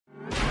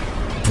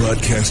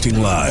Broadcasting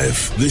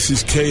live, this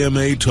is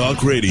KMA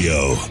Talk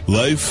Radio.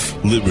 Life,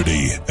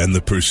 liberty, and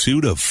the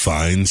pursuit of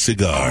fine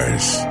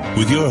cigars.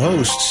 With your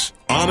hosts,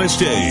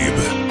 Honest Abe,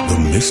 the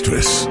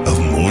mistress of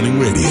morning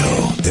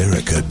radio,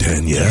 Erica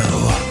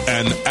Danielle,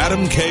 and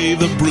Adam K.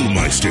 the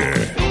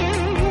Brewmeister.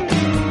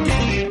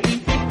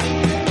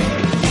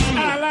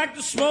 I like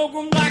to smoke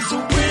them like the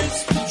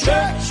Winston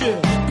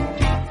Churchill,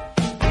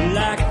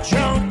 like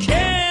John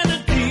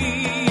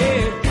Kennedy,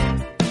 yeah.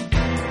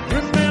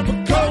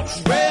 Remember Coach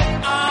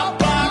Red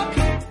Auerbach,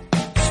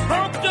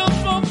 smoked up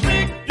for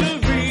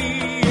victory,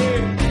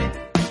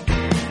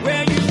 yeah.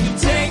 Well, you can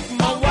take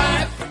my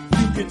wife,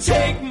 you can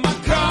take my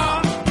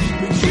car,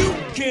 but you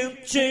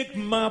can't take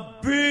my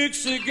big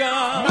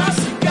cigar. My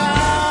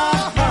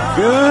cigar.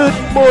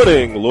 Good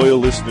morning, loyal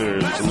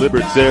listeners,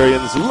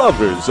 libertarians,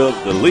 lovers of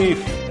the leaf,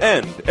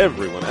 and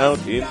everyone out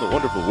in the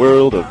wonderful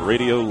world of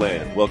Radio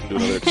Land. Welcome to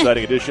another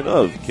exciting edition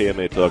of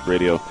KMA Talk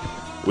Radio.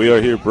 We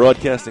are here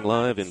broadcasting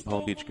live in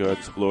Palm Beach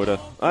Gardens, Florida.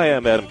 I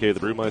am Adam K. the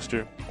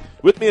Brewmeister.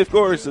 With me, of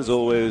course, as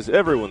always,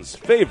 everyone's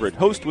favorite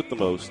host with the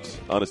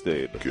most, Honest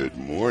Abe. Good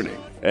morning.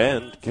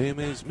 And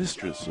KMA's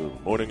mistress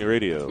of morning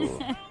radio,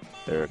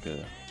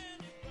 Erica.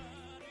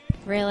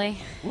 Really?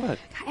 What?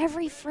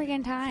 Every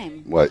friggin'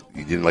 time. What?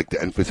 You didn't like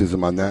the emphasis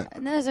on that?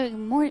 And there's a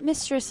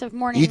mistress of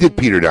morning. He did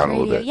peter down a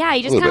little radio. bit. Yeah,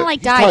 he just A kind little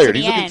of bit. like He's died tired. at the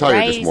He's looking end, tired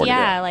right? this morning,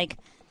 Yeah, yeah. like.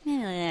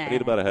 I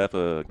need about a half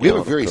a We have a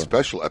gallon very of Coke.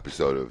 special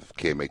episode of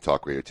KMA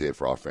Talk Radio today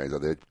for our fans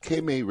out there.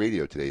 KMA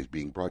Radio today is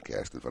being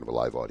broadcast in front of a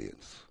live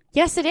audience.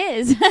 Yes, it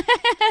is.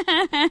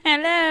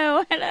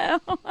 Hello.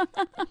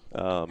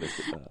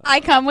 Mr.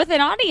 I come with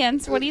an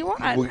audience. What do you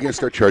want? We're going to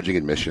start charging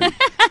admission.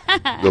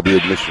 There'll be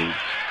admission.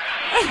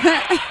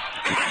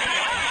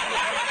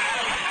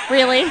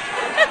 Really?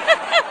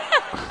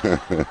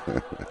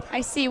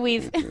 I see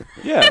we've.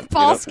 Yeah.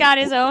 Paul's got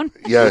his own.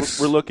 Yes.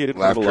 We're located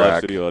in Laugh front of a live track.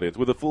 studio audience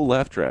with a full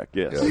laugh track,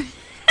 yes. Yes.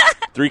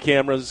 3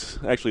 cameras.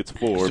 Actually, it's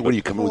 4. So what, are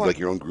you coming with like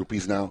your own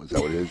groupies now? Is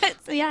that what it is?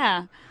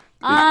 Yeah.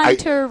 I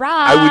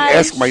Entourage. would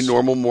ask my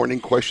normal morning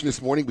question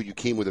this morning, but you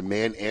came with a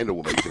man and a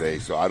woman today,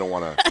 so I don't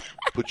want to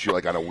put you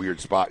like on a weird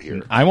spot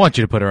here. I want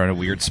you to put her on a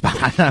weird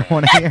spot. I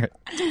want to hear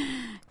it.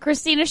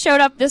 Christina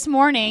showed up this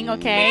morning,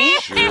 okay?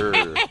 Sure.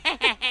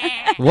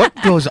 What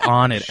goes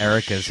on at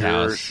Erica's Sure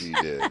house? she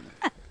did.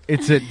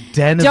 It's a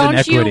den of Don't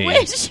inequity. you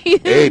wish you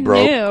Hey,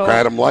 bro, knew?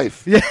 Kratom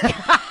life.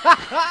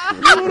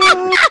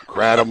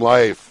 Kratom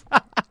life.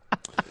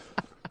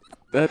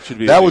 That should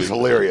be. That was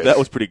hilarious. That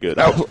was pretty good.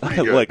 That was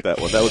pretty I good. like that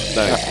one. That was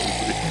nice.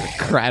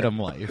 Kratom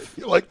life.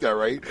 You like that,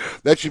 right?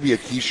 That should be a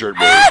T-shirt,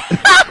 made.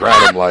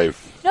 Kratom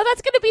life. No,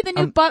 that's going to be the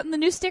new button, the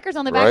new stickers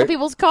on the back Right? of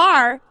people's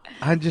car.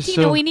 I'm just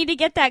Tina, so we need to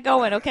get that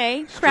going,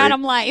 okay?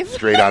 Kratom life.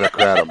 Straight out of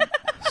Kratom.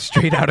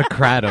 straight out of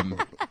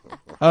Kratom.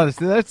 Oh,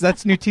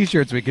 that's new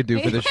T-shirts we could do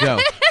for the show.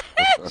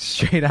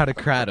 Straight out of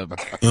Kratom.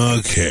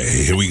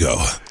 Okay, here we go.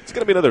 It's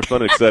going to be another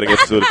fun and exciting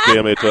episode of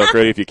KMA Talk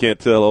Radio. If you can't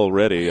tell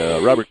already,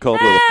 Robert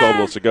Caldwell of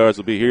Caldwell Cigars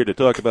will be here to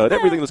talk about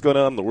everything that's going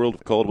on in the world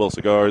of Caldwell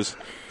Cigars.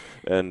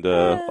 And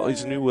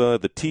his new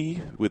The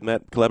Tea with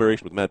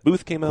collaboration with Matt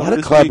Booth came out. A lot of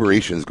this week.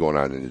 collaborations going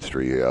on in the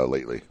industry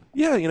lately.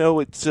 Yeah,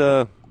 it's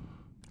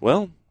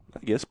well, I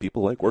guess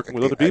people like working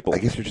with other people. I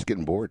guess you're just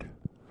getting bored.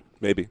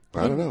 Maybe.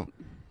 I don't know.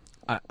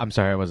 I'm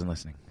sorry, I wasn't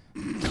listening.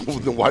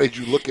 Then why did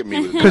you look at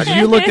me? Because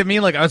you looked at me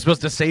like I was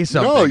supposed to say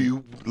something. No,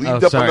 you leaned Oh,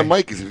 up on sorry. the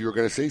mic as if you were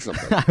going to say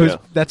something.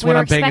 That's We when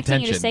were I'm paying expecting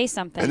attention. you to say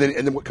something. And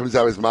then what comes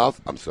out of his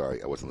mouth? I'm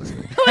sorry, I wasn't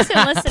listening. I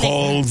wasn't listening.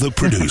 Paul the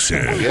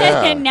producer.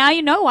 Yeah. And now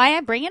you know why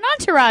I bring an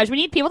entourage. We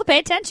need people to pay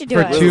attention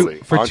to us. Literally,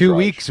 for 2 entourage.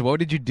 weeks, what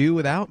did you do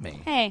without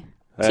me? Hey,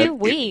 Hey, 2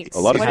 weeks. a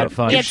lot of What- fun.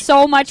 Fun. We had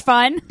so much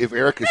fun. If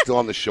Eric is still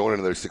on the show in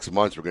another 6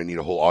 months, we're going to need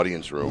a whole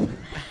audience room.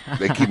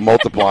 They keep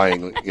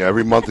multiplying.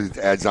 Every month it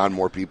adds on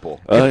more people.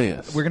 Oh,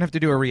 yes. We're gonna have to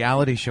do a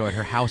reality show at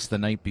her house the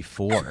night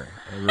before.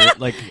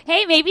 Like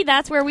Hey, maybe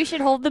that's where we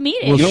should hold the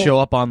meeting. we'll show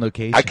up on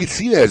location. I could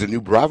see that as a new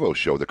Bravo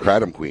show, the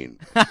Kratom Queen.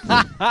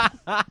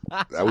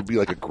 That would be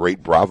like a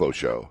great Bravo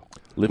show.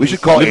 We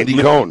should call Andy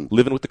Cohen.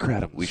 Living with the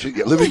Kratom. We should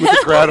living with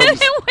the Kratoms.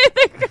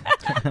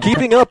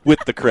 Keeping up with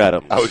the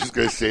Kratom. I was just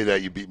going to say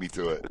that. You beat me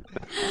to it.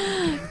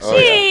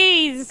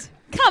 Jeez.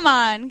 Come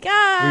on,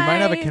 guys. we might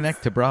have a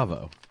connect to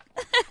Bravo.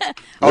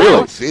 Oh,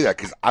 don't say that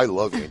because I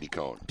love Andy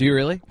Cohen. Do you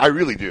really? I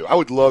really do. I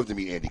would love to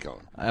meet Andy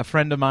Cohen. A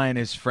friend of mine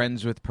is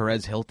friends with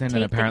Perez Hilton, Take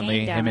and the apparently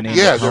game down. him and Andy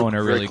Yeah, they're Cohen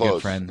are very really close.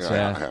 good friends.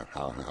 Yeah, Yeah.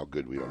 how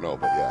good we don't know,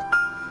 but yeah.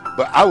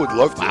 But I would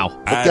love to. Wow.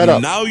 Look that And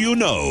up. now you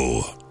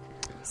know.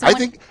 I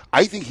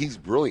think he's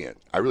brilliant.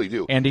 I really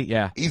do. Andy,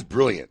 yeah. He's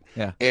brilliant.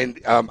 Yeah. And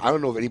I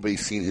don't know if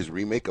anybody's seen his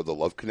remake of The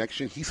Love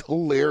Connection. He's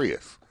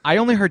hilarious. I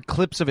only heard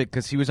clips of it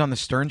because he was on the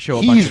Stern Show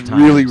a bunch He's of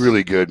times. really,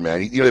 really good,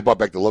 man. They brought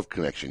back The Love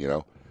Connection, Do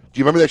you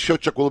remember that show,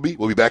 Chuck Willoughby?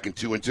 We'll be back in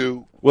 2 and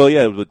 2. Well,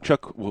 yeah, but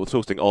Chuck was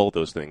hosting all of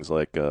those things,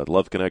 like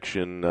Love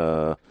Connection.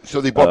 So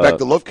they brought back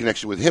The Love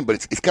Connection with him, but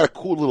it's got a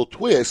cool little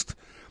twist.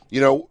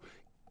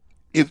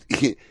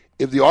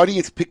 If the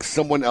audience picks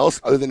someone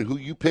else other than who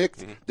you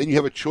picked, then you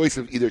have a choice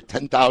of either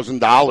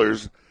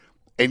 $10,000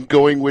 and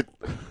going with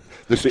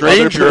the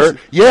other stranger, person.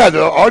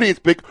 the audience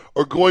pick,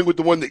 or going with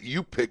the one that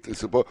you picked.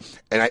 It's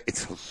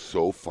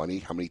so funny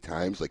how many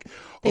times They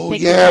oh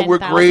pick yeah, the we're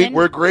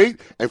 10,000. great,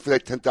 and for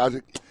that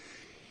 10,000,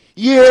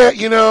 yeah,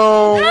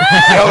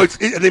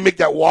 and they make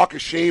that walk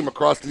of shame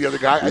across to the other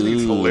guy. I think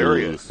it's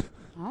hilarious.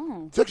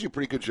 Oh. It's actually a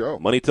pretty good show.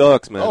 Money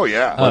talks, man. Oh,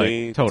 yeah.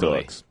 Money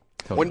Totally. talks.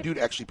 One dude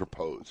actually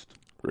proposed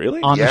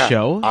Really? On the Yeah,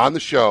 show? on the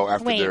show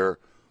after Wait. their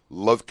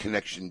love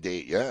connection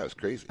date. Yeah, it was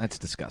crazy. That's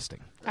disgusting.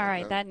 All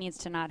right, that needs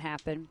to not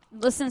happen.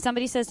 Listen,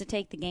 somebody says to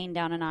take the gain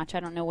down a notch. I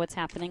don't know what's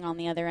happening on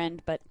the other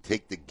end, but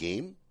Take the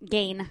game. the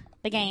gain,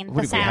 What the do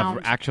we have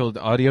sound. actual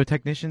audio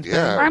technicians?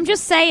 Yeah. Or I'm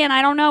just saying,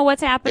 I don't know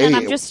what's happening.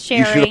 I'm just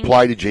You sharing. should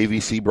apply to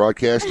JVC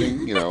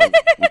Broadcasting.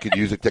 We could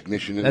use a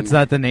technician. That's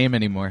not the name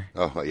anymore.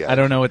 Oh, yeah. I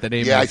don't know what the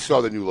name Yeah, I is.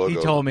 saw the new logo.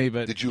 He told me,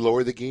 but Did you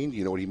lower the gain? Do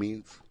you know what he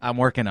means? I'm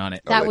working on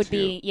it. Oh, That that's would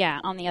be, you.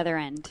 on the other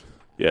end.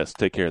 Yes,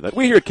 take care of that.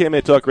 We here at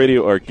KMA Talk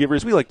Radio are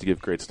givers. We like to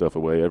give great stuff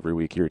away every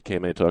week here at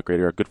KMA Talk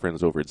Radio. Our good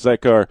friends over at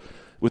Zycar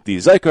with the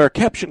Zycar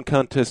Caption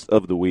Contest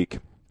of the Week.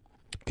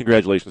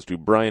 Congratulations to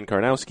Brian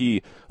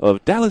Karnowski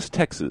of Dallas,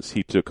 Texas.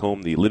 He took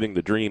home the Living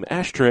the Dream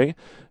ashtray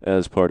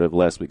as part of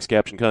last week's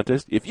caption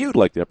contest. If you'd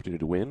like the opportunity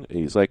to win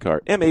a Zycar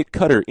M8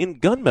 cutter in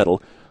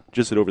gunmetal,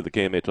 just head over to the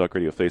KMA Talk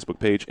Radio Facebook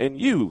page, and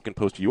you can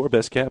post your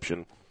best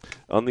caption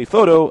on the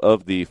photo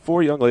of the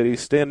 4 young ladies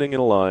standing in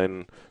a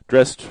line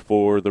dressed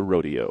for the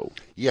rodeo.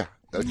 Yeah,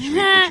 that should be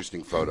an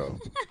interesting photo.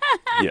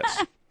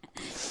 Yes.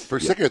 For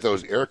a second, I thought it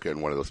was Erica in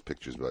one of those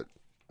pictures, but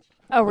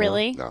Oh,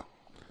 really? no.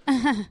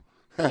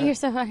 You're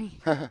so funny.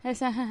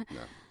 Okay.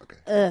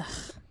 Ugh.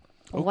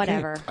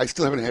 Whatever. I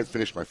still haven't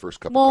finished my first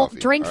cup Well, of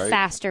coffee. drink all right?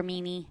 faster,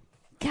 meanie.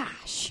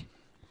 Gosh.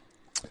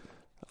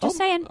 Just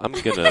saying. I'm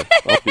gonna.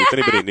 If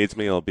anybody needs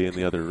me, I'll be in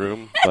the other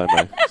room by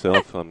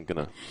myself. I'm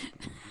gonna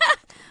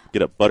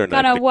get a butter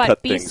knife Gonna to what,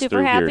 cut be things super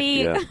through happy?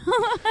 here.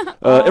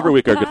 Yeah. Every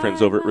week, our good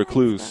friends over at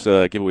Recluse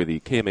give away the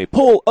KMA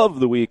poll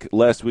of the week.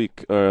 Last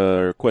week,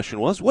 our question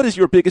was, "What is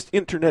your biggest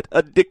internet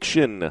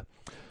addiction?"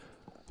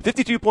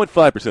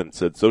 52.5%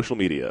 said social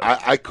media.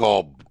 I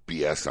call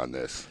BS on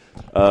this.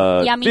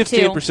 Yeah, me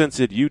too. 15%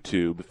 said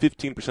YouTube.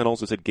 15%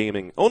 also said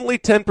gaming. Only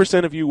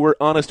 10% of you were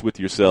honest with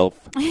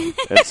yourself and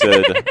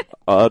said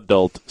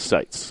adult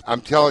sites.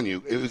 I'm telling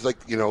you, it was like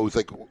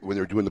when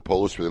they were doing the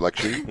polls for the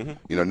election.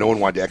 No one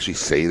wanted to actually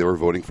say they were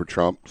voting for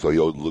Trump, so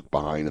you look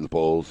behind in the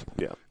polls.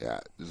 Yeah.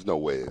 There's no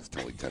way it's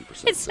only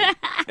 10%.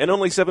 And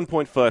only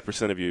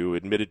 7.5% of you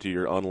admitted to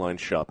your online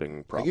shopping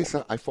I problem. guess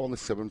I fall in the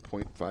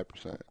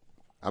 7.5%.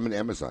 I'm an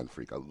Amazon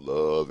freak. I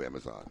love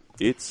Amazon.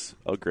 It's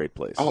a great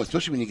place. Oh,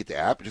 especially when you get the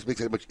app, it just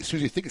makes it much. As soon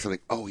as you think of something,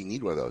 oh, we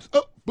need one of those.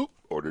 Oh, boop,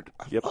 ordered.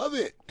 I love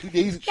it. 2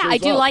 days it Yeah, shows I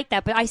do up. like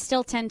that, but I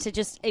still tend to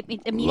just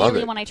immediately Love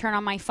it. when I turn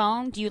on my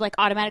phone, do you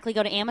automatically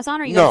go to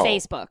Amazon or you No, go to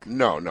Facebook?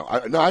 No,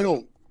 I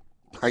don't.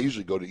 I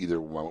usually go to either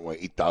my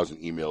 8,000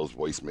 emails,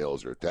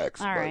 voicemails, or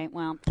texts. All but right,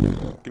 well.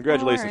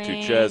 Congratulations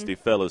Boring. to Chaz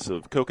DeFellis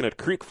of Coconut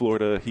Creek,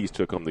 Florida. He's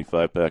took home the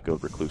 5-pack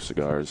of Recluse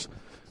cigars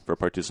for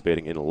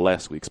participating in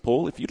last week's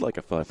poll. If you'd like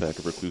a 5-pack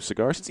of Recluse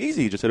cigars, it's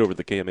easy. Just head over to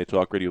the KMA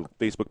Talk Radio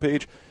Facebook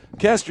page.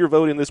 Cast your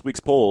vote in this week's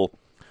poll.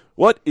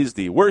 What is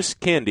the worst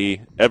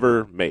candy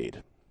ever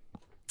made?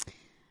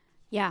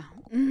 Yeah.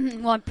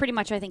 Well, pretty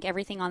much I think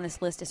everything on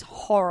this list is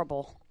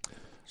horrible.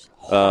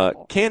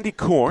 Horrible. Candy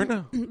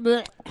corn,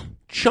 Blech.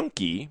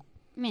 chunky,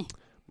 Meh.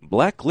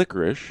 black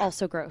licorice,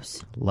 Also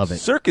gross. Love it.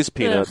 circus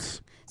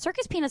peanuts,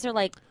 Circus peanuts are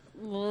like...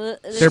 They're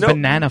Snow-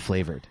 banana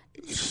flavored.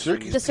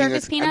 circus The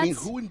circus peanuts. I mean,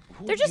 peanuts?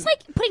 who They're just like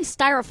putting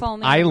styrofoam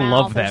in I your mouth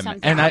love or them.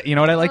 something. And you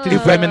know what I like to do?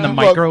 Put them in the You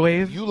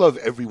microwave. You love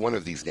every one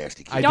of these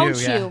nasty I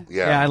candies. Don't do, yeah. you?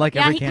 Yeah. I like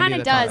Yeah, every he candy kind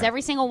of that's on does. there.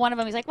 Every single one of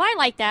them. He's like, well, I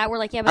like that. We're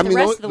like, yeah, but I mean, the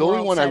rest of the only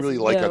world one I says really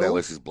like on that no.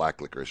 list is black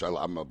licorice.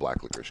 I'm a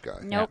black licorice guy.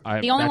 Nope. Yeah,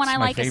 the only one that's I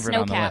my like is favorite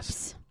snow on the caps.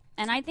 list.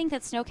 And I think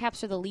that snow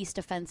caps are the least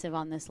offensive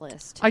on this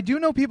list. I do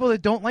know people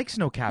that don't like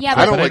snow caps. Yeah,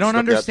 but but- I I don't don't like snow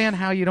understand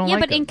how you don't Yeah,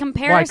 like but them. in Why,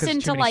 'cause comparison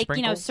too to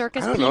many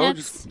circus sprinkles? I don't know.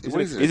 peanuts.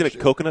 What is it? Isn't it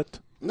coconut?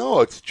 No,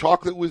 it's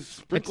chocolate with It's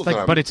sprinkles like,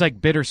 on but it. it's like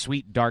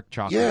bittersweet dark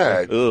chocolate.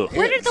 Yeah. Ugh.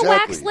 Where did the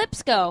wax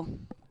lips go?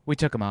 We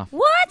took them off.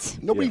 What?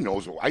 Nobody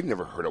knows. I've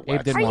never heard of Abe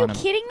wax. didn't Are you want 'em.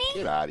 kidding me?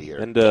 Get out of here.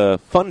 And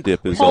Fun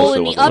Dip is Hole also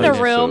in the on other list,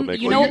 so room.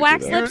 make You sure know what do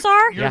wax that. lips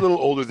are? You're Yeah. a little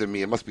older than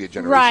me. It must be a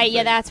generation Right, yeah,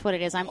 thing. that's what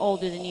it is. I'm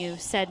older than you.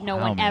 Said no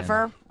Oh, one man.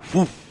 ever.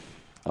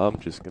 I'm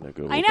just going to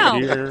go I over know.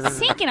 here.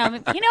 Thinking of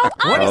it.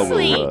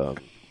 Honestly, I will,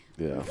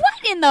 yeah. what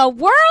in the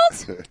world?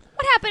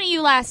 What happened to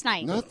you last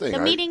night? Nothing. The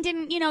I- meeting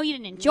didn't, you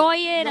didn't enjoy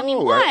it? I mean,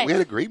 No, what? we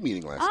had a great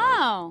meeting last night.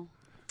 Oh.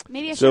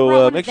 Maybe I should So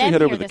have make sure you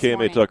head over to the this KMA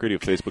morning. Talk Radio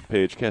Facebook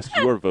page, cast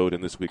your vote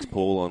in this week's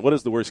poll on what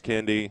is the worst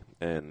candy,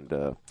 and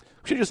we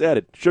should just add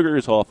it. Sugar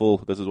is awful.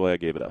 This is why I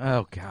gave it up.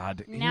 Oh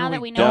God! Now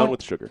that we know- Down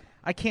with sugar.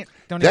 I can't.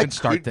 Don't That even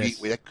start could this.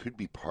 be. That could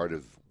be part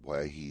of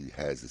why he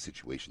has the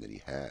situation that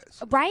he has.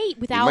 Right,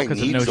 without might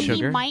need he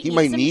some- might He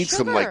might need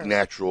some some like sugar.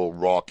 natural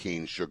raw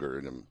cane sugar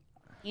in him.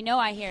 You know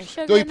I hear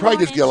sugar. Though he in the probably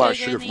does morning, get a lot of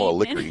sugar sugar in from all the the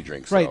liquor evening. he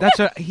drinks. Right, so. that's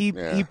what he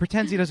Yeah.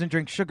 pretends he doesn't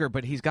drink sugar,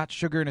 but he's got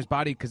sugar in his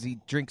body because he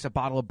drinks a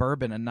bottle of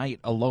bourbon a night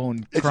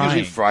alone, It's crying.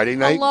 usually Friday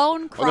night.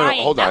 Alone Oh, no,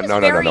 crying. hold on, That no,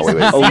 was no, very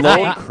wait. specific.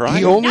 Alone crying?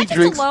 He only Not just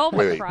drinks. alone, but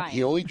Wait, crying.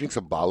 he only drinks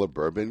a bottle of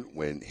bourbon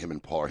when him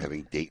and Paul are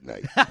having date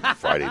night.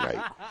 Friday night.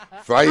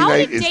 Friday How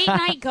night did is date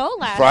night go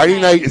last Friday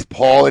night? night is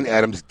Paul and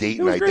Adam's date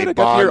It was night. great. They I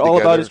got to bond hear all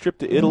together. about his trip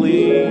to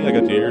Italy. I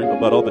got to hear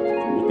about all the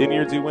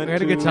vineyards he went We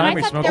had a to. good time. I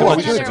We thought smoked there a was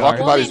bunch of we another talk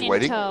cigars. about his woman in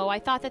wedding? tow. I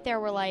thought that there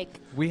were like.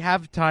 We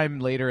have time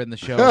later in the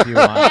show if you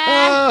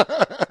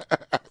want.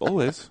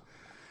 Always.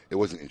 It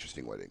was an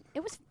interesting wedding.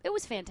 It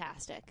was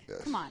fantastic.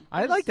 Come on.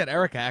 I like that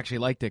Erica actually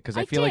liked it because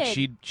I I feel like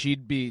did.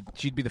 she'd be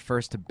the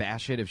first to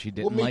bash it if she What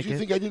didn't made like you it.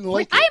 think I didn't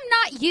like I it? am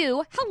not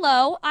you.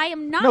 Hello, I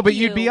am not. No, but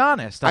you. you'd be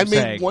honest. I I'm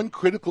made saying. one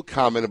critical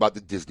comment about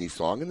the Disney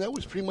song, and that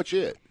was pretty much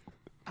it.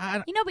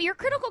 You know, but your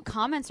critical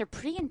comments are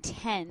pretty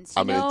intense.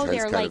 You I'm an know, intense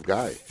they're kind like of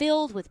guy.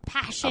 filled with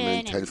passion. I'm an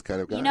intense and,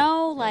 kind of guy. You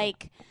know,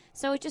 like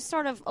so it just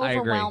sort of I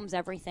agree. overwhelms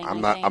everything. I'm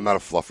I not. think. I'm not a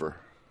fluffer.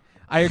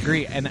 I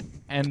agree, and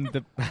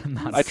the I'm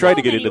not. I tried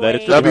to get many into that.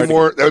 It's ways. really That'd be hard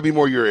more. That would be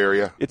more your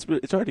area. It's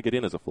hard to get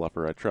in as a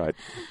fluffer. I tried.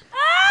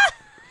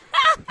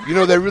 You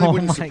know, that really Oh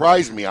wouldn't my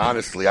surprise me.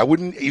 Honestly, I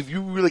wouldn't. If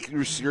you really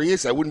were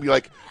serious, I wouldn't be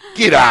like,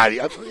 "Get out of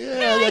here."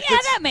 Yeah,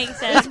 that makes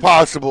sense. That's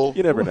possible.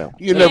 You never know.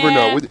 You never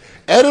know. Yeah. With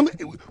Adam,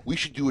 we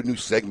should do a new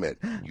segment.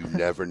 You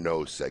never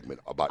know segment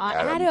about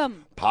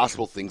Adam.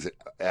 Possible things that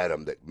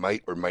Adam that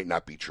might or might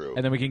not be true.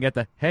 And then we can get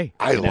the hey.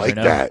 I you never like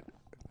know. that.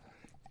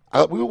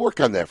 We will work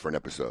on that for an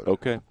episode.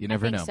 Okay. You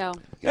never I know. think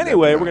so. You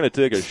Anyway, never we're know. going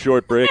to take a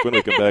short break. When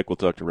we come back, we'll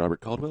talk to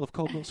Robert Caldwell of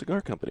Caldwell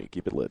Cigar Company.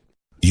 Keep it lit.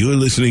 You're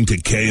listening to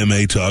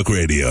KMA Talk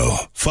Radio.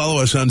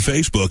 Follow us on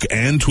Facebook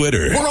and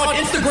Twitter. We're on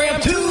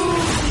Instagram too.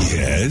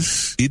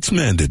 Yes, it's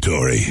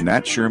mandatory.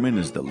 Nat Sherman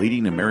is the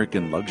leading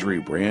American luxury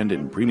brand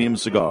in premium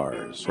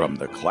cigars. From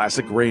the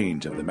classic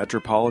range of the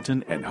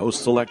Metropolitan and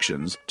Host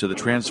selections to the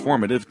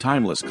transformative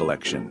Timeless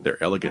collection,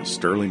 their elegant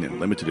Sterling and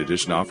limited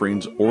edition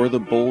offerings, or the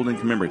bold and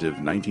commemorative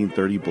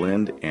 1930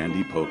 blend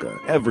Andy Polka.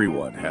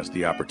 Everyone has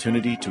the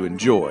opportunity to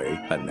enjoy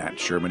a Nat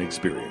Sherman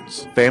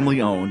experience.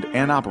 Family owned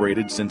and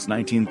operated since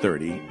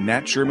 1930,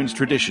 Nat Sherman's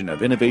tradition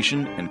of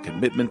innovation and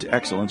commitment to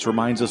excellence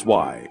reminds us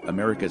why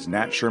America's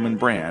Nat Sherman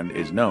brand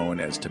is known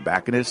as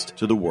tobacconist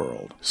to the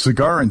world.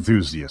 Cigar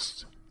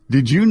enthusiasts,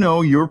 did you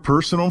know your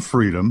personal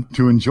freedom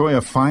to enjoy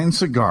a fine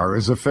cigar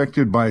is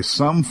affected by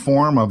some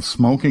form of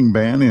smoking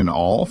ban in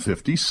all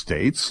 50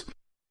 states?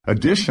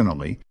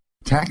 Additionally,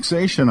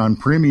 taxation on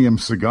premium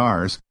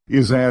cigars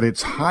is at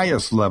its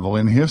highest level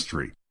in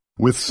history,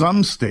 with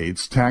some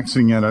states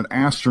taxing at an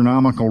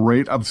astronomical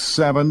rate of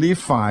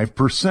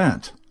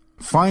 75%.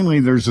 Finally,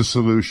 there's a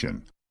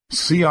solution.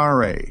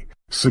 CRA,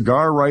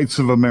 Cigar Rights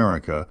of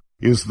America,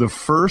 is the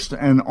first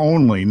and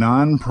only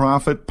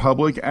nonprofit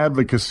public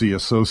advocacy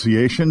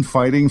association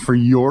fighting for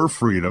your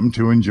freedom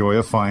to enjoy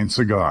a fine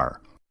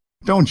cigar.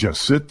 Don't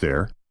just sit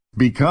there.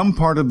 Become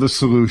part of the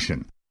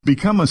solution.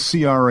 Become a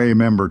CRA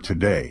member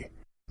today.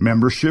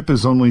 Membership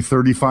is only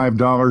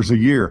 $35 a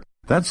year.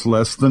 That's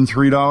less than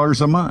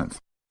 $3 a month.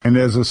 And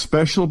as a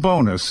special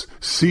bonus,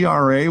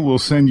 CRA will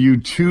send you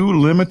 2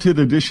 limited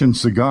edition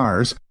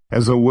cigars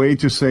as a way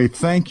to say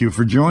thank you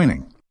for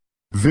joining.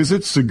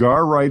 Visit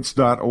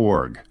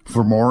cigarrights.org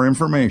for more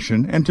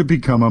information and to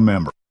become a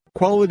member.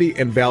 Quality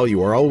and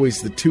value are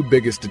always the 2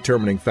 biggest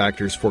determining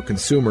factors for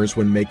consumers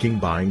when making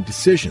buying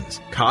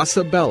decisions.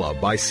 Casa Bella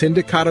by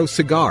Sindicato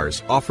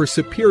Cigars offers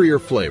superior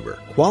flavor,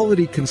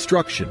 quality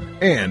construction,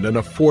 and an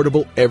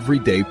affordable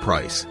everyday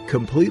price.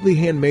 Completely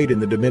handmade in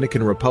the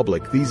Dominican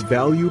Republic, these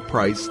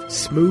value-priced,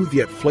 smooth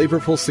yet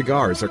flavorful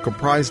cigars are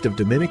comprised of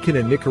Dominican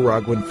and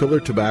Nicaraguan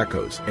filler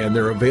tobaccos, and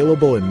they're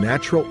available in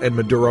natural and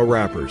Maduro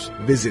wrappers.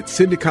 Visit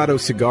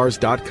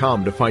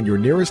syndicatocigars.com to find your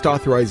nearest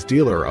authorized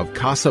dealer of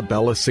Casa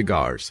Bella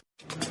cigars.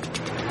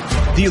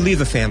 The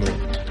Oliva family,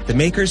 the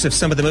makers of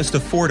some of the most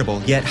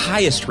affordable yet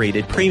highest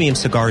rated premium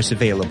cigars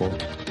available.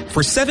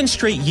 For 7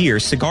 straight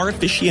years, Cigar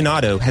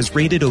Aficionado has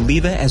rated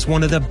Oliva as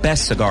one of the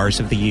best cigars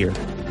of the year.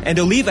 And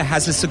Oliva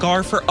has a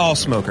cigar for all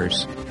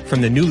smokers, from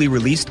the newly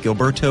released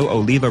Gilberto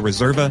Oliva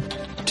Reserva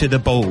to the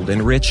bold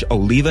and rich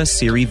Oliva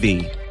Serie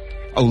V.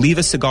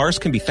 Oliva cigars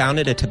can be found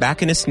at a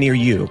tobacconist near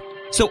you,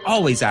 so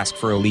always ask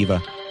for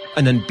Oliva,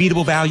 an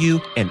unbeatable value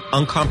and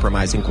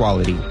uncompromising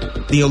quality.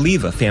 The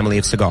Oliva family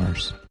of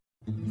cigars.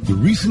 The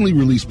recently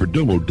released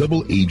Perdomo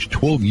Double-Aged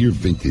 12-Year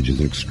Vintage is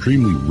an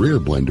extremely rare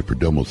blend of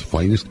Perdomo's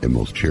finest and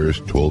most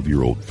cherished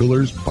 12-year-old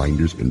fillers,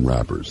 binders, and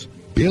wrappers.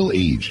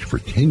 Bale-aged for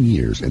 10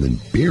 years and then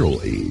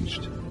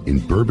barrel-aged in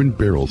bourbon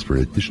barrels for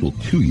an additional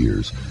 2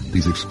 years,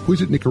 these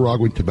exquisite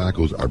Nicaraguan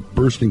tobaccos are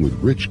bursting with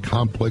rich,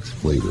 complex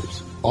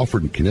flavors.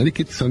 Offered in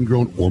Connecticut,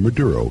 sun-grown, or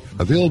Maduro,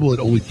 available at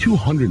only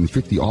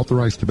 250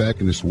 authorized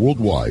tobacconists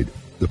worldwide,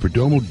 The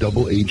Perdomo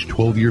Double Aged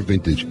 12-year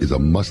vintage is a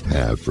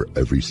must-have for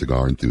every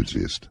cigar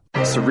enthusiast.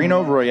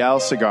 Sereno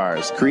Royale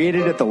cigars,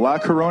 created at the La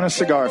Corona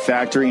Cigar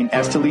Factory in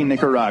Esteli,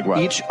 Nicaragua.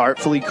 Each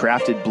artfully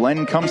crafted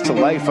blend comes to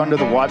life under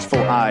the watchful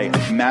eye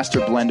of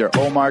master blender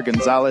Omar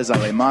Gonzalez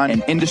Aleman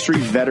and industry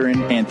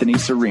veteran Anthony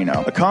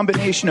Sereno. A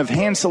combination of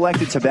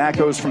hand-selected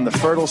tobaccos from the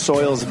fertile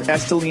soils of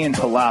Esteli and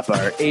Jalapa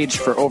are aged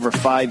for over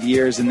 5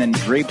 years and then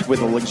draped with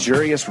a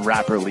luxurious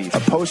wrapper leaf. A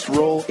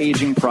post-roll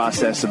aging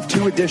process of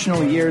 2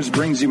 additional years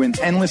brings you an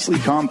endlessly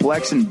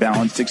complex and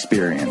balanced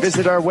experience.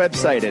 Visit our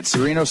website at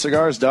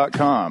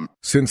serenocigars.com.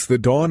 Since the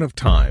dawn of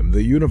time,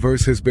 the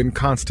universe has been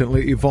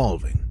constantly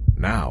evolving.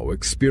 Now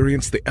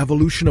experience the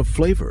evolution of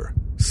flavor.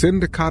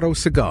 Sindicato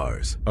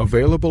Cigars,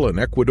 available in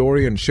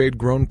Ecuadorian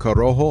shade-grown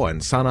Corojo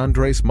and San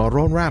Andres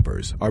Marron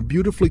wrappers, are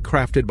beautifully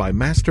crafted by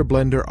master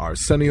blender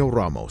Arsenio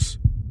Ramos.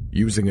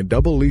 Using a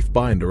double-leaf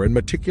binder and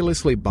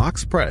meticulously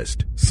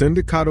box-pressed,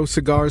 Sindicato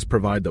Cigars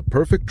provide the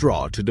perfect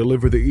draw to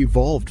deliver the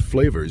evolved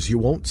flavors you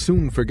won't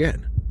soon forget.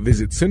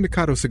 Visit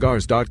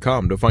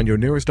syndicatocigars.com to find your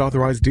nearest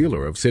authorized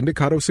dealer of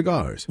Sindicato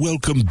Cigars.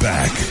 Welcome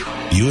back.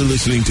 You're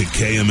listening to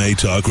KMA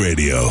Talk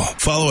Radio.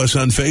 Follow us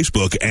on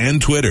Facebook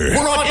and Twitter.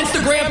 We're on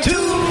Instagram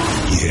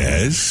too.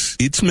 Yes,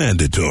 it's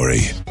mandatory.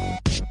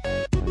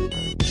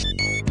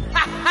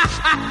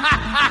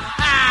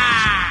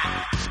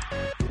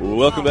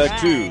 Welcome back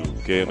to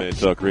KMA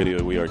Talk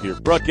Radio. We are here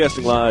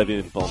broadcasting live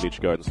in Palm Beach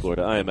Gardens,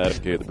 Florida. I am Adam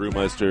K., the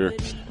Brewmeister.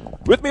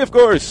 With me, of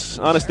course,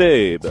 Honest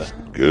Abe.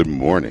 Good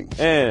morning.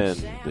 And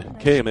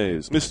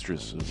KMA's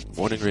mistress of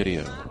morning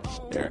radio,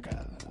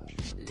 Erica.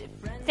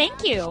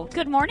 Thank you.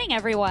 Good morning,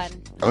 everyone.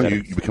 Oh,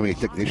 you're becoming a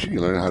technician?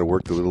 You learn how to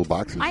work the little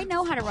boxes? I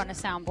know how to run a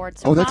soundboard.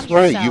 So oh, that's calm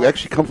right. yourself. You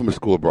actually come from a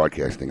school of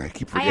broadcasting. I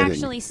keep forgetting. I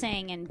actually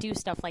sing and do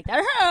stuff like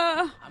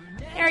that.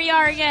 There you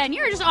are again.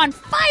 You're just on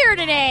fire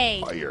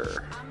today.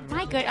 Fire.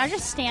 My good. I'll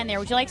just stand there.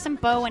 Would you like some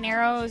bow and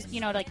arrows? You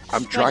know, like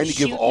I'm trying to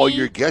give all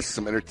your guests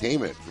some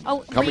entertainment.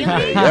 Oh, coming really?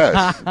 today.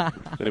 Yes.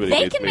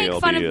 They can make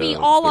fun of me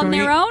all on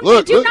their own.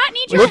 Look, we do not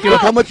need your look help.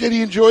 how much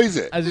Eddie enjoys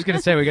it. I was just going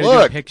to say, we got to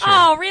do a picture.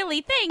 Oh,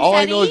 really? Thanks, all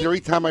Eddie. I know is every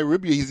time I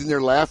rib you, he's in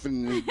there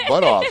laughing his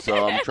butt off.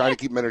 So I'm trying to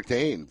keep him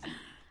entertained.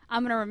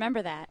 I'm going to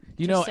remember that.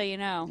 You just know, so you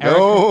know.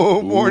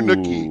 No more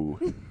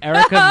Nookie.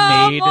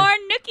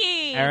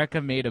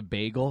 Erica made a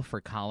bagel for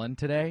Colin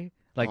today.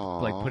 Like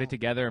put it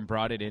together and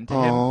brought it into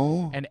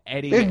him. And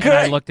Eddie and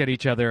I looked at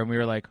each other and we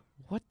were like,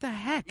 "What the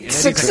heck?"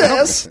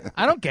 Success. Like,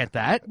 I don't get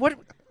that. What?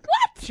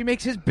 She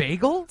makes his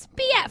bagel?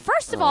 But yeah,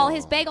 first of all,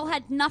 his bagel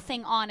had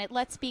nothing on it.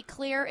 Let's be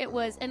clear. It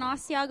was an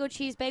Asiago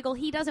cheese bagel.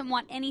 He doesn't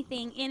want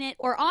anything in it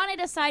or on it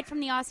aside from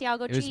the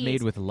Asiago cheese. It was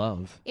made with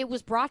love. It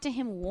was brought to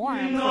him warm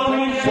for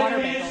bread and water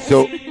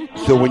bagels.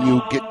 So when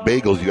you get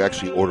bagels, you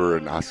actually order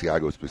an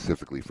Asiago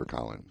specifically for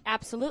Colin.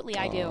 Absolutely,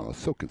 I do. Oh,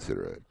 so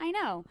considerate. I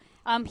know.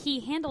 He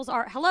handles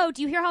our... Hello,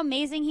 do you hear how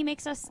amazing he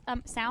makes us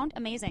sound?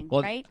 Amazing,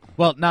 right?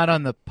 Well, not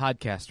on the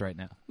podcast right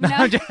now.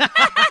 No.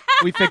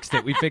 We fixed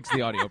it. We fixed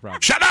the audio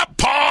problem. Shut up,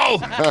 Paul!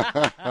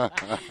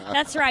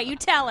 That's right. You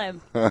tell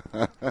him.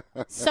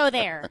 So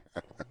there.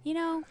 You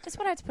know, that's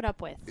what I have to put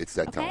up with. It's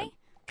that time.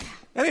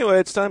 Anyway,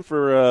 it's time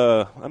for...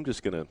 I'm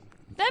just going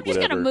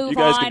to move you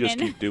guys on can just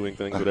and- keep doing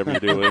things, whatever you're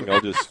doing.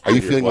 I'll just... Are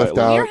you sit here feeling left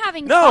quietly. out? You're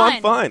having No, fun.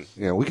 I'm fine.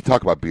 Yeah, we can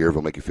talk about beer.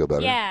 It'll make you feel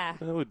better. Yeah.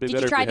 It would be Did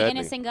better you if try you the had me.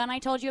 innocent gun I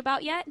told you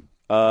about yet?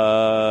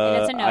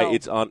 It's a no.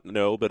 It's on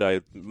no, but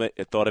I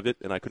thought of it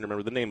and I couldn't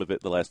remember the name of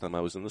it the last time I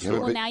was in the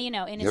store. Well, now you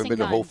know. You Innocent haven't been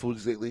to gun. Whole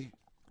Foods lately?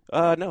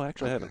 No,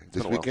 actually I haven't. It's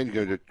This been a while. weekend,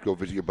 you're going to go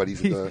visit your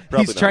buddies at the...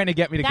 He's trying to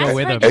get me to That's go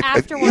with for him. the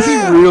afterwards. Is he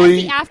really?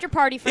 That's the after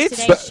party for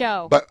today's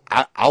show. But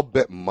I'll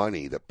bet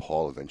money that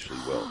Paul eventually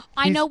will.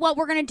 I know what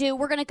we're going to do.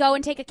 We're going to go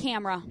and take a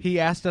camera. He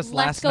asked us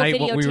Let's last go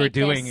night what we were videotape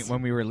doing this.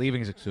 when we were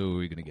leaving. He's like, "So are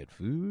we gonna get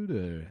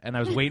food?" And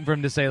I was waiting for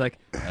him to say like,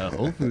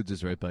 "Whole Foods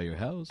is right by your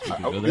house. We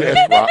can go there."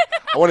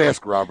 I want to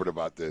ask Robert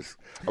about this.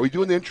 Are we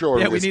doing the intro? Or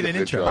Yeah, are we gonna need skip an the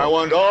intro. I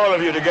want all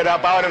of you to get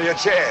up out of your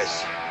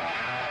chairs.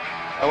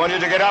 I want you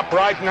to get up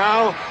right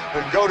now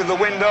and go to the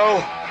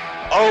window,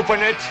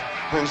 open it,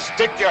 and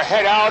stick your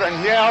head out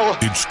and yell.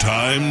 It's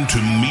time to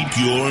meet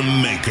your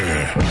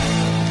maker.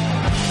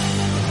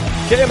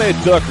 KMA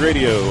Talk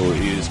Radio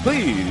is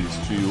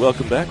pleased to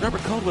welcome back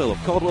Robert Caldwell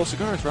of Caldwell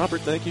Cigars.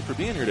 Robert, thank you for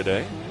being here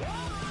today.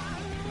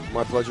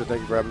 My pleasure.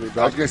 Thank you for having me back.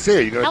 I was going to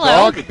say, you going to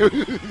Hello.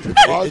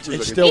 talk?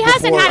 It's still He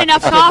hasn't before- had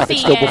enough coffee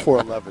It's still yet. before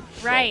 11.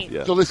 Right.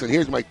 Yeah. So listen,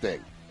 here's my thing.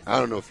 I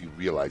don't know if you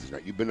realize it or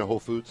not. You've been to Whole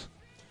Foods?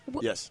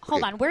 Yes.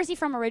 Hold on. Where's he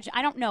from originally?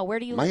 I don't know. Where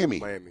do you Miami.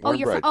 Miami. Oh,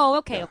 you're from. Oh,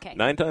 okay, okay.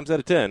 9 times out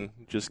of 10,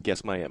 just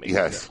guess Miami.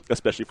 Yes.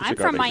 Especially for I'm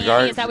cigar from makers.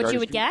 Miami. Is that what you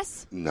would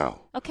guess?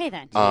 No. Okay,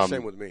 then.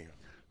 Same with me.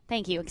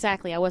 Thank you.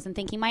 Exactly. I wasn't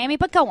thinking Miami,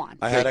 but go on.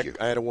 I had Thank you.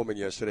 a woman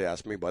yesterday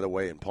ask me, by the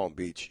way, in Palm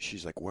Beach.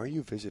 She's like, "Where are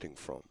you visiting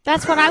from?"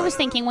 That's what I was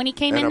thinking when he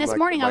came And in I'm this like,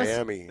 morning.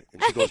 Miami.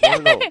 And she goes,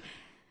 "No.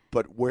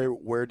 But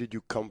where did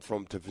you come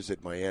from to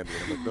visit Miami?"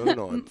 And I'm like,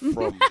 "No. I'm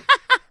from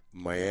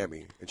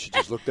Miami." And she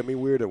just looked at me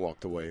weird and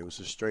walked away. It was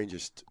the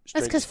strangest.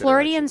 That's because strangest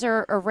Floridians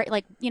are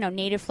like,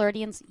 native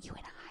Floridians. You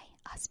and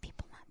I, us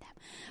people, not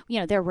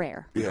them. They're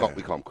rare. We call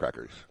them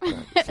crackers.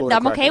 Florida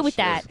I'm okay crackers, with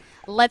that. yes.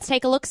 Let's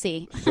take a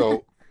look-see.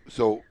 So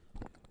So,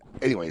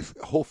 anyways,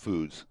 Whole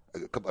Foods, a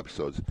couple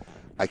episodes,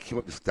 I came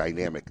up with this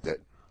dynamic that,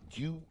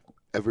 do you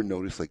ever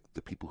notice, like,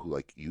 the people who,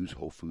 like, use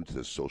Whole Foods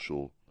as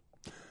social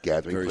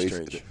gathering Very place?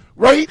 strange.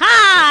 Right?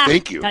 Ha!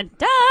 Thank you. Dun,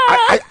 dun.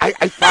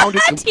 I found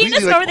it completely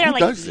Tina's like, over there who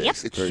like, does yep.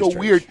 this? It's Very so strange.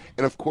 weird.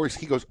 And, of course,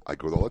 he goes, I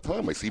go there all the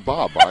time. I see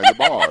Bob behind the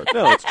bar.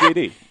 No, it's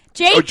JD.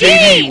 JD. Or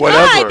JD,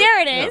 whatever. Ah,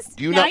 there it is.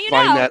 Do you now not you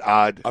find know. that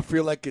odd? I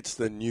feel like it's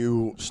the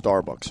new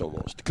Starbucks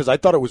almost. Because I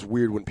thought it was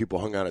weird when people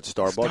hung out at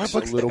Starbucks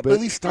a little bit. At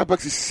least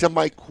Starbucks is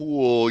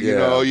semi-cool, you Yeah.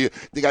 know.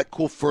 They got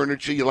cool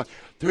furniture.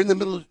 They're in the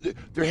middle.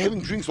 They're having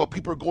drinks while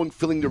people are going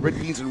filling the red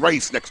beans and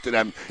rice next to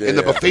them in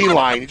the Yeah. buffet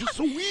line. It's just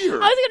so weird.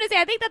 I was going to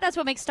say, I think that's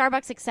what makes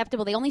Starbucks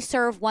acceptable. They only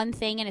serve one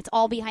thing, and it's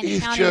all behind the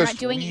It's counter. You're not just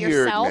doing it weird,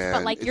 yourself, man.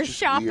 but like It's you're just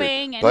shopping.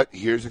 weird. And But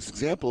here's an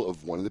example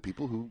of one of the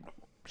people who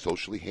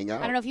socially hang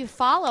out. I don't know if you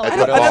follow. At I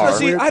the don't, I don't know, bar.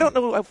 see, I don't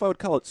know if I would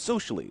call it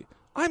socially.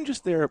 I'm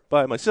just there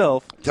by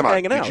myself, Come on,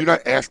 hanging out. did you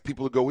not ask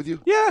people to go with you?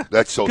 Yeah,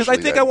 That's socially. because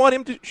I think then. I want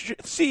him to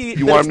see.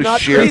 You that want it's him to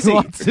not share- Crazy. He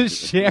wants to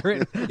share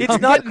it. It's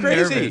I'm not getting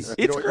crazy. nervous.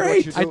 It's what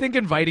great. you I think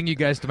inviting you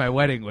guys to my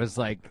wedding was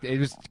like it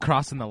was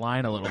crossing the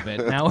line a little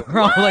bit. Now we're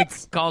all like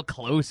all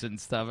close and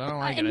stuff. I don't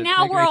like it. And It's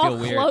now making we're me all feel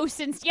weird. close.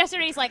 And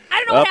yesterday's like, I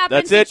don't know what happened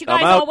that's since it. you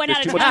guys I'm out. all went There's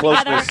out too of much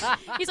town together.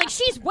 closeness. He's like,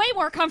 she's way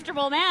more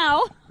comfortable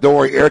now. Don't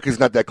worry, Erica's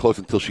not that close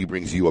until she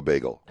brings you a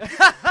bagel.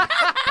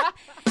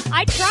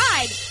 I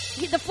tried.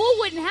 The fool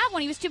wouldn't have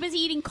one. He was too busy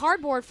eating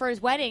cardboard for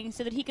his wedding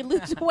so that he could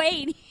lose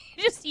weight.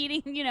 Just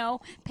eating,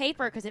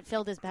 paper because it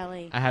filled his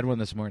belly. I had one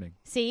this morning.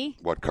 See?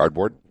 What,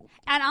 cardboard?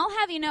 And I'll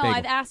have you know, Bagel.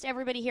 I've asked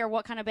everybody here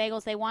what kind of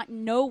bagels they want.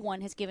 No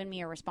one has given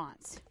me a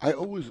response. I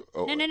always.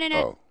 Oh,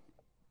 No.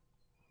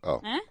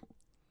 Oh. Huh?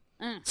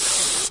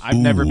 I've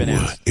never been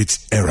asked.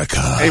 It's Erica.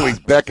 Anyways,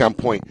 back on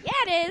point. Yeah,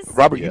 it is.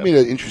 Robert, you made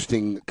an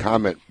interesting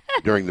comment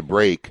during the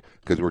break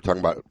because we were talking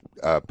about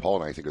Paul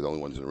and I think are the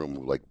only ones in the room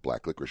who like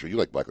black licorice. Or you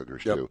like black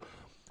licorice too.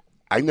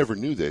 I never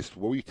knew this.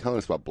 What were you telling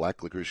us about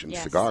black licorice in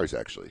cigars,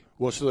 actually?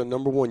 Well, so the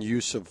number one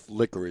use of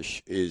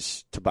licorice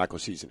is tobacco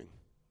seasoning,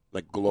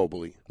 like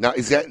globally. Now,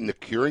 is that in the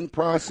curing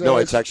process? No,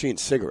 it's actually in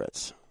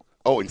cigarettes.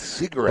 Oh, in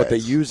cigarettes. But they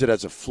use it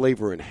as a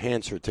flavor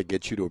enhancer to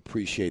get you to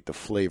appreciate the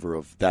flavor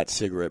of that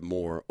cigarette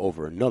more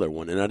over another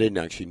one. And I didn't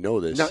actually know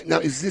this. Now,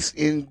 is this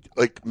in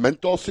like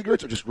menthol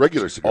cigarettes or just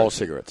regular cigarettes? All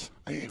cigarettes.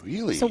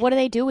 Really? So what do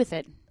they do with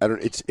it? I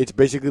don't. It's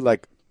basically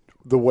like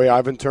the way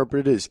I've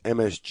interpreted it is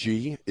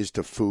MSG is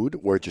to food,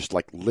 where it just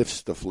like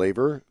lifts the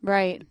flavor.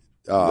 Right.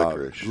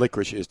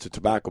 Licorice is to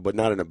tobacco, but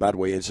not in a bad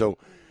way. And so,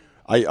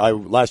 I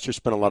last year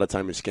spent a lot of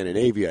time in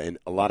Scandinavia, and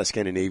a lot of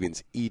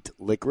Scandinavians eat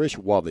licorice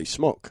while they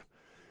smoke.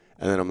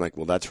 And then I'm like,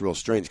 well, that's real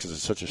strange because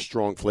it's such a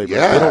strong flavor.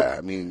 Yeah,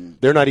 I mean,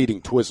 they're not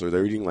eating Twizzler;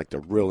 they're eating like the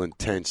real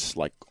intense,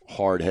 like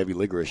hard, heavy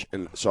licorice.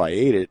 And so I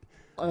ate it,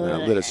 and I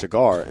lit a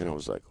cigar, and I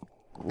was like,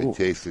 ooh. It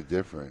tasted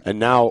different. And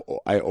now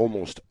I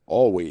almost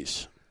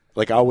always.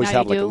 Like I always Now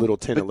have you like a do? little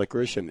tin of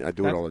licorice, and I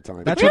do it all the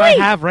time. That's what I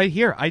have right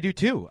here. I do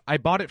too. I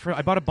bought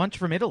a bunch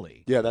from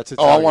Italy. Yeah, that's it.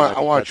 Oh, I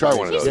want to try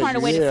one of He's those.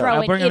 smart way to throw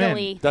I'll in bring 'em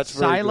Italy. in. That's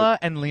very Sila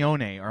and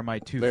Leone are my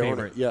two Leone,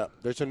 favorite. yeah,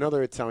 there's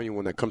another Italian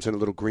one that comes in a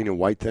little green and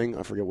white thing.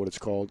 I forget what it's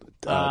called.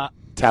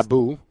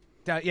 Taboo.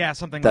 Yeah,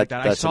 something like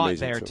that. I That's saw it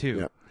amazing, there too. too.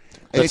 Yeah.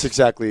 That's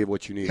exactly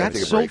what you need.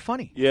 That's so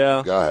funny.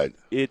 Yeah. Go ahead.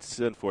 It's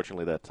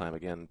unfortunately that time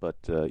again, but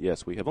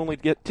yes, we have only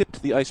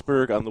tipped the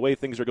iceberg on the way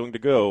things are going to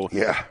go.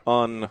 Yeah.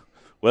 On,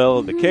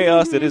 well, the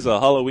chaos that is a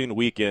Halloween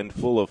weekend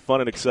full of fun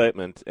and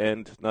excitement,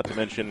 and not to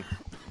mention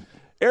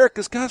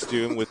Erica's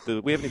costume with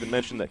the, we haven't even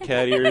mentioned that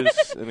cat ears.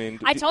 I mean,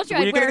 I told you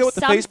were I'd you gonna wear go with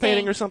the face something.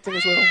 painting or something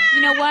as well?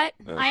 You know what?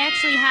 No. I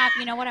actually have.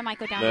 You know what? I might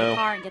go down to No. the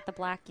car and get the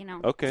black.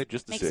 Okay,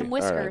 just to make see. some All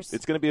right. whiskers.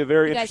 It's going to be a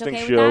very You guys interesting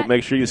okay with show. that?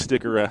 Make sure you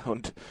stick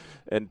around,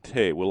 and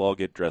hey, we'll all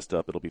get dressed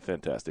up. It'll be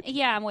fantastic.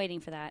 Yeah, I'm waiting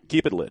for that.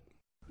 Keep it lit.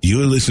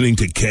 You're listening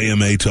to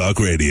KMA Talk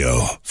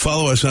Radio.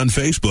 Follow us on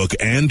Facebook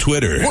and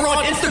Twitter. We're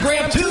on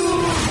Instagram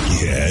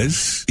too.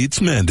 Yes,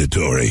 it's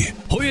mandatory.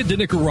 Joya de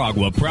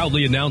Nicaragua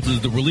proudly announces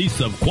the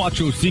release of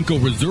Cuatro Cinco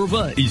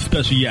Reserva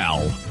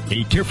Especial,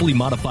 a carefully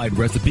modified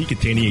recipe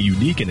containing a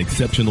unique and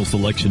exceptional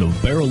selection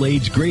of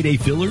barrel-aged grade A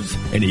fillers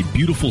and a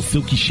beautiful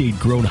silky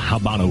shade-grown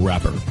Habano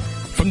wrapper.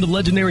 From the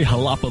legendary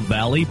Jalapa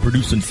Valley,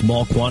 produced in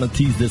small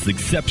quantities, this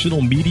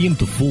exceptional medium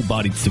to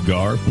full-bodied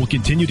cigar will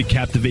continue to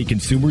captivate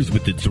consumers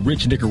with its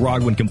rich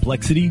Nicaraguan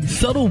complexity,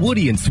 subtle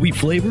woody and sweet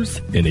flavors,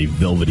 and a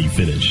velvety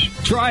finish.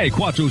 Try a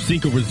Cuatro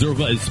Cinco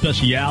Reserva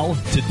Especial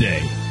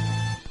today.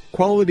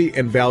 Quality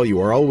and value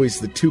are always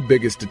the two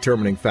biggest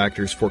determining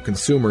factors for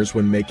consumers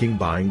when making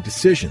buying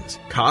decisions.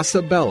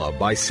 Casa Bella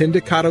by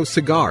Sindicato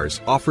Cigars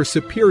offers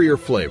superior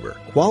flavor,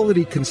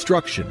 quality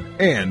construction,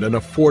 and an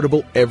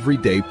affordable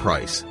everyday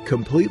price.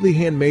 Completely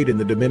handmade in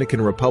the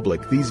Dominican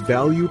Republic, these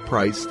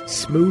value-priced,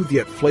 smooth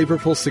yet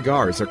flavorful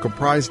cigars are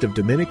comprised of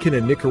Dominican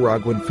and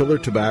Nicaraguan filler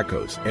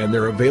tobaccos, and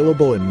they're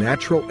available in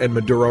natural and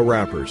Maduro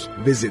wrappers.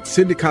 Visit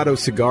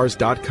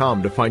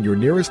syndicatocigars.com to find your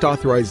nearest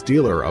authorized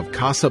dealer of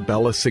Casa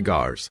Bella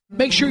cigars.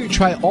 Make sure you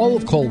try all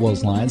of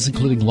Caldwell's lines,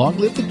 including Long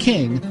Live the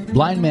King,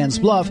 Blind Man's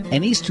Bluff,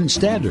 and Eastern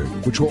Standard,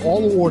 which were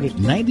all awarded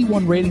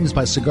 91 ratings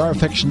by Cigar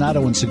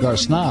Aficionado and Cigar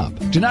Snob.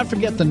 Do not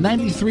forget the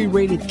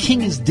 93-rated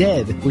King is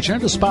Dead, which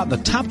earned a spot in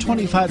the top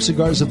 25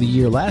 cigars of the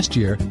year last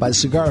year by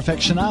Cigar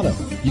Aficionado.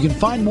 You can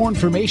find more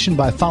information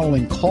by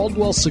following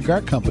Caldwell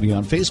Cigar Company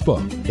on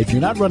Facebook. If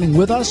you're not running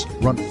with us,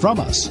 run from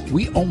us.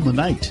 We own the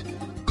night.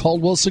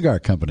 Caldwell Cigar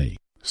Company.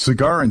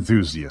 Cigar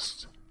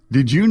enthusiasts,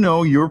 did you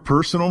know your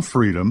personal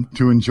freedom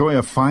to enjoy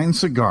a fine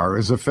cigar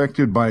is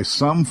affected by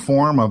some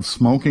form of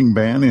smoking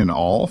ban in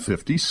all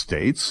 50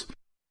 states?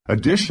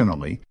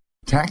 Additionally,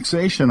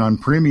 taxation on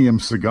premium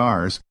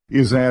cigars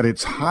is at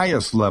its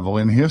highest level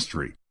in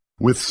history,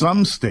 with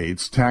some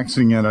states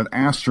taxing at an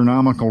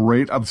astronomical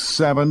rate of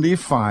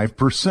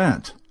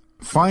 75%.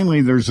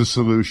 Finally, there's a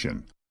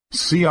solution.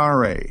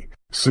 CRA,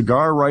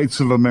 Cigar Rights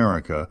of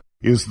America,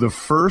 is the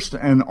first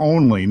and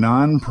only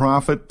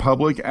nonprofit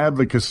public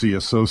advocacy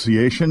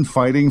association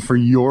fighting for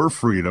your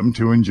freedom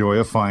to enjoy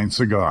a fine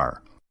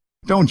cigar.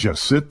 Don't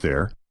just sit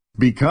there.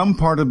 Become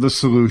part of the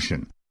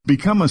solution.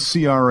 Become a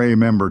CRA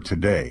member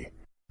today.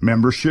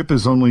 Membership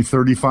is only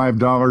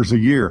 $35 a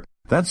year.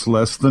 That's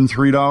less than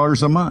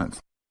 $3 a month.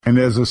 And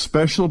as a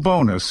special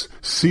bonus,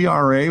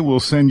 CRA will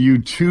send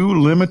you 2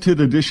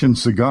 limited edition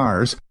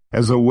cigars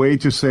as a way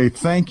to say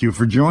thank you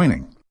for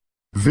joining.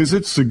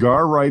 Visit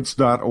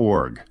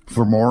cigarrights.org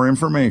for more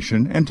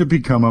information and to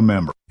become a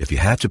member. If you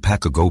had to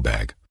pack a go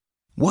bag,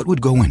 what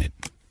would go in it?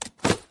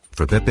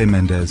 For Pepe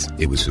Mendez,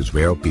 it was his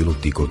rare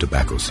Pilotico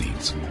tobacco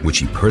seeds, which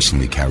he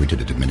personally carried to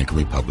the Dominican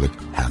Republic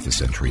half a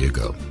century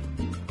ago.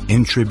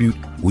 In tribute,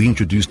 we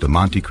introduced the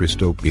Monte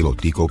Cristo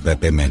Pilotico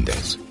Pepe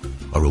Mendez,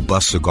 a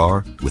robust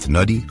cigar with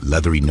nutty,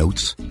 leathery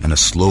notes and a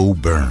slow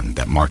burn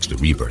that marks the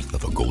rebirth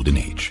of a golden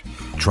age.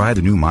 Try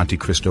the new Monte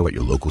Cristo at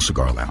your local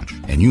cigar lounge,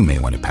 and you may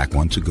want to pack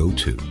one to go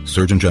too.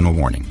 Surgeon General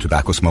warning,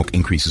 tobacco smoke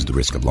increases the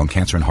risk of lung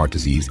cancer and heart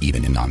disease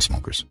even in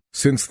non-smokers.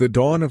 Since the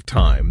dawn of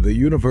time, the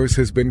universe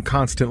has been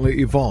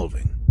constantly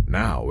evolving.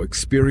 Now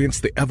experience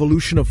the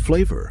evolution of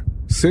flavor.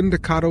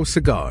 Sindicato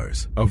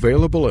Cigars,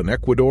 available in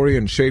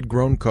Ecuadorian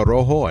shade-grown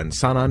Corojo and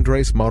San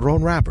Andres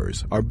Marron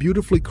wrappers, are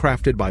beautifully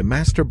crafted by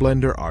master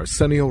blender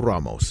Arsenio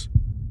Ramos.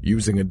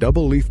 Using a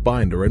double-leaf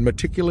binder and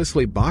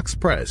meticulously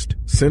box-pressed,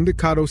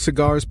 Sindicato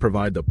Cigars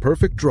provide the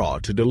perfect draw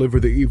to deliver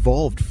the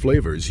evolved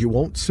flavors you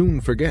won't soon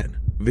forget.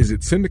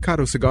 Visit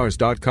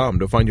syndicatocigars.com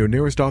to find your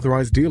nearest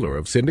authorized dealer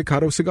of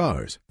Sindicato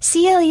Cigars.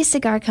 CLE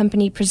Cigar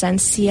Company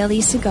presents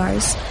CLE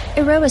Cigars,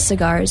 Eroa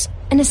Cigars,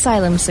 and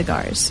Asylum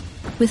Cigars.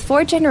 With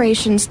 4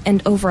 generations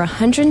and over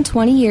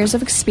 120 years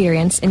of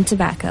experience in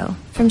tobacco,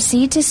 from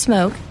seed to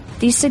smoke,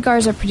 these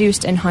cigars are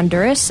produced in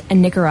Honduras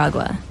and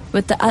Nicaragua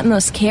with the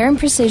utmost care and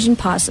precision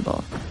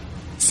possible.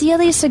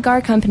 CLE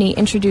Cigar Company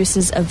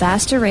introduces a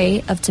vast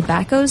array of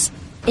tobaccos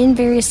in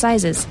various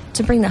sizes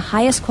to bring the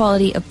highest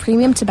quality of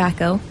premium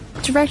tobacco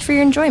direct for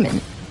your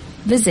enjoyment.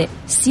 Visit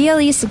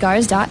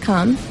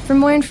clecigars.com for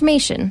more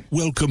information.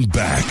 Welcome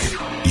back.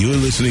 You're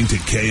listening to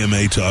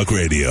KMA Talk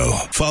Radio.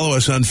 Follow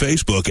us on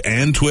Facebook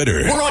and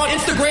Twitter. We're on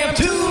Instagram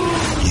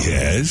too.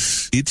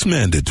 Yes, it's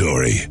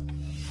mandatory.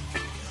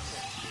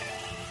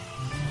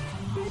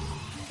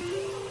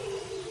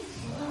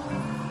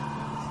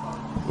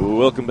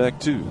 Welcome back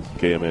to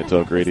KMA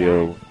Talk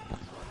Radio.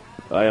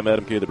 I am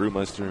Adam K. the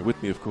Brewmeister.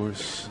 With me, of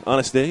course,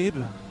 Honest Abe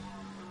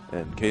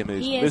and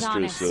KMA's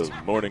mistress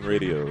of morning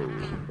radio,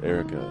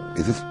 Erica.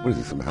 Is this, what is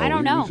this, some Halloween I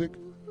don't know. music?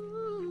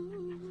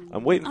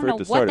 I'm waiting for it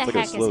to start. It's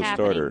like a slow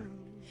starter.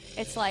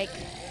 It's like,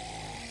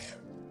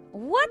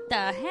 what the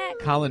heck?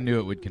 Colin knew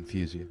it would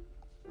confuse you.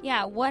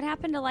 Yeah, what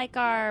happened to like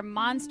our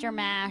Monster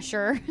Mash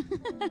or?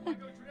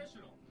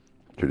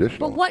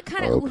 Traditional. But what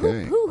kind of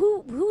Okay.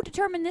 who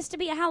determined this to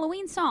be a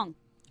Halloween song?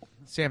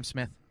 Sam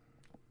Smith.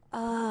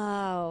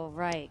 Oh,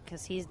 right,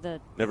 because he's the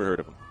Never heard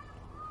of him.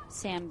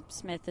 Sam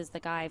Smith is the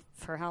guy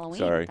for Halloween.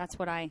 Sorry. That's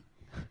what I.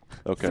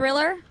 Okay.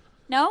 Thriller?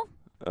 No.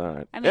 All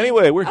right. I mean,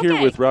 Anyway, we're here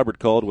okay. with Robert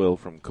Caldwell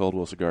from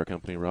Caldwell Cigar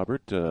Company.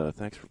 Robert,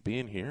 thanks for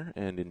being here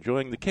and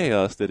enjoying the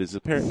chaos that is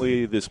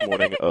apparently this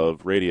morning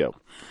of radio.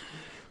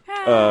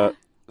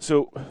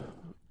 So,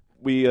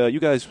 you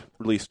guys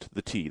released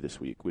The Tea this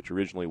week, which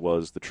originally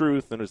was The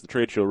Truth, and as the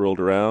trade show rolled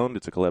around,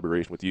 it's a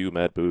collaboration with you,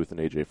 Matt Booth, and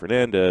AJ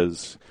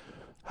Fernandez.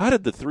 How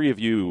did the three of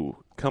you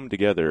come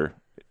together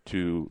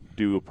to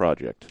do a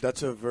project?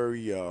 That's a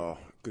very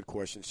good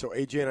question. So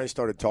AJ and I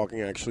started talking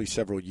actually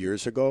several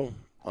years ago.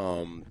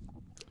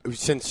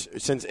 Since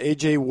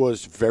AJ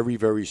was very,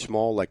 very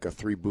small, like a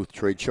 3-booth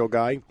trade show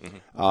guy,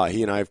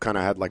 he and I have kind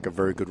of had like a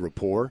very good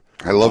rapport.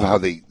 I love how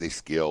they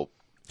scale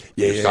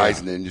Yeah, their size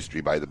in the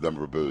industry by the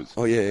number of booths.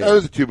 Oh, yeah. I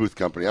was a 2-booth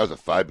company. I was a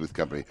 5-booth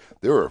company.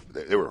 They were a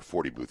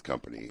 40-booth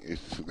company.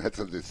 That's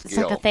a scale. It's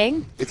like a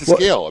thing? It's a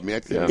scale. I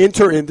mean,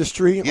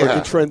 inter-industry or Yeah.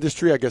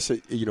 intra-industry, I guess,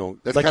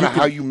 That's like kind of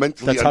how you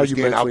mentally that's how you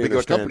understand how mentally big a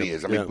understand company it.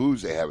 is. How many Yeah.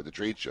 booths they have at the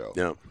trade show.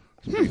 Yeah.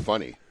 It's pretty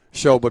funny.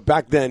 So, but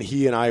back then,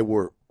 he and I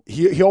were.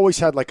 He always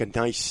had like a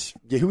nice.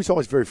 Yeah, he was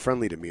always very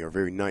friendly to me, or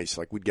very nice.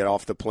 Like we'd get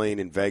off the plane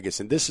in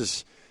Vegas, and this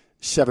is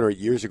 7 or 8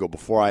 years ago,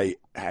 before I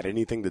had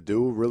anything to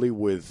do really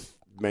with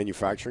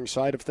manufacturing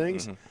side of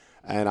things.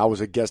 And I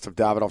was a guest of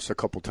Davidoff's a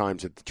couple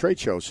times at the trade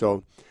show.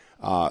 So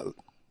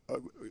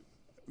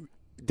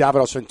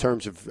Davidoff's in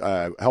terms of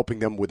helping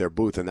them with their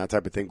booth and that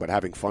type of thing, but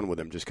having fun with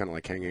them, just kind of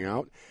like hanging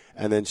out.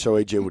 And then so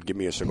AJ would give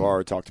me a cigar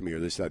or talk to me or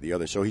this, that, the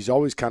other. So he's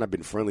always kind of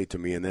been friendly to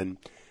me. And then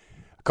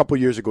a couple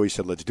of years ago, he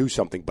said, let's do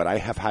something. But I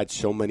have had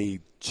so many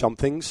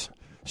somethings,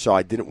 so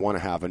I didn't want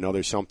to have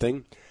another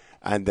something.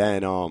 And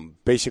then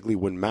basically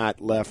when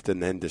Matt left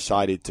and then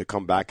decided to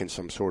come back in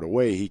some sort of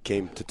way, he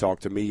came to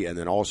talk to me and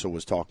then also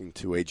was talking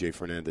to AJ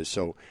Fernandez.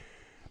 So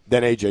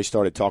then AJ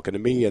started talking to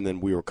me, and then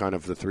we were kind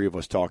of the three of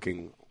us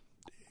talking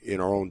in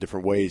our own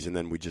different ways, and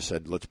then we just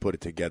said, let's put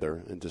it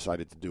together, and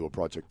decided to do a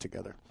project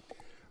together.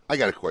 I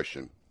got a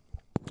question,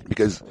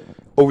 because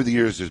over the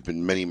years there's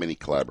been many, many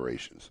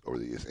collaborations over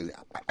the years, and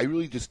I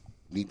really just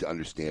need to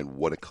understand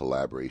what a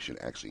collaboration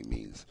actually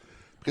means.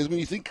 Because when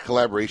you think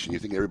collaboration, you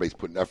think everybody's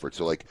putting effort.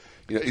 So, like,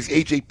 is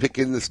AJ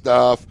picking the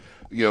stuff?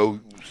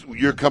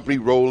 Your company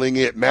rolling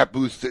it, Matt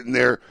Booth sitting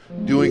there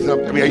doing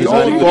something. I mean, are you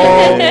all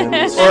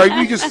involved, or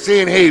are you just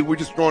saying, "Hey, we're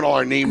just throwing all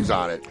our names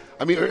on it"?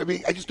 I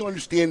mean, I just don't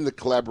understand the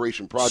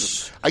collaboration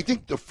process. I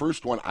think the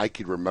first one I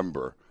could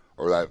remember,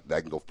 or that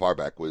I can go far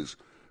back, was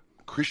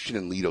Christian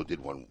and Lito did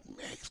one.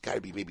 Man, it's got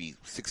to be maybe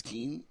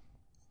 16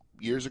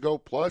 years ago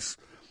plus,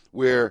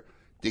 where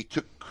they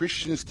took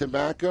Christian's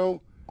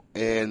tobacco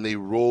and they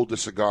rolled the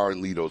cigar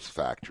in Lito's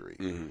factory.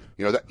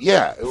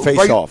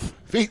 Face Off.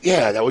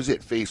 Yeah, that was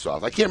it, Face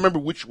Off. I can't remember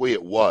which way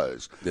it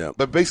was. Yeah.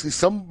 But basically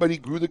somebody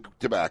grew the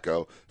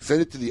tobacco,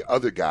 sent it to the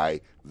other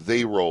guy,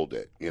 they rolled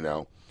it,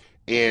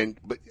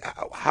 But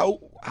how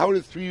do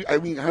the three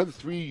of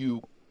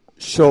you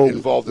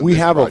involved in we this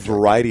have project? a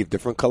variety of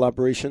different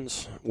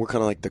collaborations. We're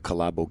kind of like the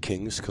Collabo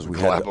Kings because we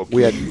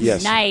had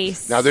yes.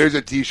 Nice. Now there's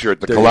a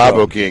T-shirt, the There you Collabo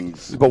go.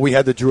 Kings. But we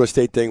had the Drew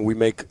Estate thing. We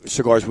make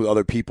cigars with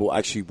other people,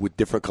 actually with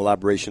different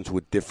collaborations,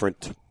 with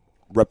different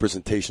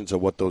representations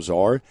of what those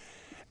are,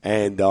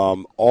 and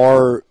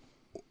ours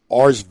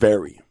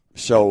vary.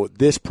 So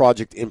this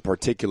project in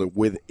particular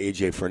with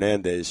AJ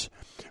Fernandez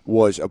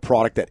was a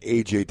product that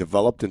AJ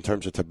developed in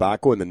terms of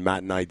tobacco, and then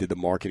Matt and I did the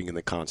marketing and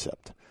the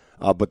concept.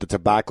 But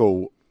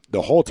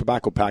the whole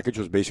tobacco package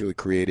was basically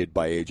created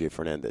by AJ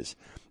Fernandez.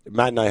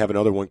 Matt and I have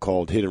another one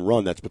called Hit and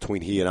Run that's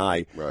between he and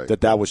I. Right.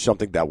 That was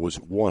something that was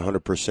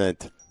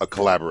 100% a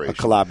collaboration.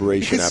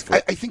 Because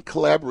effort. I think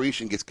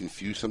collaboration gets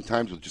confused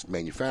sometimes with just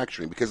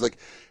manufacturing because,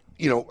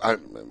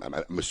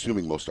 I'm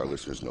assuming most of our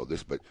listeners know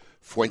this, but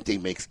Fuente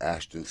makes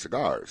Ashton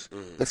cigars.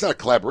 That's not a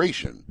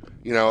collaboration.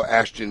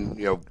 Ashton,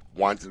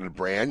 wanted a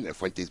brand, and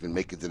Fuente's been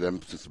making to them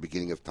since the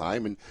beginning of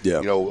time. And,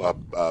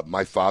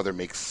 my father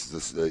makes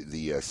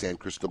the San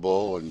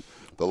Cristobal and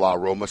the La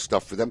Roma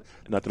stuff for them.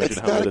 Not to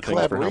mention how many other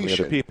things for how many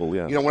other people,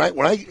 yeah.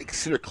 When I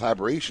consider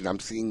collaboration, I'm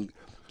seeing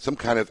some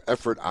kind of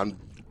effort on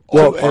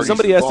Well, and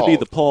somebody has to be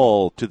the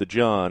Paul to the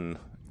John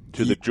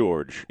to the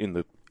George in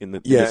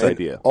this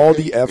idea. All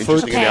the effort.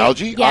 Interesting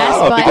analogy.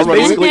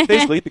 Because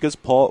basically, because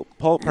Paul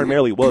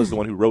primarily was the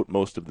one who wrote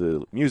most of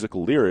the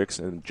musical lyrics,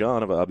 and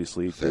John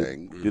obviously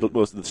did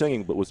most of the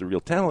singing, but was the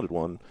real talented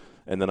one.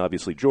 And then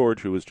obviously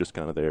George, who was just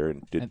kind of there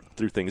and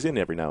threw things in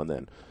every now and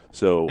then.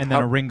 And then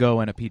a Ringo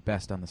and a Pete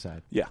Best on the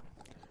side. Yeah.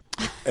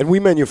 And we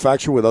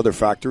manufacture with other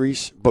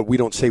factories, but we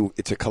don't say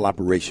it's a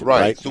collaboration,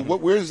 right? So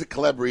where is the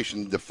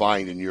collaboration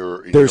defined in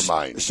your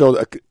mind?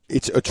 So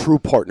it's a true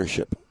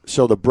partnership.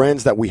 So the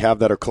brands that we have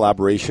that are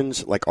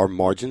collaborations, like our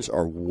margins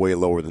are way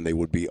lower than they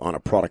would be on a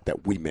product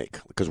that we make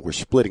because we're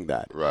splitting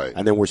that. Right.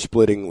 And then we're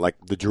splitting, like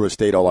the Drew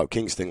Estate All Out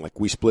Kings thing, like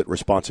we split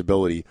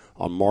responsibility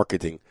on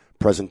marketing,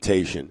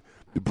 presentation,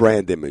 the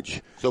brand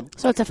image. So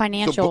it's a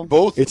financial.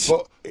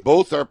 So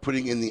both are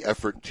putting in the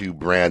effort to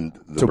brand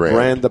the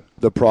brand. Brand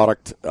the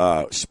product,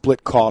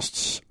 split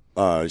costs,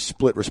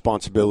 split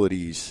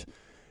responsibilities.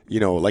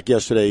 Like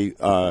yesterday,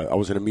 I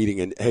was in a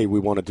meeting and, hey,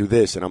 we want to do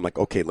this. And I'm like,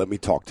 okay, let me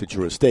talk to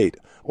Drew Estate.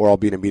 Or I'll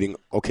be in a meeting,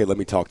 okay, let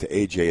me talk to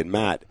AJ and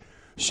Matt.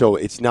 So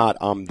it's not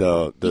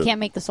the you can't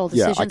make the sole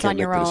decisions on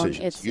your own.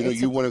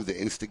 You're one of the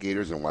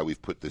instigators on why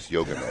we've put this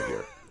yoga mat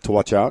here. To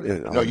watch out?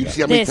 No, you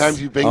see how many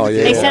times you've banged the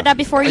table? They said that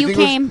before you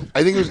came.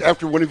 I think it was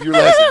after one of your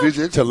last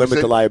visits. To limit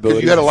the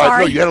liability. You had a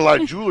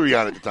lot of jewelry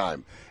on at the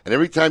time. And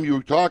every time you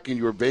were talking,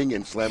 you were banging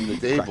and slamming the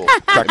table.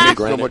 It made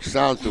so much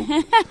sound. So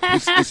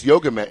this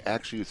yoga mat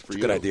actually is for you.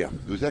 Good idea.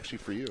 It was actually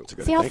for you.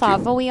 See how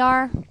thoughtful we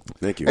are?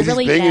 Thank you. And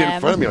Really he's banging it in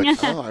them. front of me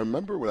like, I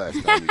remember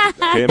last time you did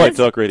that. KMA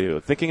Talk Radio,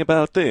 thinking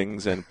about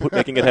things and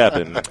making it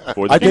happen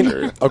for the I think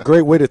future. a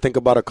great way to think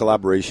about a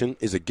collaboration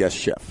is a guest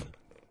chef.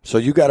 So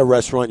you got a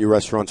restaurant, your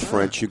restaurant's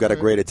French, you got a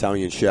great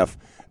Italian chef.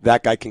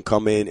 That guy can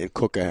come in and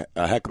cook a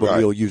heck of a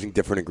meal using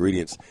different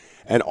ingredients.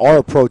 And our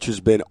approach has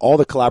been, all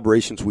the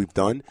collaborations we've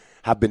done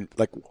have been,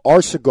 like,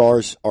 our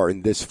cigars are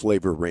in this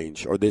flavor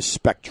range or this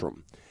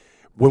spectrum.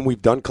 When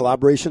we've done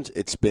collaborations,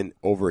 it's been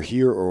over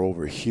here or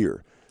over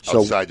here. So,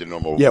 outside the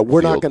normal we're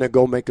field. not going to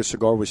go make a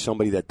cigar with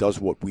somebody that does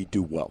what we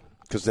do well,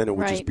 because then it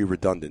would just be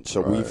redundant.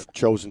 So we've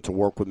chosen to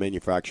work with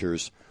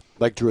manufacturers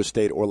like Drew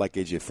Estate or like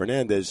AJ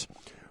Fernandez,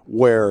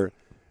 where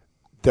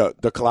the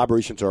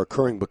collaborations are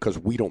occurring because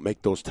we don't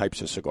make those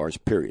types of cigars,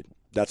 period.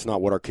 That's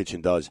not what our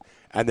kitchen does.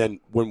 And then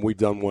when we've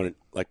done one,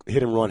 like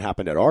Hit and Run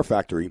happened at our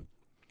factory,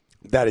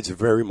 that is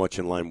very much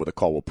in line with a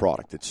Caldwell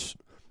product. It's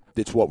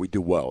what we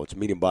do well. It's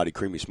medium body,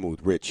 creamy, smooth,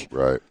 rich.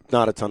 Right.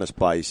 Not a ton of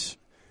spice.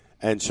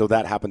 And so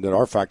that happened at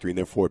our factory, and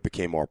therefore it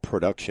became our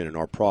production and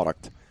our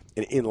product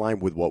and in line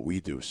with what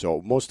we do.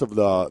 So most of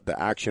the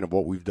action of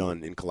what we've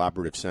done in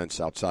collaborative sense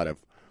outside of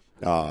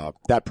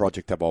that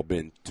project have all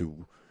been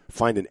to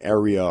find an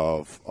area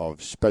of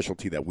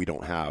specialty that we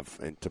don't have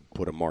and to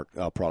put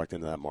a product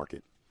into that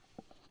market.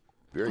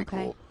 Very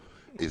cool.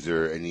 Is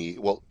there any?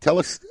 Well, tell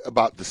us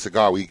about the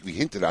cigar. We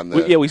hinted on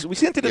the. We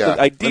hinted at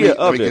the idea let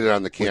me of get it. it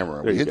on the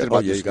camera. We hinted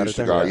about this new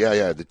cigar.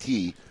 The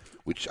T,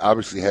 which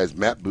obviously has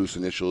Matt Booth's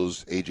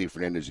initials, AJ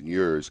Fernandez, and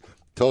yours.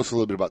 Tell us a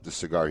little bit about the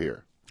cigar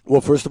here.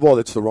 Well, first of all,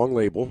 it's the wrong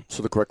label,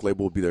 so the correct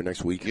label will be there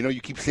next week. You know,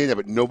 you keep saying that,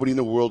 but nobody in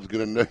the world is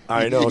going to know.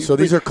 I know. So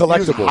these are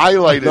collectible.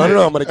 Highlighted. No.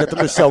 I'm going to get them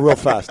to sell real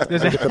fast.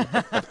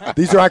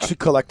 These are actually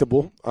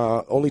collectible.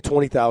 Only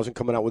 20,000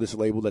 coming out with this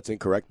label. That's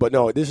incorrect. But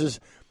no, this is.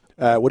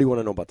 What do you want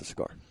to know about the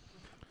cigar?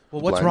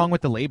 Well, what's wrong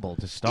with the label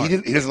to start?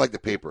 He doesn't like the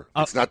paper.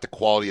 It's not the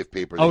quality of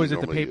paper. Oh, is it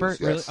the paper?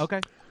 Really? Yes. Okay.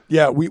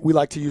 Yeah, we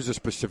like to use a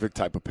specific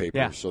type of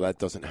paper, so that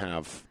doesn't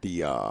have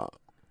the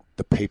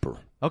paper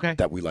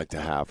that we like to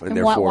have, and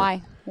therefore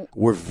why?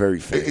 We're very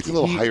finicky. It's a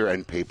little higher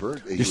end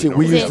paper. You see,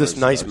 we use this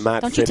nice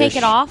matte Don't finish. you take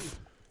it off?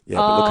 Yeah,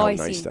 but look how I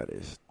nice see. that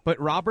is. But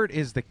Robert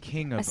is the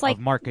king of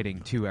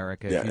marketing too,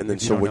 Erica. Yeah, and then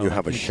so when you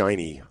have a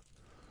shiny,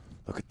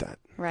 look at that.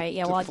 Right,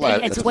 yeah,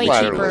 It's it's way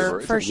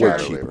cheaper for sure.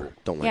 Cheaper.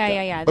 Don't like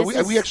Yeah. But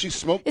we actually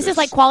smoked this. This is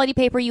like quality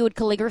paper you would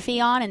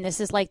calligraphy on, and this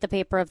is like the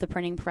paper of the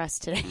printing press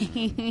today,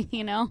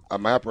 you know?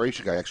 My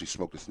operation guy actually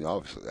smoked this in the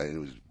office, and it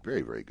was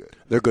very, very good.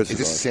 They're good Is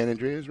this cigars. San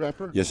Andreas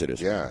wrapper? Yes, it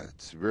is. Yeah,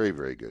 it's very,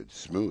 very good.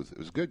 Smooth. It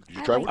was good. Did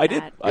you try one? I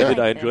did.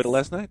 I enjoyed it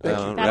last night.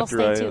 That'll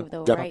stay too,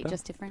 though, right?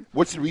 Just different.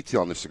 What's the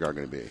retail on this cigar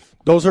going to be?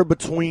 Those are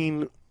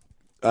between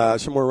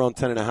somewhere around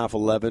 $10.5,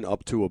 $11,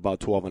 up to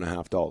about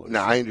 $12.5.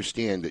 Now, I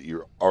understand that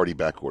you're already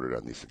back ordered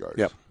on these cigars.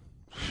 Yep.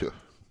 Phew.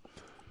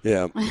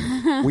 Yeah.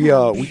 we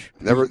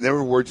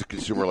never words a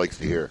consumer likes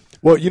to hear.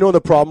 Well, you know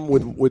the problem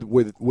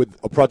with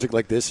a project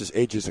like this is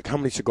age is like how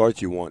many cigars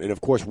do you want? And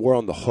of course we're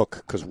on the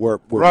hook because we're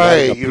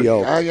right. writing a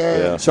PO.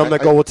 Yeah. Some that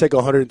go, we'll take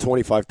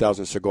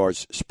 125,000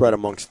 cigars spread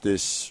amongst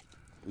this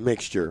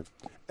mixture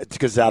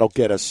because that'll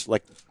get us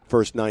like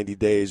first 90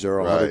 days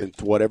or 100 and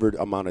whatever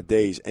amount of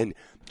days. And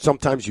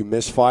sometimes you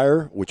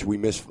misfire, which we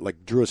miss,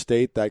 like Drew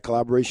Estate, that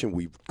collaboration,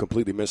 we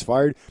completely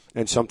misfired.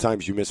 And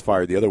sometimes you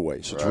misfire the other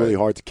way. So it's really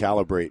hard to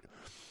calibrate.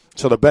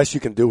 So the best you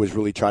can do is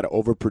really try to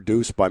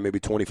overproduce by maybe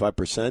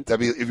 25%. That'd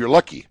be if you're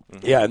lucky.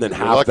 Yeah, and then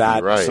have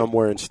that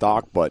somewhere in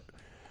stock. But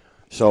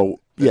so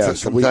yeah,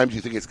 sometimes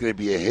you think it's going to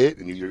be a hit,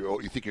 and you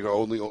think you're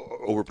only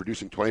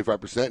overproducing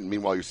 25%, and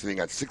meanwhile you're sitting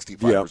at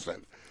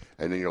 65%.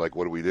 And then you're like,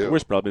 what do we do? The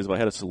worst problem is if I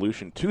had a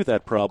solution to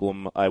that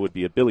problem, I would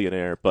be a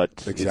billionaire, but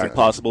it's Exactly.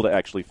 impossible to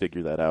actually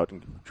figure that out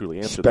and truly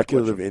answer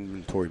speculative that question.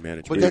 inventory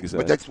management.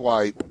 But that's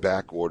why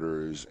back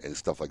orders and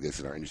stuff like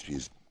this in our industry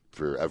has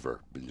forever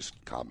been just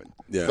common.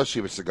 Yeah. Especially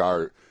if a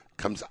cigar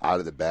comes out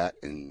of the bat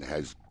and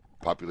has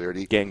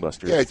popularity.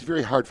 Gangbusters. Yeah, it's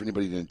very hard for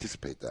anybody to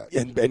anticipate that.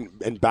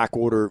 And back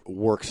order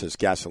works as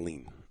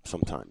gasoline.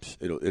 Sometimes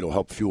it'll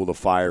help fuel the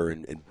fire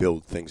and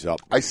build things up.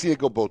 I see it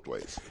go both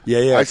ways.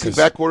 Yeah. I see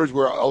back orders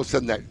where all of a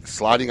sudden that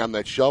sliding on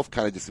that shelf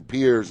kind of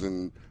disappears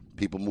and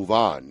people move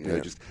on. You know,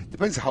 it just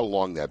depends how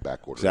long that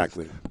back order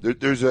Exactly.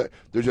 is.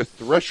 There's a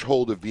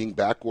threshold of being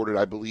back ordered,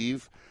 I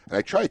believe, and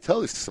I try to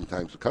tell this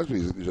sometimes because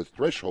there's a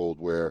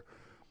threshold where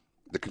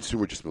the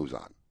consumer just moves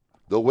on.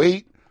 They'll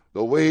wait,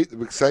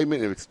 the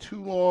excitement. If it's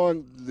too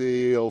long,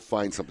 they'll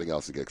find something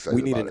else to get excited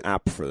about. We need an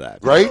app for that.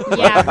 Right?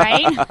 Yeah,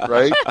 right?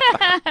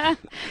 Right?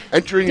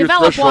 Entering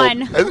Develop your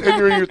threshold. one.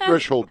 Entering your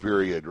threshold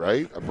period,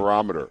 right? A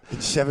barometer. In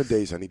 7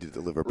 days, I need to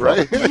deliver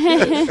Right?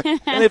 product.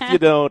 And if you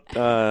don't,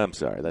 I'm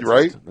sorry. That's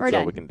Right? That's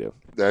all we can do.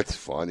 That's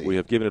funny. We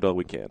have given it all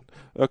we can.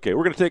 Okay,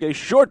 we're going to take a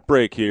short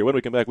break here. When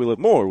we come back, we'll have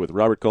more with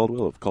Robert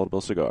Caldwell of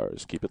Caldwell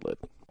Cigars. Keep it lit.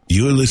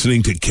 You're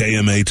listening to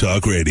KMA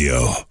Talk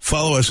Radio.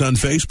 Follow us on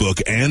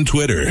Facebook and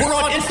Twitter. We're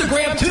on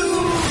Instagram too.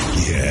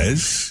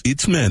 Yes,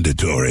 it's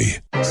mandatory.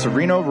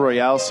 Sereno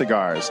Royale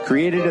cigars,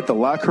 created at the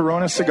La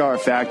Corona Cigar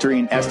Factory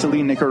in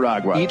Esteli,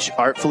 Nicaragua. Each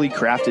artfully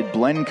crafted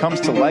blend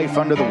comes to life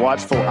under the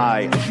watchful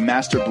eye of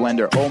master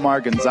blender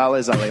Omar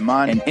Gonzalez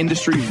Aleman and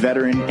industry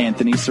veteran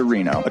Anthony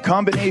Sereno. A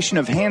combination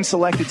of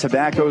hand-selected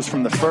tobaccos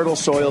from the fertile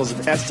soils of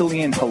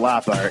Esteli and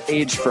Jalapa are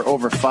aged for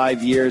over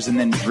 5 years and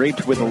then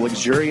draped with a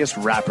luxurious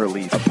wrapper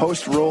leaf. A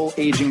post-roll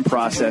aging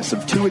process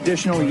of 2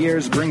 additional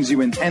years brings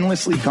you an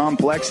endlessly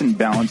complex and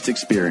balanced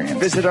experience.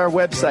 Visit our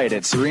website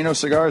at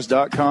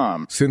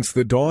serenocigars.com. Since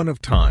the dawn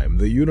of time,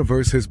 the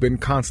universe has been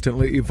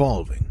constantly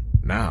evolving.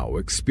 Now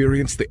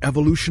experience the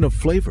evolution of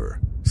flavor.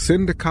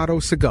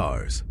 Sindicato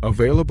Cigars,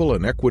 available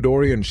in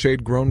Ecuadorian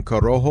shade-grown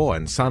Corojo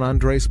and San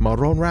Andres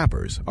Marron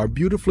wrappers, are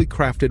beautifully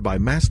crafted by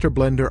master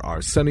blender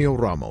Arsenio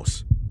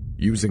Ramos.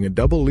 Using a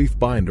double-leaf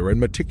binder and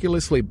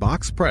meticulously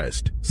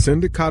box-pressed,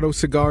 Sindicato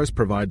Cigars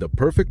provide the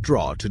perfect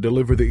draw to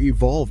deliver the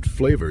evolved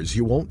flavors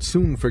you won't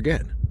soon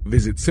forget.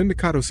 Visit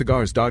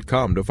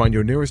syndicatocigars.com to find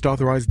your nearest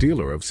authorized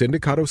dealer of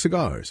Sindicato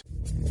cigars.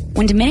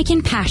 When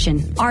Dominican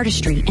passion,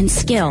 artistry, and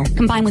skill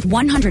combine with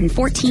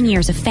 114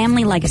 years of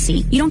family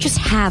legacy, you don't just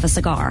have a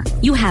cigar.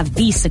 You have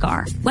the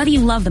cigar. Whether you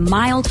love the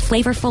mild,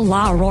 flavorful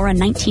La Aurora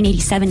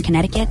 1987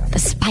 Connecticut, the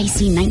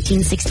spicy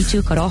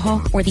 1962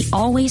 Corojo, or the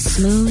always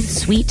smooth,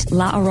 sweet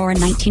La Aurora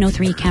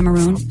 1903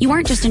 Cameroon, you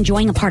aren't just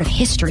enjoying a part of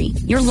history.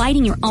 You're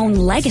lighting your own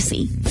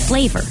legacy,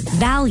 flavor,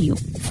 value,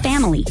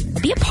 family.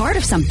 Be a part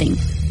of something.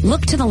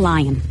 Look to the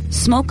lion.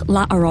 Smoke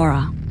La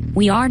Aurora.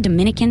 We are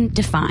Dominican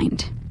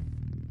defined.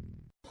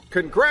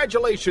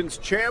 Congratulations,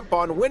 champ,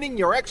 on winning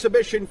your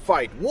exhibition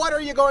fight. What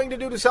are you going to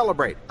do to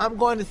celebrate? I'm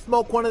going to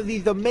smoke one of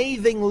these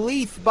amazing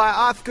Leaf by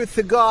Oscar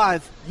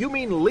cigars. You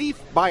mean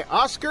Leaf by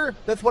Oscar?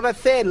 That's what I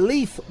said,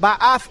 Leaf by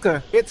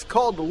Oscar. It's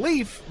called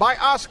Leaf by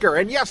Oscar,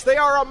 and yes, they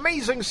are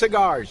amazing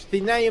cigars.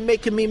 See, now you're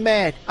making me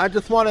mad. I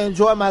just want to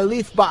enjoy my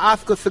Leaf by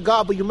Oscar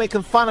cigar, but you're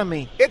making fun of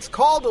me. It's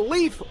called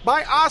Leaf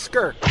by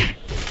Oscar.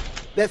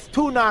 That's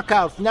 2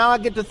 knockouts. Now I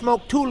get to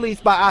smoke 2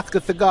 Leaf by Oscar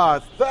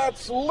cigars.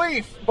 That's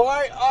Leaf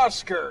by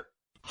Oscar.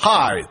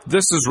 Hi,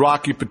 this is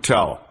Rocky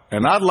Patel,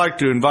 and I'd like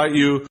to invite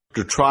you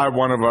to try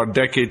one of our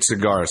Decade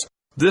cigars.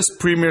 This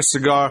premier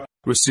cigar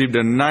received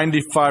a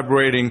 95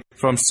 rating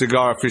from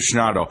Cigar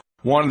Aficionado,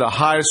 one of the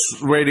highest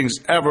ratings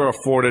ever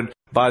afforded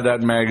by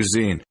that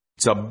magazine.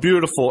 It's a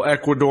beautiful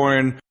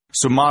Ecuadorian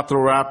Sumatra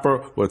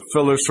wrapper with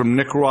fillers from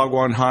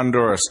Nicaragua and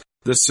Honduras.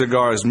 This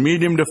cigar is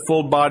medium to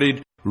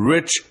full-bodied,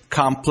 rich,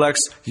 complex,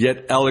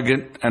 yet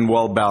elegant and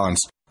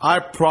well-balanced. I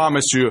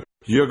promise you,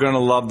 you're going to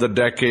love the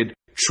Decade.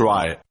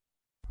 Try it.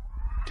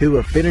 To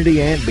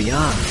affinity and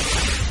beyond.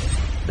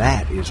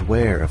 That is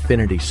where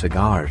Affinity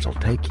Cigars will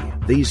take you.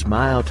 These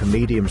mild to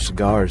medium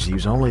cigars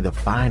use only the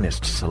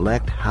finest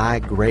select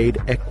high-grade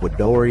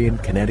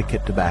Ecuadorian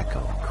Connecticut tobacco,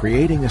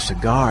 creating a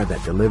cigar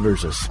that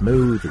delivers a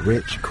smooth,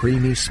 rich,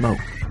 creamy smoke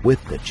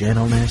with the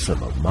gentleness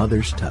of a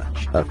mother's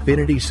touch.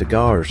 Affinity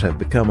Cigars have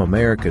become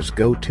America's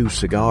go-to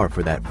cigar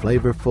for that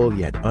flavorful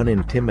yet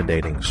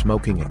unintimidating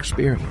smoking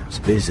experience.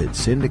 Visit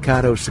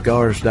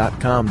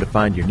syndicatocigars.com to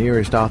find your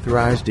nearest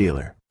authorized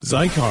dealer.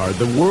 Zycar,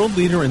 the world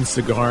leader in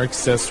cigar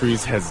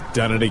accessories, has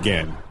done it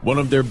again. One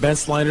of their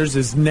best lighters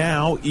is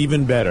now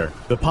even better.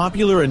 The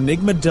popular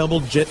Enigma Double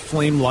Jet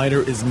Flame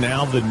lighter is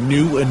now the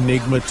new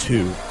Enigma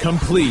 2.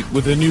 Complete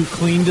with a new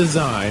clean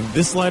design,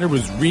 this lighter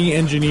was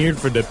re-engineered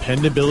for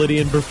dependability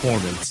and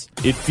performance.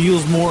 It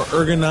feels more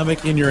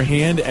ergonomic in your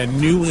hand, and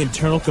new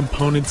internal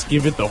components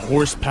give it the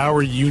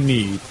horsepower you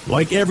need.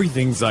 Like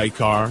everything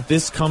Zycar,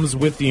 this comes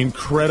with the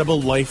incredible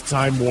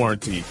lifetime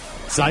warranty.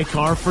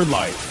 Zycar for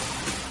life.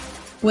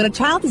 When a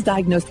child is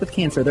diagnosed with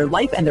cancer, their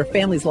life and their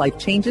family's life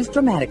changes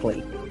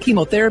dramatically.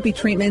 Chemotherapy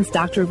treatments,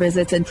 doctor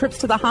visits, and trips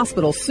to the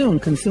hospital soon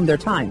consume their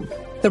time.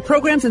 The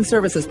programs and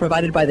services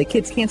provided by the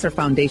Kids Cancer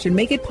Foundation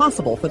make it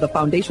possible for the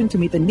foundation to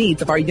meet the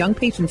needs of our young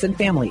patients and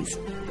families.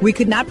 We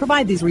could not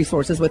provide these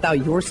resources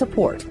without your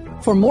support.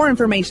 For more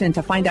information and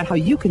to find out how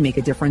you can make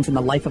a difference in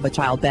the life of a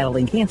child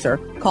battling cancer,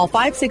 call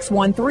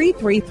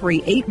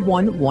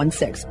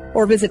 561-333-8116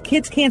 or visit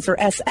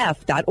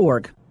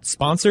kidscancersf.org.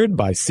 Sponsored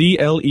by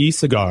CLE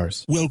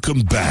Cigars.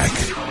 Welcome back.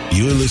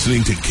 You're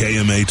listening to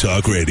KMA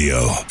Talk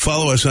Radio.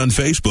 Follow us on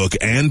Facebook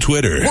and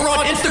Twitter. We're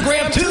on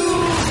Instagram too.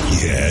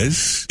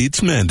 Yes,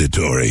 it's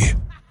mandatory.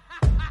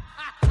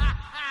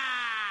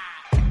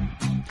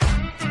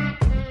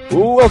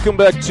 Welcome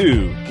back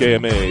to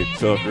KMA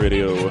Talk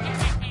Radio.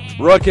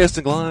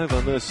 Broadcasting live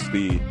on this,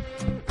 the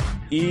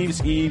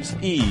Eve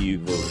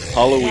of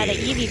Halloween. Yeah, the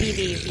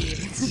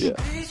Eve. Yeah.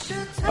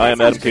 I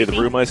am Adam K. the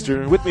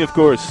Brewmeister. With me, of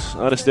course,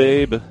 Honest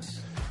Abe,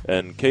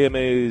 and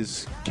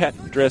KMA's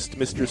cat-dressed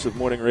mistress of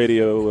morning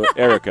radio,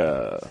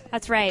 Erica.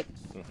 That's right.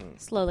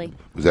 Slowly.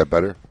 Was that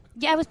better?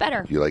 Yeah, it was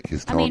better. You like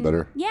his tone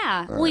better?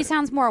 Yeah. All Well, he right.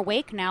 sounds more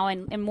awake now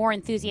and more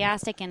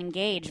enthusiastic and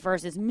engaged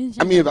versus. I mean,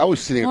 if I was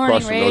sitting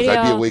across from those,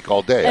 I'd be awake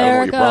all day. I don't know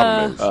what your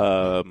problem is.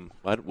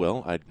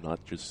 I'm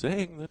not just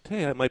saying that,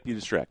 hey, I might be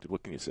distracted.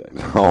 What can you say?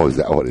 Oh, is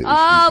that what it is?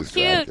 Oh, He's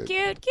cute,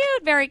 distracted.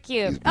 very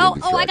cute. being I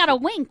distracted. got a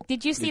wink.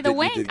 Did you see the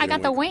wink? did I get got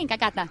a the wink. I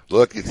got the.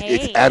 Look, it's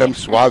Hey. Adam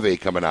Suave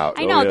coming out.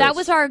 I know, that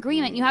was our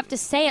agreement. You have to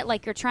say it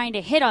like you're trying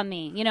to hit on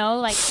me, you know,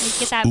 like you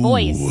get that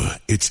voice.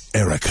 It's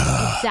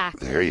Erica.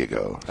 Exactly. There you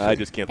go. I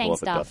just can't pull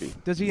off a Duffy.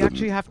 Does he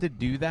actually have to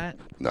do that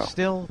No.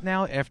 still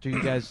now after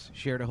you guys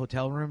shared a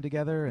hotel room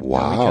together and know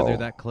Wow. each other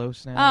that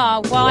close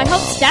now? Oh, well, I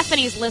hope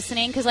Stephanie's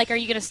listening because, like, are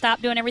you going to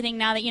stop doing everything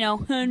now that, you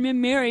know,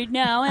 I'm married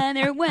now and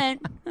there it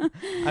went.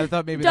 I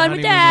thought maybe Done the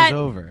with honeymoon that. was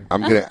over.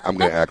 I'm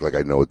gonna act like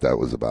I know what that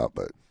was about,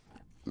 but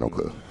no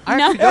clue.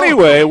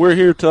 Anyway, we're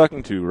here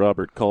talking to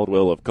Robert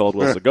Caldwell of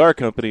Caldwell Cigar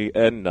Company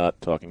and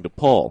not talking to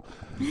Paul.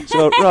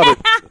 So, Robert,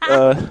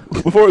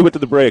 before we went to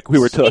the break, we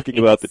were talking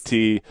about the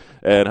tea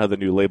and how the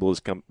new label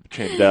has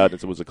changed out,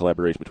 and it was a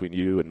collaboration between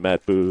you and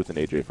Matt Booth and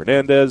AJ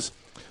Fernandez.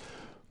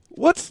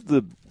 What's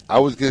the... I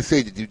was going to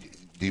say, do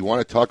you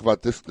want to talk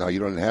about this? No, you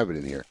don't have it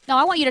in here. No,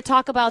 I want you to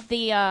talk about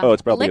the Oh,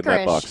 it's probably in that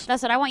licorice. box.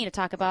 That's what I want you to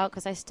talk about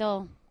because I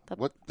still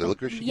What, the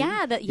licorice?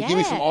 Yeah, you gave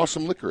me some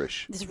awesome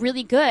licorice. It's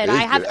really good. It is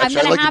good. I'm Actually,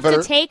 going I like to it have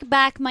better- to take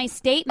back my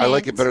statement. I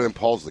like it better than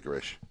Paul's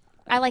licorice.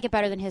 I like it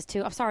better than his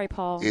too. I'm sorry,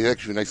 Paul. He's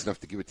actually nice enough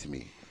to give it to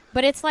me.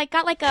 But it's got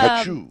a.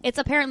 Cachou. It's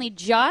apparently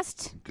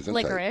just Gesundheit.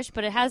 licorice,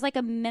 but it has like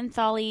a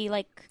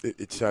mentholy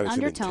It's an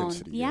undertone.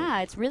 intensity,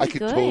 Yeah, it's really I could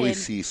good. totally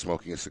see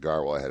smoking a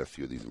cigar while I had a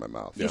few of these in my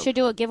mouth. You should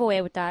do a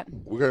giveaway with that.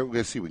 We're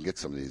gonna see if we can get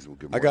some of these. We'll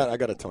give I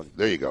got a ton.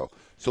 There you go.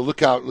 So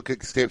look out.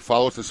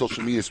 Follow us on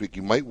social media this week.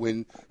 You might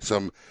win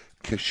some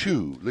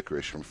Cachou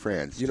licorice from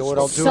France. You know what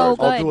I'll do? So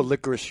I'll do a good.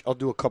 licorice. I'll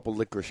do a couple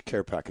licorice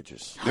care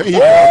packages. There you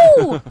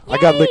go. I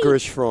got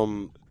licorice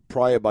from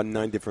probably about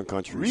 9 different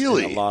countries.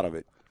 Really? and a lot of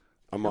it.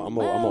 I'm a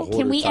Well, hoarder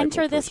can we type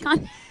enter of this person.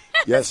 contest?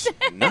 Yes.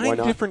 9 Why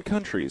not? different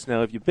countries.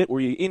 Now, were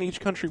you in each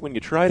country when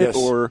you tried Yes. it,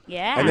 or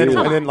Yeah. And then,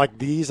 Come and then on. like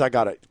these, I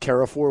got at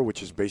Carrefour,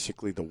 which is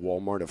basically the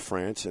Walmart of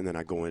France, and then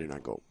I go in and I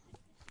go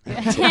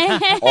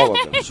all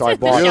of them. So I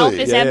bought, The shelf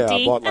is I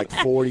empty. bought like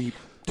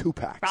 42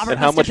 packs. Robert and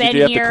how must much have did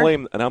you have been to here.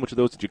 claim? And how much of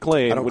those did you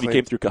claim I don't when you claim-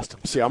 came through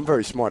customs? See, I'm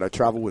very smart. I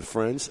travel with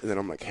friends, and then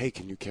I'm like, hey,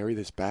 can you carry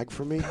this bag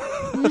for me?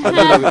 I do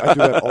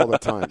that all the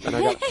time. And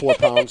I got 4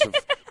 pounds of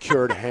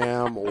cured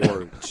ham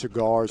or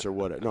cigars or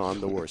whatever. No,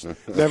 I'm the worst.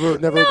 Never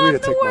agree to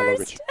take my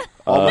luggage.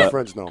 All my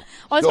friends know.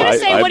 I was going to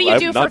say, what do you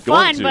do for not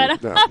fun? going to.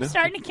 But No. I'm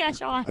starting to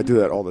catch on. I do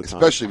that all the time.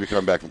 Especially if you're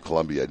coming back from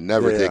Colombia.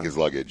 Never take his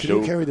luggage. Can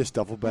you carry this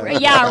duffel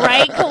bag? Yeah,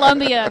 right?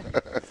 Colombia.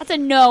 That's a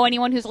no,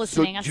 anyone who's So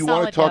listening. do A you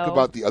want to solid talk no.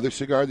 about the other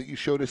cigar that you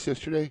showed us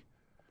yesterday?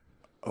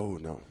 Oh,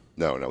 no.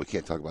 No, we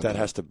can't talk about that. That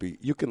has to be.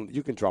 You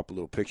can drop a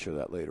little picture of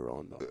that later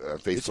on, though.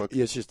 Facebook?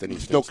 It's just an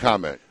There's Eastern no Standard.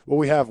 comment. Well,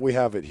 we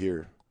have it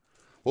here.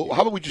 Well,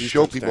 how about we just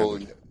Eastern show people?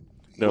 Standard.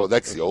 No,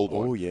 that's the old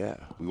one. Oh yeah.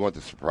 We want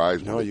the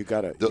surprise. No, one. you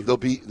gotta- There'll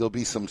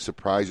be some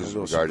surprises A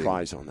little regarding.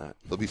 surprise on that.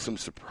 There'll be some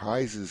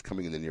surprises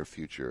coming in the near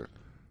future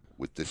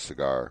with this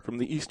cigar. From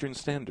the Eastern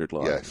Standard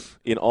line. Yes.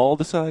 In all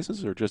the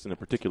sizes, or just in a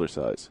particular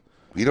size?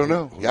 We don't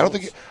know. Yeah,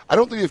 I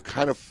don't think they've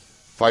kind of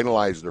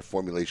finalized their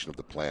formulation of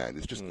the plan.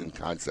 It's just in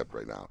concept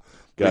right now.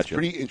 But Gotcha. It's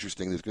pretty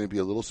interesting. There's going to be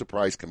a little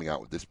surprise coming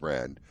out with this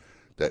brand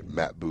that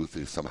Matt Booth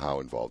is somehow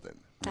involved in.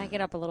 Back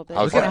it up a little bit.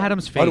 How's Look at that?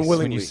 Adam's face when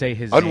Unwillingly. you say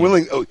his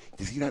Unwilling. Oh,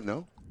 does he not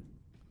know?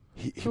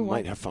 He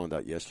might have found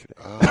out yesterday.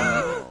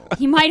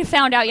 He might have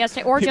found out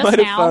yesterday or He just might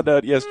have now. found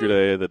out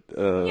yesterday that.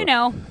 You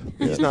know.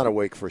 He's not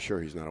awake for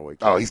sure. He's not awake.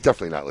 Oh, he's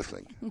definitely not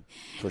listening.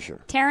 For sure.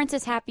 Terrence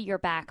is happy you're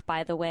back,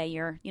 by the way.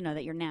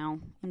 That you're now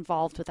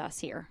involved with us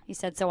here. He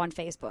said so on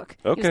Facebook.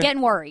 He Okay. was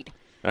getting worried.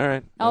 All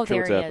right. Oh, Okay,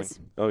 there what's he happening. is.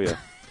 Oh, yeah.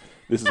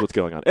 This is what's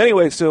going on.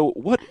 Anyway, so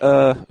what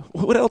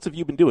else have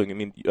you been doing? I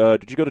mean,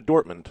 did you go to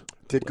Dortmund?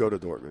 Did go to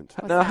Dortmund.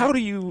 Now,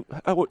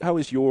 how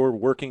is your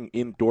working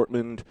in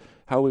Dortmund?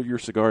 How are your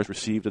cigars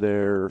received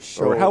there?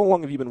 So- or how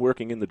long have you been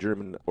working in the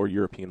German or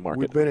European market?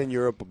 We've been in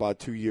Europe about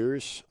 2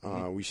 years.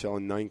 We sell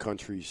in 9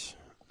 countries.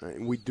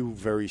 And we do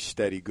very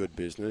steady, good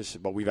business.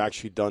 But we've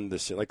actually done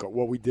this, like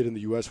what we did in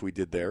the U.S., we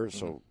did there.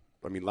 So,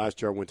 I mean,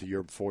 last year I went to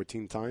Europe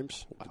 14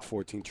 times. Did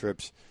 14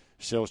 trips,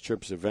 sales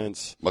trips,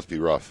 events. Must be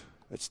rough.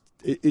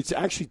 It's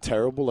actually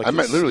terrible. Like I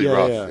meant it's- literally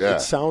rough, yeah. It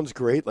sounds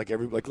great. Like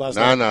last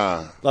Nah, night.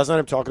 nah. Last night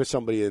I'm talking to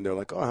somebody and they're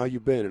like, "Oh, how you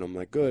been?" And I'm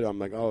like, "Good." I'm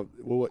like, "Oh,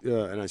 well, what?"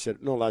 And I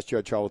said, "No, last year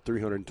I traveled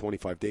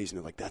 325 days." And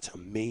they're like, "That's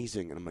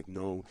amazing." And I'm like,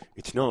 "No,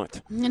 it's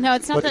not." No,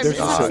 it's not. But This there's is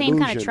this the same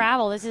kind of illusion.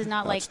 travel. This is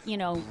not That's like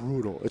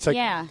brutal. It's like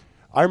yeah.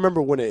 I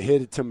remember when it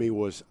hit to me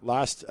was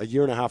a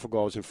year and a half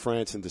ago. I was in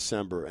France in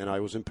December, and I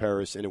was in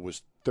Paris, and it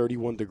was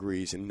 31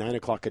 degrees and 9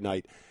 o'clock at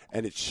night,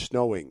 and it's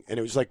snowing, and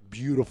it was like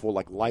beautiful,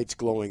 like lights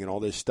glowing and all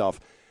this stuff.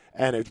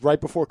 And it's right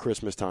before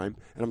Christmas time,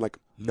 and I'm like,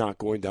 not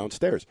going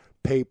downstairs.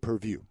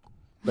 Pay-per-view.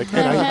 Like,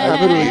 and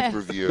I literally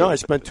Pay-per-view. No, I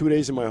spent 2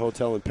 days in my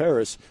hotel in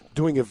Paris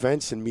doing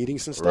events and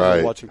meetings and stuff, Right.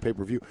 and watching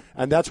pay-per-view.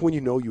 And that's when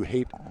you know you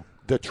hate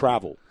the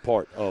travel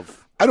part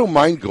of. I don't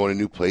mind going to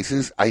new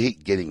places. I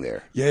hate getting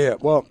there. Yeah.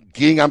 Well,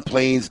 getting on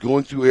planes,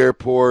 going through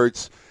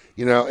airports.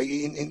 You know,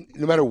 and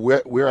no matter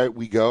where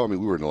we go. I mean,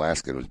 we were in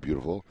Alaska and it was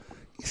beautiful.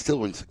 Still,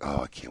 when it's like,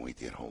 oh, I can't wait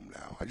to get home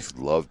now. I just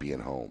love being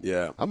home.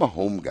 Yeah. I'm a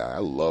home guy. I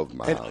love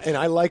my house. And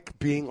I like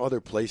being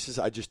other places.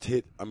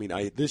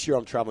 This year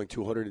I'm traveling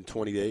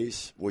 220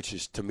 days, which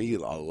is to me a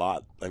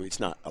lot. I mean, it's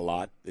not a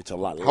lot. It's a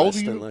lot How old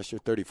less are than you? last year.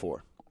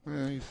 34.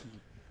 Yeah,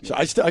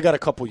 So I got a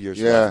couple years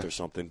Yeah. left or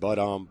something. But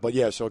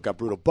yeah, so it got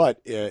brutal. But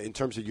in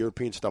terms of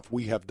European stuff,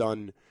 we have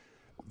done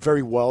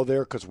very well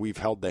there because we've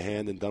held the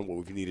hand and done what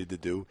we've needed to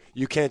do.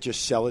 You can't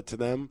just sell it to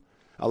them.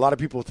 A lot of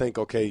people think,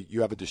 okay, you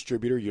have a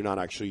distributor, you're not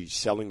actually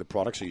selling the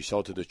product, so you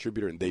sell it to the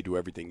distributor and they do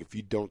everything. If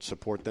you don't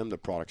support them, the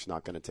product's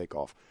not going to take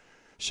off.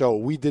 So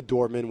we did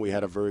Dortmund. We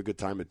had a very good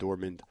time at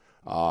Dortmund.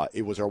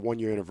 It was our 1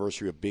 year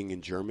anniversary of being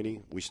in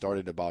Germany. We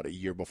started about a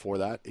year before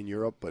that in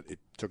Europe, but it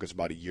took us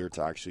about a year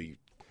to actually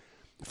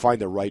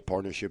find the right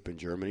partnership in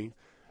Germany.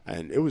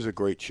 And it was a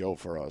great show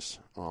for us.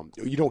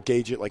 You don't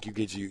gauge it like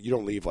you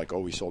don't leave like, oh,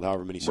 we sold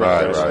however many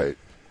cigars. Right.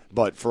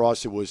 But for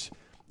us, it was,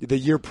 The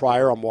year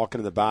prior, I'm walking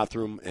in the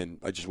bathroom, and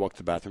I just walk to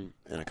the bathroom,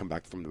 and I come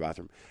back from the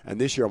bathroom. And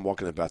this year, I'm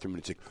walking in the bathroom, and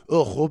it's like,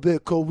 oh,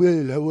 Roberto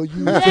Will, how are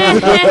you?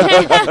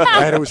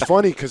 And it was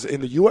funny because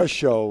in the U.S.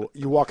 show,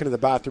 you walk into the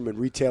bathroom, and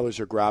retailers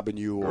are grabbing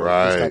you or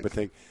this type of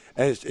thing.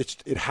 And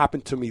it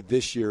happened to me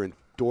this year in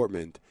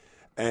Dortmund.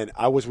 And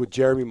I was with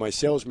Jeremy, my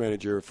sales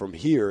manager from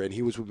here, and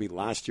he was with me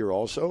last year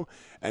also.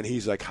 And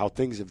he's like, how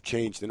things have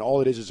changed. And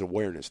all it is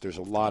awareness. There's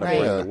a lot of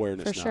brand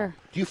awareness now. Sure.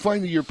 Do you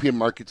find the European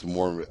markets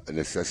more a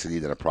necessity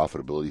than a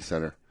profitability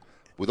center?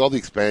 With all the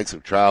expense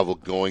of travel,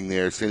 going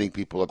there, sending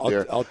people up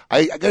there,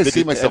 I got to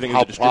say myself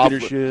how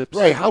profitable.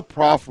 Right, how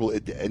profitable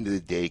at the end of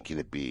the day can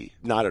it be?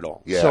 Not at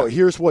all. Yeah. So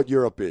here's what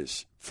Europe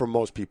is for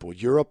most people.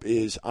 Europe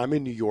is, I'm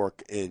in New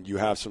York, and you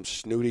have some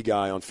snooty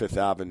guy on Fifth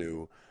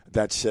Avenue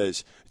that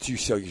says, do you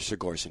sell your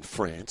cigars in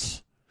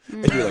France?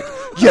 And you're like,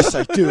 yes,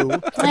 I do.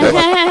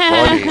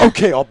 Like,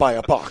 okay, I'll buy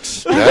a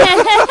box.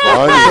 That's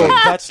funny.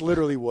 That's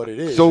literally what it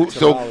is. So It's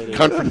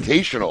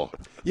confrontational.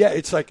 Yeah,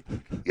 it's like,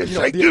 yes,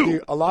 I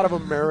do. A lot of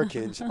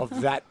Americans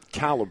of that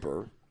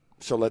caliber,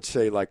 so let's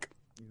say like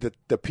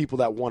the people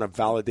that want to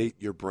validate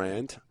your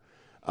brand.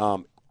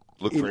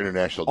 Look for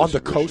international on the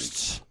distribution.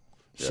 coasts.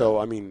 Yeah. So,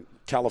 I mean,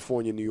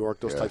 California, New York,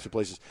 those types of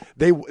places.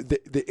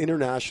 The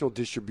international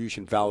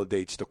distribution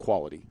validates the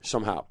quality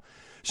somehow.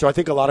 So I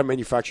think a lot of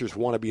manufacturers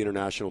want to be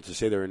international to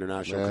say they're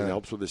international because it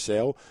helps with the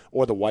sale.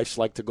 Or the wives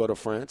like to go to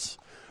France.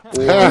 Or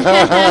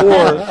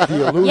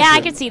the illusion. Yeah,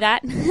 I can see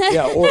that.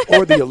 Yeah,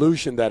 or the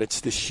illusion that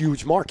it's this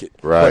huge market.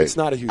 Right. But it's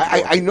not a huge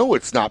market. I know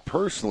it's not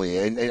personally,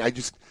 and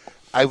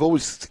I've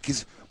always,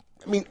 because,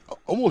 I mean,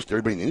 almost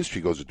everybody in the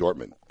industry goes to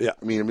Dortmund. Yeah.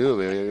 I mean,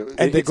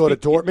 and they go to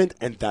Dortmund,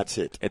 and that's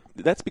it.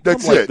 That's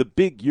become the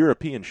big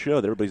European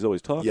show that everybody's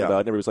always talking about.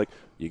 And everybody's like,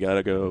 you got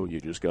to go,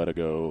 you just got to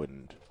go.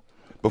 And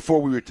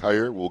before we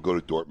retire, we'll go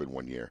to Dortmund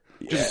one year.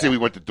 Just to say we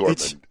went to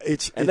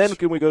Dortmund. Then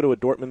can we go to a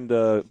Dortmund,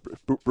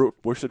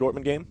 Borussia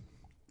Dortmund game?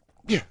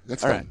 Yeah,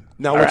 that's all fine. right.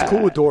 Now, what's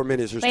cool with Dortmund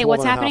is there's Wait,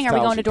 what's happening? Are we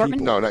going to Dortmund?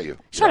 People. No, not you.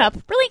 Shut up.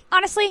 Really?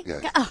 Honestly?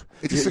 Yeah.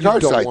 It's a You cigar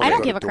don't side. wanna I don't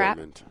go give to a crap.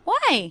 Dortmund.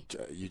 Why?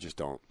 You just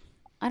don't.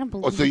 I don't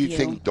believe Oh, so you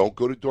think don't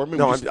go to Dortmund?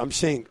 No, I'm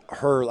saying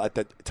her at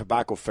the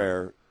tobacco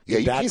fair. Yeah,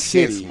 in you that can't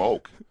city. stand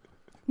smoke.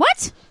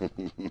 What?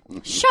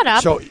 Shut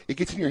up. So it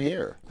gets in your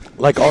hair.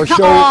 Like our show,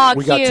 Oh,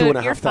 we got cute.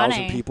 2,500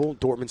 You're people.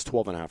 Dortmund's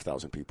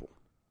 12,500 people.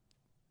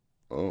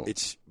 Oh,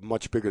 it's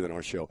much bigger than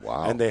our show.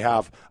 Wow. And they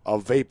have a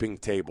vaping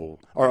table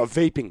or a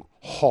vaping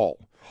hall.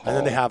 And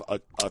then they have a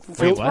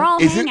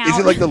Is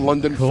it like the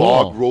London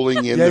fog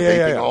rolling in the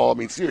vaping hall? I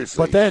mean,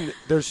 seriously. But then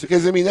there's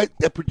because I mean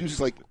that produces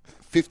like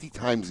 50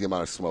 times the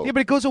amount of smoke. Yeah, but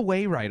it goes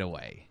away right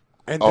away.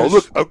 And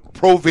look, a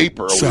pro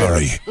vapor.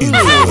 Sorry,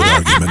 invalid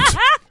argument.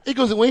 It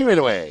goes away right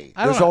away.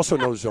 There's also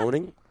no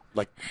zoning,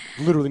 like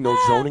literally no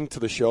zoning to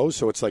the show.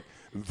 So it's like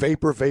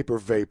vapor,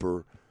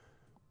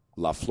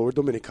 La Flor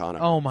Dominicana.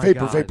 Oh, my vapor,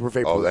 God.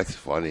 Vapor. Oh, that's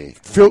funny.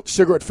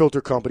 Cigarette filter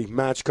company,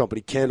 match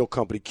company, candle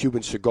company,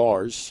 Cuban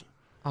cigars.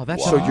 Oh,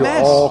 that's so a you're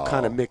mess. all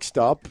kind of mixed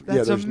up.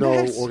 That's a there's no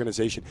mess.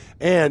 organization.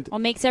 And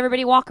What makes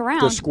everybody walk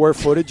around? the square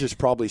footage is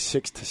probably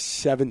 6 to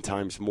 7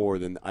 times more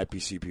than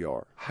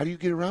IPCPR. How do you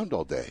get around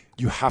all day?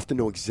 You have to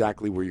know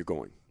exactly where you're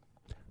going.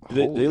 Do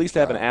they at least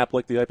have an app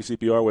like the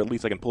IPCPR where at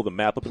least I can pull the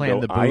map up Plan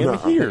and the go, I am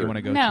booth that here. you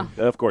wanna go No.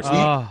 Of course.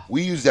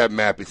 We use that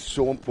map. It's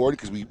so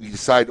important because we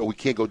decide, we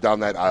can't go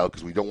down that aisle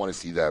because we don't want to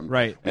see them.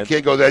 Right. We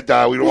can't go that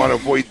aisle. We don't want to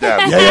avoid them.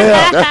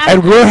 Yeah.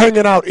 And we're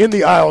hanging out in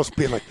the aisles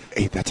being like,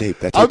 hey, that's Abe.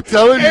 That's Abe. I'm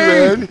telling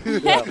you,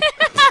 man.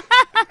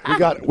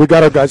 We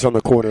got our guys on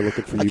the corner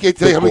looking for you. I can't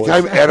tell you how many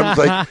big boys. times Adam's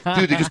like,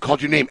 dude, they just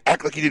called your name.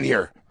 Act like you didn't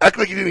hear. Act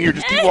like you didn't hear.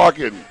 Just keep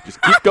walking.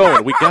 Just keep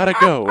going. We got to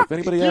go. If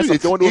anybody asks, I'm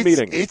going to a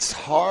meeting. It's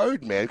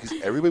hard, man, because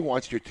everybody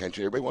wants your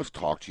attention. Everybody wants to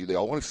talk to you. They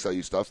all want to sell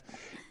you stuff.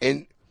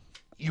 And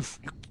you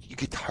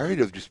get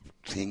tired of just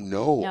saying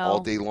no all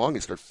day long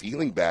and start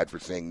feeling bad for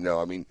saying no.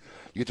 I mean,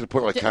 you get to the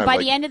point where By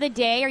the end of the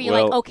day, are you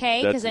like,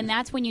 okay? Because then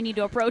that's when you need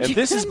to approach And it.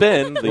 this has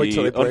been Wait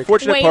till they the break.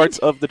 unfortunate Wait. parts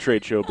of the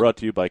trade show brought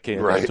to you by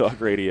KMA Right.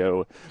 Talk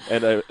Radio.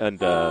 And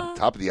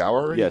top of the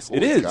hour already? Yes, it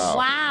Holy is. cow.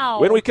 Wow.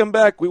 When we come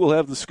back, we will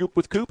have the Scoop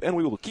with Coop, and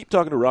we will keep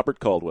talking to Robert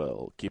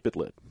Caldwell. Keep it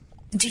lit.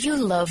 Do you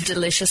love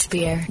delicious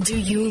beer? Do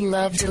you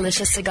love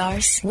delicious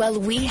cigars? Well,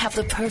 we have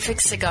the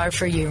perfect cigar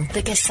for you.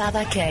 The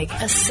Quesada Keg,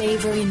 a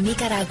savory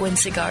Nicaraguan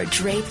cigar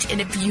draped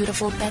in a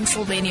beautiful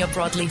Pennsylvania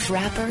broadleaf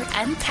wrapper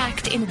and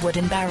packed in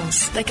wooden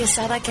barrels. The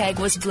Quesada Keg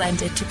was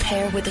blended to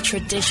pair with the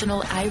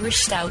traditional Irish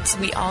stouts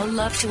we all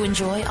love to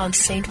enjoy on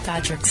St.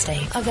 Patrick's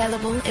Day.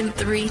 Available in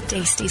 3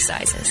 tasty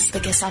sizes. The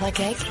Quesada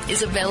Keg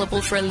is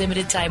available for a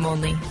limited time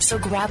only, so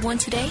grab one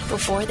today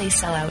before they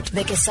sell out.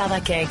 The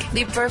Quesada Keg,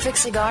 the perfect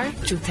cigar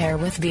to pair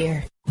with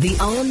beer. The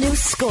all-new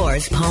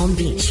Scores Palm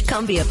Beach.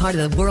 Come be a part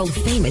of the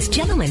world-famous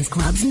Gentlemen's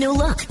Club's new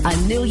look. A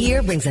new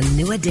year brings a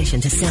new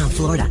addition to South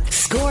Florida.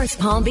 Scores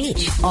Palm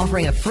Beach,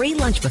 offering a free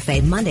lunch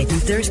buffet Monday through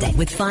Thursday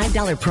with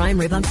 $5 prime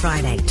rib on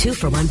Friday.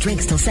 2-for-1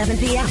 drinks till 7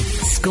 p.m.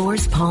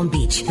 Scores Palm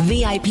Beach.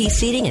 VIP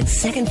seating and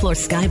second-floor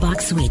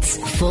skybox suites.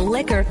 Full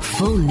liquor,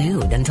 full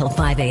nude until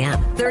 5 a.m.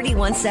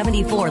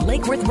 3174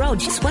 Lake Worth Road,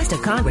 just west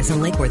of Congress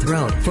on Lake Worth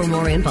Road. For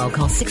more info,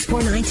 call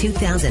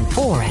 649-2000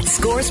 or at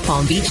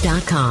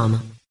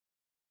scorespalmbeach.com.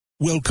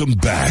 Welcome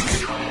back.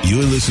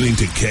 You're listening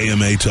to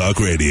KMA Talk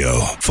Radio.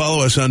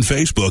 Follow us on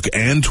Facebook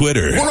and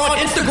Twitter. We're on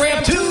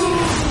Instagram,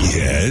 too.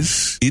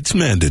 Yes, it's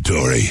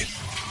mandatory.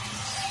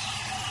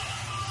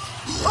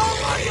 Oh,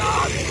 my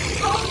God.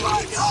 Oh,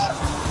 my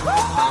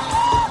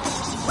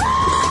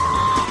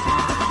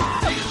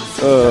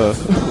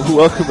God.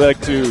 Welcome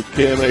back to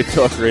KMA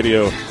Talk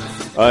Radio.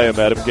 I am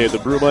Adam Gay, the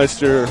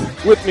Brewmeister.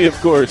 With me, of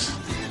course,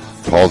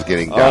 Paul's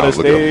getting down. Honest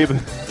Look at Abe, him.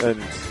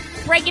 and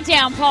Break it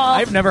down, Paul.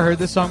 I've never heard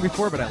this song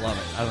before, but I love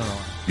it. I don't know.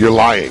 You're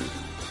lying.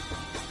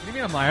 What do you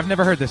mean I'm lying? I've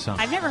never heard this song.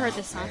 I've never heard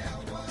this song.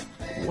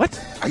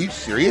 What? Are you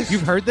serious?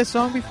 You've heard this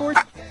song before?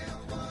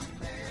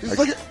 This is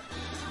like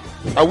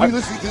are we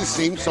listening to the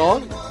same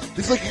song?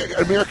 This is like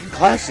an American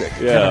classic.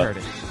 Yeah. Never heard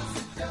it.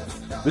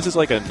 This is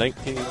like a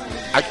 19...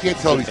 I can't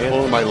tell if he's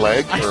pulling my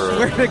leg I or...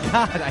 swear to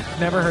God, I've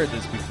never heard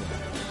this before.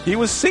 He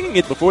was singing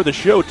it before the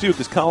show, too,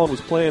 because Colin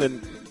was playing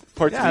in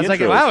parts Yeah, of the it's like,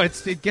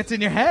 intros. wow, it gets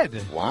in your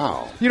head.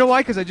 Wow. You know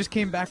why? Because I just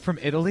came back from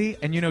Italy,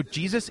 and you know,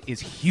 Jesus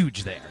is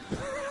huge there.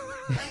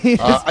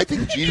 I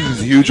think Jesus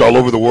is huge all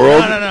over the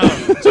world. No.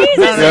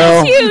 Jesus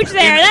is huge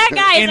there. That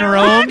guy is in a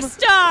Rome, rock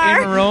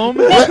star. In Rome.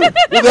 Well,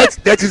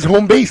 that's his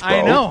home base, bro.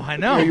 I know. You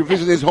know, you're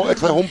visiting his home.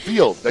 That's like home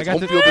field. That's home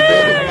field I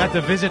advantage. got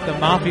to visit the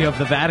mafia of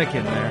the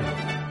Vatican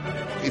there.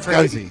 It's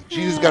crazy.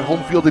 Jesus got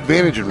home field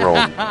advantage in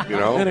Rome. You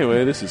know.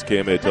 Anyway, this is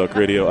KMA Talk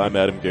Radio. I'm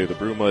Adam Gay, the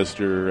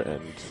Brewmeister,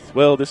 and,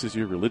 well, this is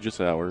your religious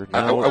hour.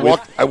 Now I with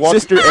walked-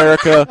 Sister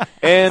Erica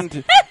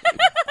and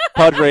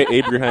Padre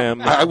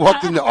Abraham. I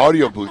walked in the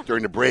audio booth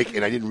during the break,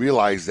 and I didn't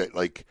realize that,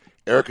 like,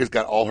 Erica's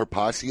got all her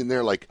posse in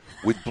there, like,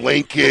 with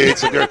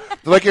blankets. And they're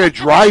like in a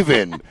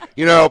drive-in,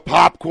 you know,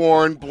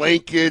 popcorn,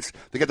 blankets.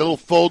 They got the little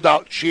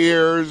fold-out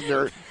chairs, and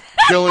they're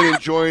chilling,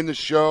 enjoying the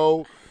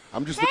show.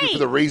 I'm just looking for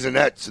the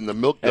Raisinets and the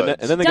milk duds.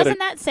 And then they Doesn't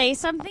that say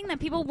something that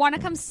people want to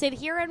come sit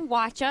here and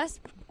watch us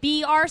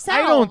be ourselves?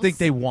 I don't think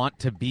they want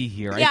to be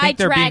here. Yeah, I think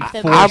they're being dragged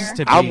them forced here.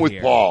 to be I'm with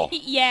here. Paul.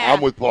 Yeah.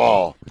 I'm with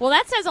Paul. Well,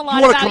 that says a lot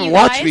You want to about come you and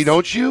watch guys. me,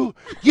 don't you?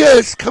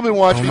 Yes, come and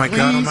watch Oh me, my please.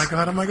 God, oh my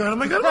God, oh my God, oh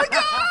my God, oh my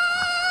God.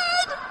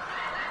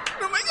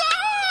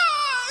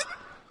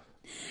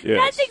 Yes.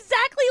 That's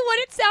exactly what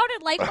it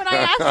sounded like when I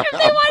asked them if they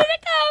wanted to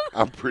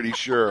come. I'm pretty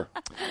sure.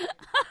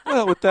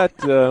 Well, with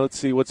that, let's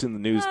see what's in the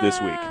news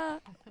this week.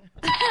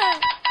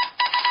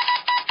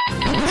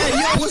 Hey,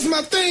 yo, what's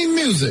my theme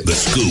music? The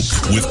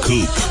Scoop with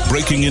Coop.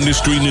 Breaking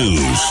industry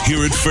news.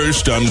 Hear it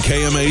first on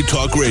KMA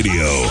Talk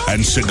Radio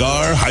and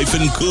cigar-coop.com.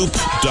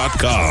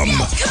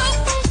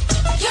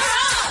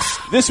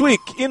 This week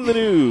in the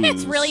news.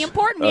 It's really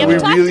important. We Uh, haven't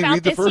we talked really about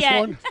read the this first yet.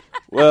 one?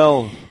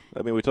 Well,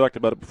 I mean, we talked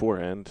about it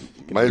beforehand.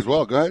 Might as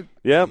well. Go ahead.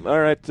 Yeah, all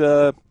right.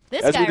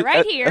 This as guy we,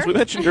 right here. As we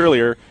mentioned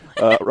earlier,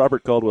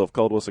 Robert Caldwell of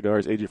Caldwell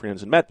Cigars, AJ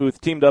Franz, and Matt Booth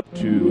teamed up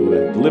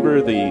to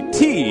deliver the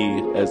T,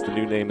 as the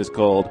new name is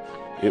called.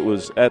 It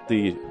was at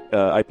the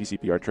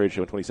IPCPR trade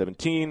show in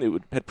 2017.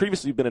 It had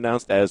previously been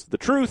announced as The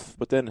Truth,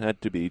 but then had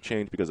to be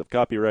changed because of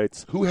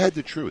copyrights. Who had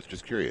the truth?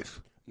 Just curious.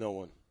 No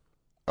one.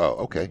 Oh,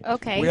 okay.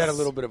 Okay. We had a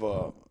little bit of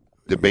a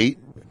Debate?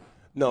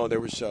 No, there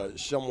was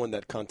someone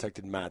that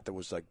contacted Matt that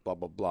was like blah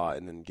blah blah,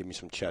 and then give me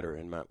some cheddar,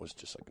 and Matt was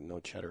just like no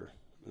cheddar,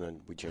 and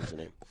then we changed the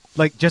name.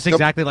 Like just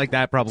exactly like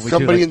that, probably.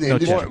 Somebody too, in the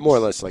like, industry, More or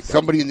less like that.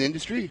 Somebody in the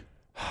industry?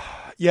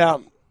 Yeah,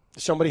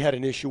 somebody had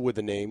an issue with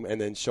the name,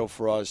 and then so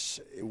for us,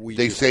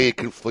 They say it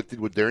conflicted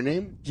with their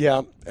name?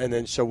 Yeah, and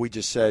then so we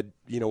just said,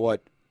 you know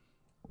what,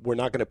 we're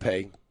not going to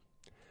pay,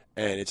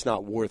 and it's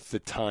not worth the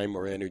time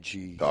or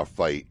energy. Our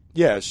fight.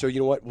 Yeah, so you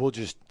know what, we'll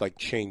just like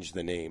change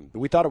the name.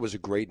 We thought it was a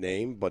great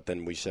name, but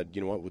then we said,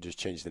 you know what, we'll just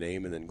change the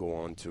name and then go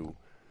on to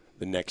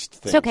the next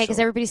thing. It's okay because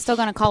everybody's still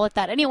going to call it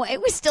that anyway.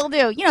 We still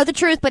do. You know, The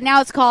Truth, but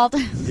now it's called.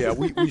 Yeah,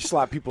 we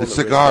slap people The in the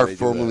wrist cigar when they do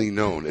formerly that.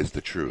 known as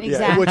The Truth.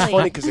 Yeah, and what's Exactly.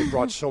 funny because it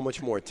brought so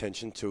much more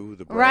attention to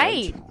the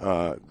brand.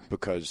 Right.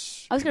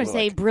 Because I was going to people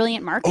say were like,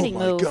 brilliant marketing oh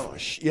my move.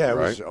 gosh. Yeah, it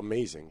was Right.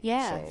 amazing.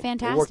 Yeah, So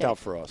fantastic. It worked out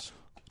for us.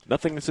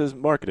 Nothing says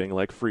marketing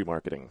like free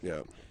marketing.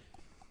 Yeah.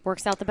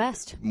 Works out the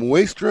best.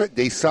 Muestra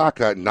de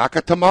Saca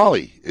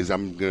Nakatamale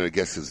I'm going to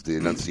guess is the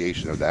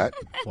enunciation of that.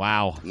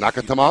 Wow.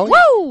 Nakatamale?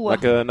 Woo!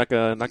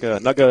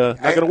 Not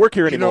gonna work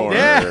here anymore.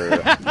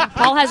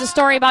 Paul has a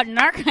story about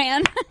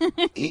Narcan.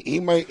 he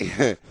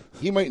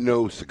might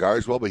know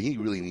cigars well, but he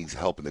really needs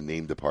help in the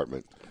name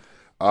department.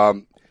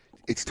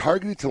 It's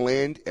targeted to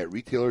land at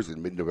retailers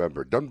in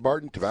mid-November.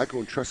 Dunbarton Tobacco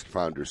and Trust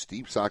founder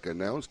Steve Saka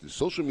announced in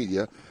social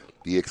media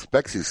that he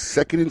expects his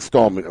second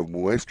installment of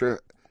Muestra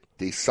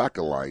de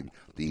Saca line,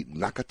 the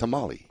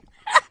Nakatamale,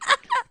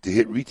 to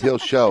hit retail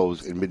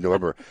shelves in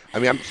mid-November. I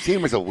mean, I'm saying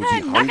to myself, was he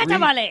hungry?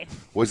 Nakatamale.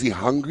 Was he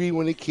hungry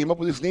when he came up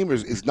with his name? Or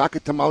is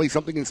nakatamale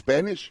something in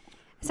Spanish?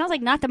 It sounds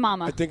like not the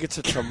mama. I think it's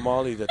a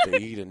tamale that they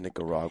eat in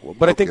Nicaragua.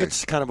 But I think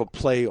it's kind of a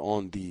play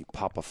on the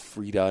Papa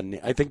Frita.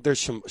 I think there's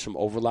some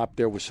overlap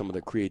there with some of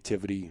the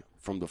creativity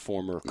from the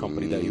former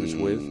company that he was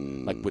with,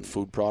 like with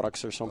food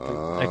products or something.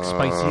 Like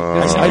spicy.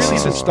 I see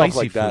some stuff spicy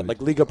like that. food.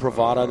 Like Liga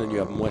Privada, and then you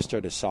have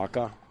Muestra de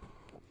Saca.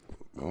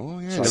 Oh,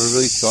 yeah. So Never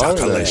really thought of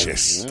that.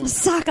 Saca-licious.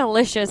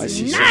 Saca-licious. I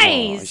see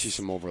Nice. I see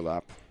some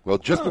overlap. Well,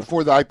 just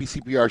before the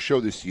IPCPR show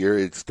this year,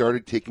 it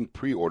started taking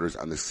pre-orders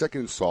on the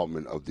second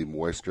installment of the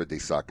Muestra de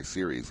Saca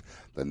series,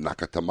 the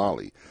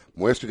Nakatamale.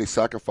 Muestra de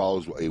Saca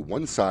follows a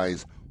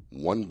one-size,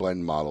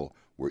 one-blend model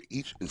where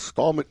each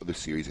installment of the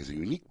series has a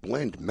unique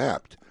blend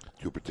mapped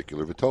to a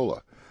particular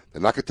vitola. The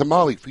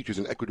Nakatamale features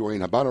an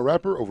Ecuadorian Habano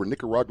wrapper over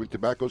Nicaraguan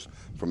tobaccos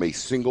from a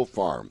single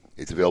farm.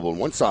 It's available in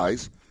one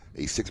size,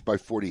 a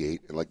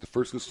 6x48, and like the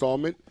first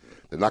installment,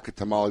 the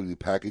Nakatamale will be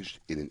packaged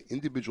in an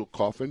individual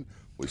coffin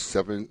with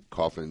seven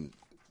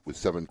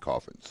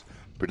coffins.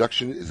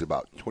 Production is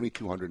about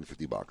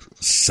 2,250 boxes.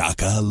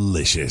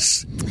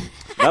 Saca-licious.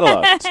 Not a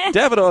lot.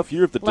 Davidoff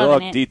Year of the Loving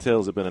Dog it.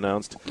 details have been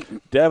announced.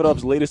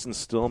 Davidoff's latest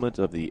installment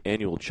of the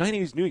annual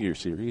Chinese New Year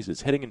series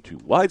is heading into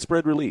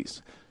widespread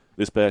release.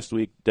 This past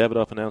week,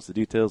 Davidoff announced the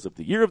details of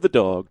the Year of the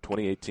Dog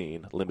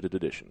 2018 limited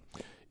edition.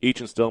 Each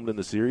installment in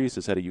the series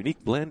has had a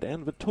unique blend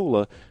and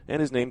vitola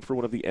and is named for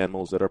one of the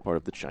animals that are part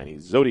of the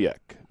Chinese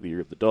zodiac. The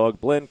Year of the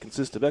Dog blend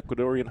consists of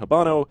Ecuadorian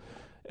Habano,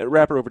 a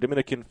wrapper over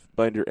Dominican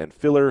binder and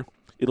filler.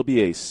 It'll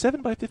be a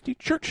 7x50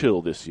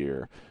 Churchill this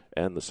year,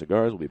 and the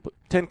cigars will be put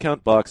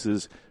 10-count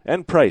boxes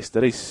and priced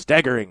at a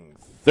staggering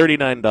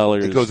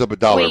 $39. It goes up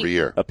 $1 every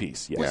year. A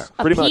piece, yes. Yeah.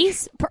 A Pretty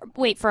piece?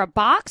 Wait, for a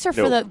box or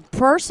for No. the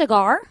per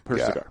cigar? much per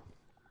cigar.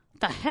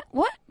 The heck?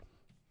 What?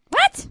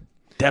 What?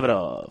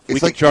 Davidoff. We It's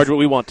can like- charge what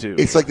we want to.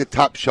 It's like the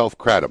top shelf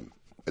Kratom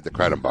at the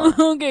Kratom bar.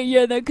 Okay,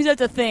 yeah, because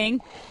that's a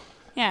thing.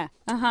 Yeah,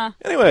 uh-huh.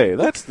 Anyway,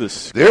 that's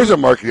the... There's a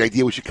marketing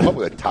idea. We should come up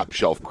with a top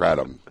shelf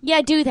Kratom.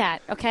 Yeah, do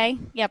that, okay?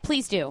 Yeah,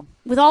 please do.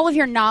 With all of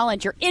your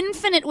knowledge, your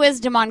infinite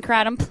wisdom on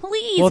Kratom,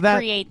 please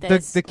create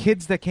this. The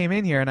kids that came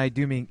in here, and I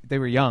do mean they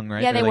were young,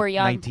 right? Yeah, They're they like were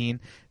young. 19.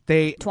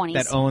 They 20s,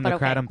 that own but the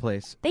okay. Kratom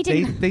place. They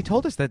didn't- They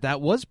told us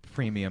that was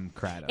premium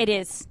Kratom. It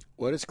is.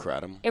 What is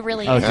Kratom? It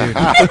really Oh, is. dude.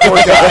 Poor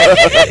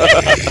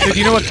guy. Dude,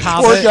 you know what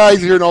kava? Poor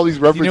guys hearing all these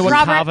references. You know what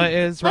Robert, kava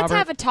is, Robert? Let's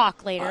have a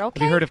talk later,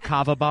 okay? Have you heard of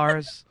kava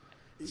bars?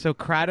 So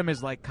Kratom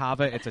is like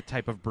kava. It's a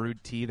type of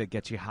brewed tea that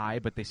gets you high,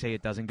 but they say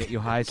it doesn't get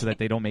you high so that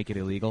they don't make it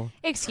illegal.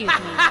 Excuse me.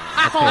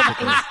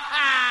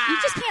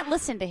 You just can't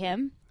listen to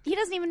him. He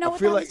doesn't even know what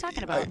the hell he's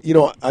talking about. You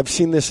know, I've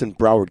seen this in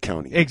Broward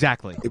County.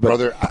 Exactly. But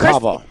Brother,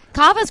 kava.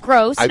 Kava's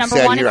gross. I've Number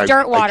sat one, here, it's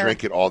dirt I water.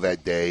 drank it all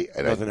that day,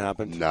 and Nothing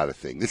happened. Not a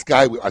thing. This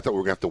guy, I thought we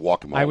were going to have to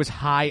walk him home. I was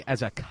high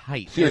as a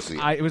kite. Seriously.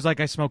 It was like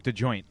I smoked a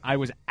joint. I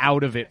was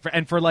out of it.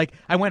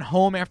 I went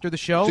home after the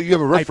show. So you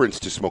have a reference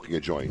to smoking a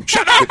joint.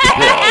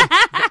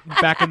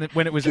 Back in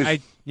when it was,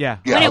 Just- yeah.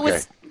 When it okay.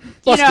 was,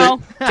 you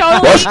know,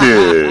 totally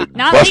Busted.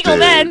 not Busted. legal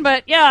then,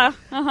 but yeah.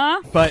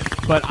 Uh-huh.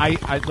 But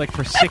I like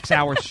for 6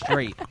 hours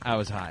straight, I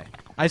was high.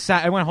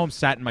 I went home,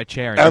 sat in my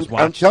chair, and I'm, just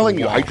watched. I'm telling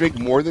the you, wall. I drank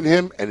more than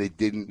him, and it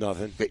didn't.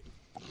 Nothing.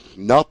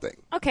 Nothing.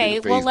 Okay,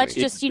 Didn't well, faze let's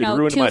me. just, you it know,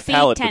 ruined 2 my feet,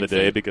 palate 10 for the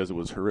day feet. because it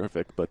was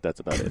horrific, but that's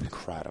about it.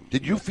 Kratom.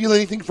 Did you feel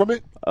anything from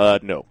it?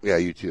 No. Yeah,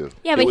 you too.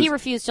 Yeah, It but was- he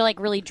refused to, like,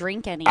 really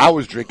drink any. I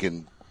was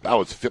drinking. I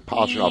was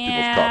polishing off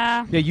people's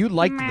cups. Yeah, you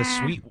liked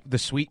the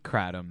sweet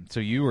Kratom, so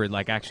you were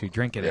like actually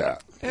drinking Yeah.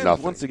 it. And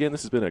Nothing. once again,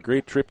 this has been a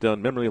great trip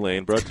down memory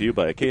lane brought to you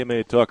by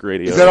KMA Talk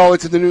Radio. Is that all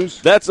that's in the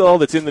news? That's all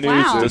that's in the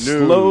news. Wow. It's a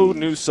News. slow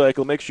news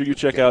cycle. Make sure you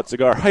check out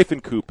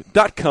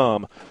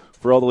cigar-coop.com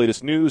for all the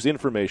latest news,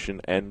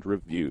 information, and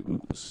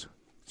reviews.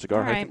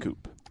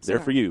 Cigar-coop. There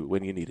for you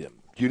when you need him.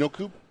 Do you know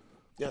Coop?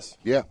 Yes.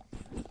 Yeah.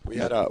 We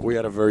had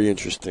a very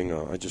interesting.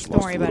 I just Don't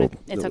lost worry a about little. it.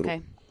 It's little-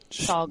 okay.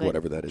 Just It's all good.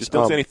 Whatever that is. Just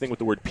don't say anything with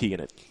the word P in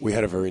it. We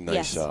had a very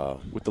nice Yes.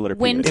 With the letter P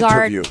in Wind it.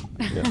 guard. interview.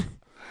 Yeah.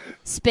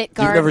 Spit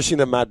guard. You've never seen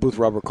the Matt Booth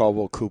Robert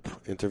Caldwell Coop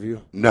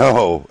interview?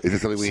 No. Is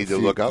this something we need It's a to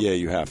few- look up? Yeah,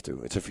 you have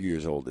to. It's a few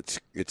years old.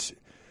 It's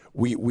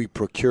we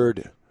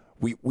procured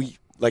we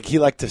like he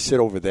liked to sit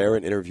over there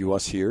and interview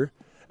us here,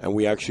 and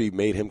we actually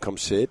made him come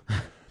sit.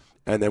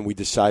 And then we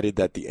decided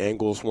that the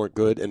angles weren't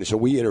good, and so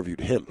we interviewed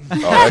him. Oh,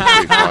 that's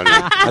pretty funny.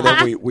 And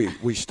then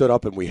we stood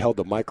up and we held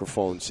the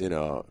microphones in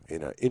a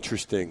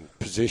interesting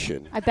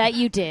position. I bet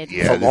you did.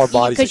 Yeah, From our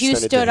bodies Because you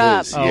extended stood to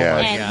up, his. Yeah.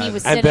 and he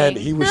was sitting. And then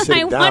he was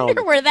sitting I down.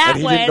 wonder where that and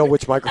he went. didn't know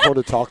which microphone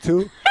to talk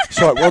to.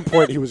 So at one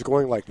point he was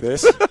going like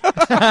this. You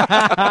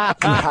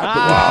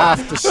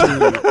have to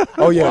see.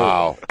 Oh yeah,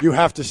 Wow. you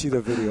have to see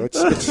the video. It's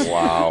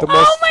Wow. the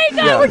most, Oh my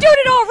God, yeah. we're doing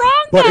it all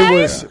wrong, But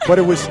guys.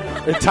 it was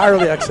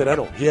entirely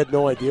accidental. He had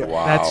no idea.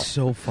 Wow. That's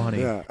so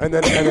funny. Yeah, and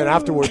then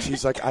afterwards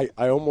he's like, I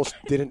almost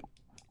didn't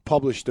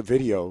publish the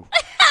video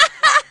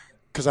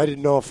because I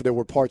didn't know if there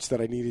were parts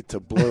that I needed to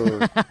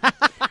blur.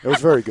 It was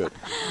very good.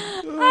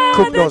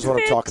 Coop knows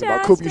what I'm talking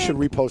about. Coop, you should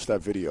repost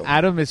that video.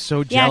 Adam is so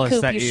Yeah, jealous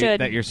Coop, that you should.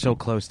 that you're so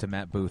close to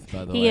Matt Booth.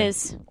 By the way, He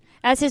is.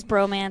 As his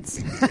bromance.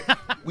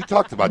 We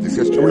talked about this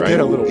yesterday, We right? did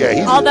a little Yeah,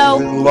 he's Although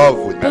in love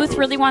with Matt Booth Booth.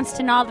 really wants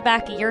to gnaw the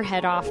back of your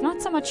head off.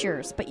 Not so much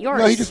yours, but yours.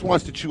 No, he just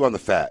wants to chew on the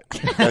fat.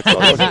 That's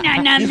all.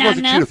 He No, just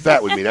wants to chew the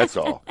fat with me, that's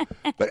all.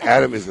 But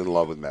Adam is in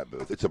love with Matt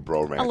Booth. It's a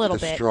bromance. A little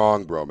it's a bit.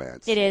 strong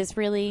bromance. It is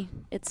really.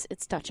 It's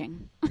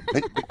touching.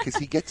 Because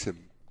he gets him.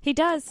 He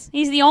does.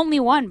 He's the only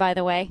one, by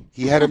the way.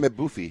 He had him at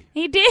Boofy.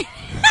 He did.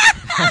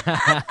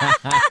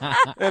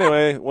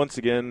 Anyway, once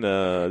again,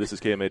 this is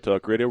KMA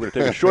Talk Radio. We're going to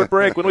take a short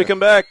break. When we come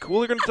back,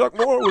 we're going to talk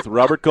more with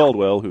Robert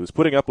Caldwell, who's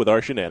putting up with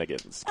our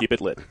shenanigans. Keep it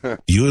lit.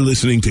 You're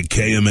listening to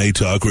KMA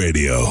Talk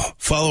Radio.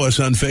 Follow us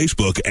on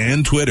Facebook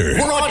and Twitter.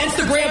 We're on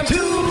Instagram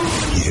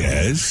too.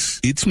 Yes,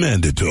 it's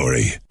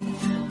mandatory.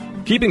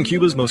 Keeping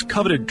Cuba's most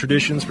coveted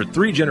traditions for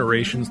 3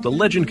 generations, the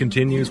legend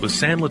continues with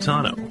San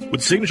Latano.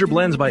 With signature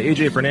blends by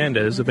AJ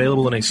Fernandez,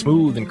 available in a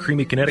smooth and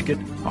creamy Connecticut,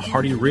 a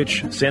hearty,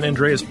 rich San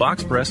Andreas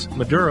box press,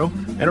 Maduro,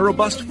 and a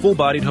robust,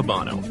 full-bodied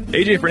Habano.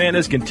 AJ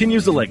Fernandez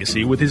continues the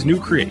legacy with his new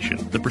creation,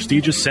 the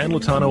prestigious San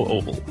Latano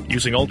Oval.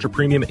 Using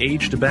ultra-premium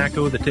aged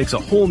tobacco that takes a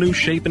whole new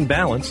shape and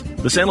balance,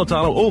 the San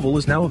Latano Oval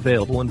is now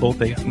available in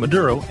both a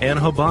Maduro and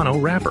Habano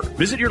wrapper.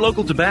 Visit your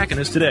local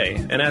tobacconist today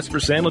and ask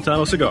for San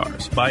Latano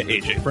Cigars by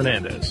AJ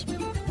Fernandez.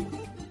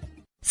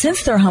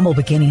 Since their humble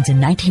beginnings in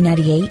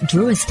 1998,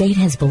 Drew Estate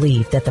has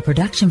believed that the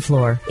production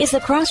floor is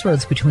the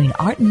crossroads between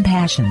art and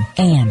passion,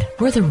 and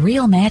where the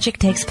real magic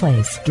takes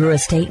place. Drew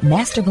Estate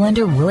Master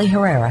Blender Willie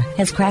Herrera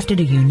has crafted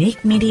a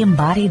unique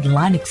medium-bodied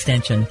line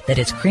extension that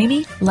is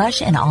creamy,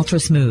 lush, and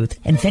ultra-smooth,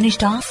 and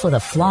finished off with a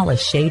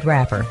flawless shade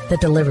wrapper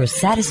that delivers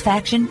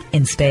satisfaction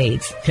in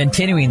spades.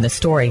 Continuing the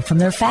story from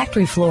their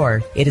factory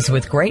floor, it is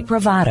with great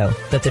bravado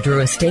that the Drew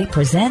Estate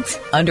presents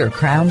Under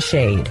Crown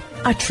Shade,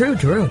 a true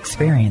Drew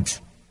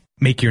experience.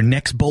 Make your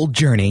next bold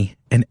journey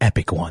an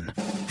epic one.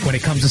 When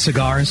it comes to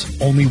cigars,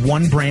 only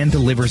one brand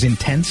delivers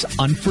intense,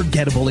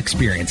 unforgettable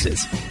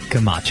experiences: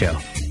 Camacho.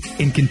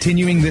 In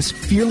continuing this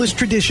fearless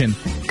tradition,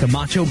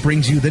 Camacho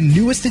brings you the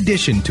newest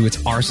addition to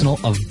its arsenal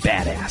of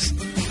badass,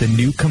 the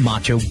new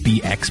Camacho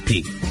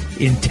BXP.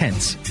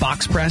 Intense,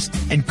 box-pressed,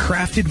 and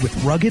crafted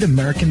with rugged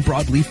American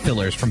broadleaf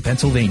fillers from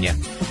Pennsylvania.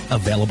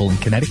 Available in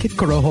Connecticut,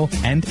 Corojo,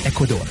 and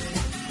Ecuador.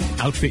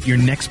 Outfit your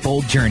next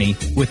bold journey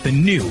with the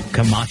new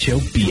Camacho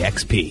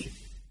BXP.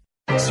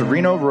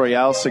 Sereno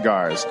Royale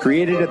Cigars,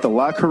 created at the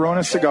La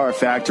Corona Cigar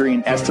Factory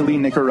in Esteli,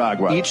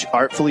 Nicaragua. Each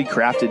artfully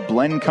crafted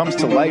blend comes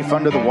to life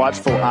under the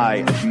watchful eye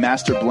of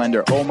master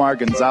blender Omar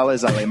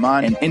Gonzalez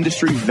Aleman and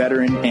industry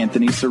veteran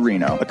Anthony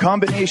Sereno. A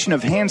combination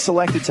of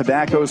hand-selected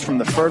tobaccos from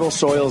the fertile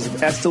soils of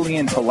Esteli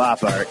and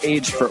Jalapa are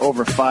aged for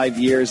over 5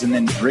 years and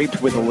then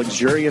draped with a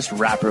luxurious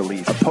wrapper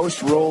leaf. A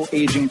post-roll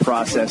aging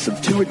process of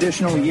 2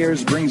 additional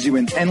years brings you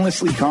an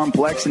endlessly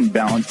complex and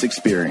balanced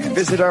experience.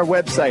 Visit our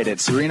website at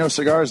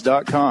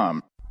serenocigars.com.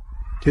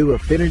 To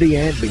affinity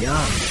and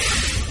beyond.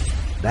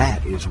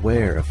 That is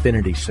where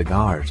Affinity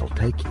Cigars will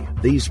take you.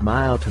 These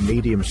mild to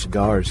medium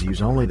cigars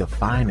use only the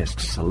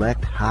finest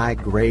select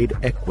high-grade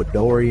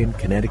Ecuadorian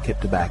Connecticut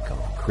tobacco,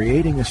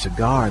 creating a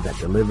cigar that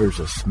delivers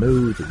a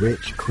smooth,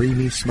 rich,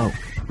 creamy smoke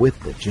with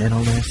the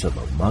gentleness of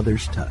a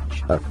mother's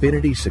touch.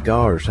 Affinity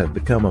Cigars have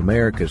become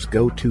America's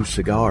go-to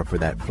cigar for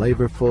that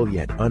flavorful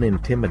yet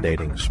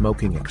unintimidating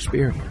smoking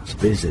experience.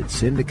 Visit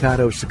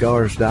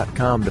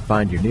syndicatocigars.com to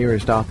find your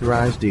nearest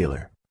authorized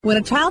dealer. When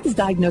a child is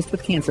diagnosed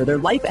with cancer, their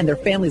life and their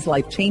family's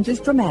life changes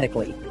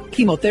dramatically.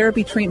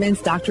 Chemotherapy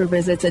treatments, doctor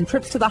visits, and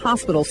trips to the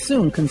hospital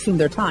soon consume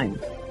their time.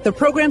 The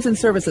programs and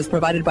services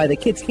provided by the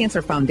Kids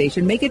Cancer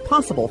Foundation make it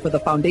possible for the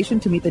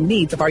foundation to meet the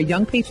needs of our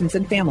young patients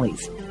and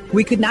families.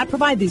 We could not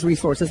provide these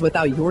resources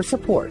without your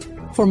support.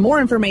 For more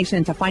information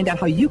and to find out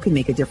how you can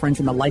make a difference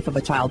in the life of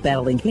a child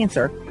battling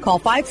cancer, call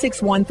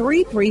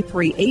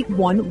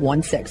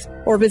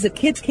 561-333-8116 or visit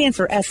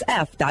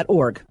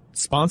kidscancersf.org.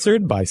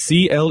 Sponsored by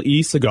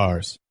CLE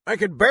Cigars. I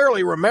could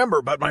barely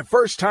remember, but my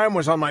first time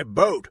was on my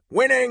boat.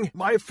 Winning!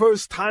 My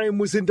first time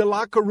was in the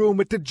locker room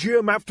at the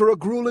gym after a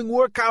grueling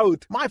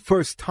workout. My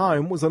first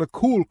time was on a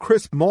cool,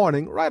 crisp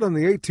morning right on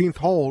the 18th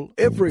hole.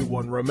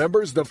 Everyone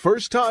remembers the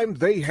first time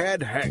they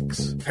had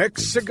Hex.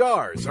 Hex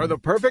cigars are the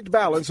perfect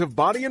balance of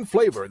body and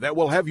flavor that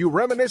will have you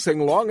reminiscing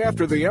long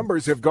after the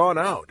embers have gone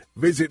out.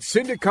 Visit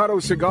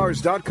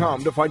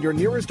syndicatocigars.com to find your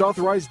nearest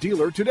authorized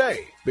dealer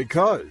today,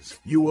 because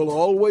you will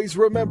always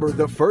remember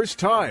the first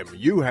time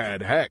you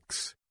had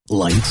Hex.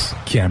 Lights,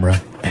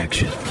 camera,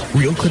 action.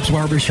 Real Clips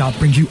Barbershop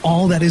brings you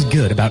all that is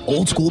good about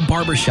old school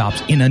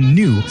barbershops in a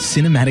new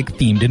cinematic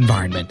themed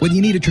environment. Whether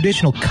you need a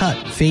traditional cut,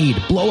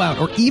 fade, blowout,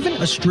 or even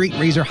a straight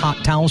razor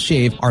hot towel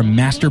shave, our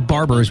master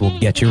barbers will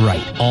get you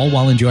right. All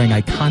while enjoying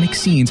iconic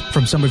scenes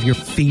from some of your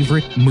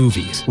favorite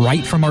movies,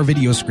 right from our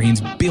video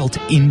screens built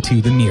into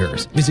the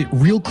mirrors. Visit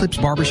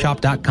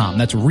realclipsbarbershop.com.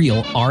 That's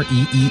real,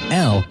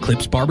 R-E-E-L,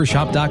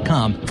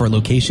 clipsbarbershop.com for a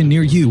location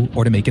near you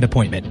or to make an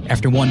appointment.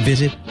 After one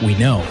visit, we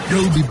know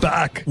you'll be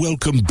back.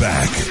 Welcome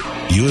back.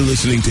 You're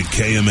listening to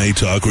KMA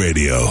Talk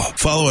Radio.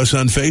 Follow us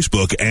on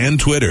Facebook and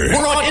Twitter.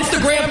 We're on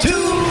Instagram too.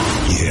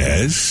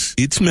 Yes,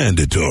 it's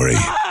mandatory.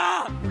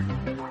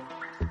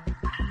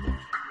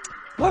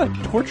 lot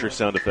of torture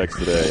sound effects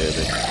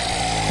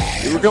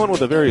today. We were going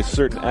with a very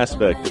certain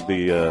aspect of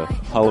the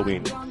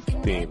Halloween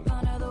theme.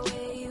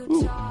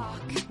 Ooh.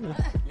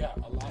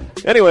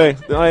 Anyway,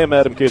 I am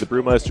Adam K. the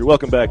Brewmeister.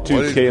 Welcome back to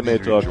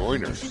KMA Talk.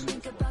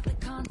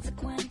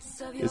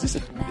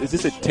 Is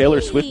this a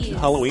Taylor Swift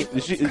Halloween?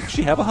 Does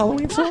she have a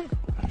Halloween song?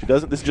 She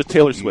doesn't. This is just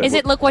Taylor Swift. Is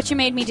it Look What You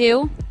Made Me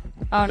Do?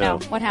 Oh no.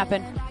 What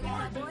happened?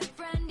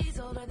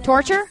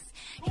 Torture?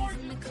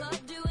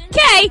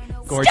 Okay.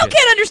 Gorgeous. Still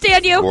can't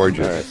understand you.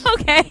 Gorgeous.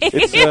 Okay.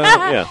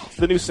 It's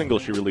the new single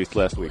she released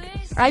last week.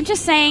 I'm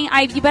just saying,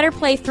 you better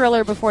play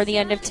Thriller before the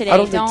end of today. I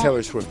don't think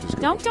Taylor Swift is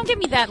good. Don't give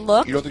me that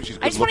look. You don't think she's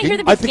good I just want to hear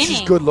the I beginning. think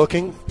she's good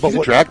looking. But She's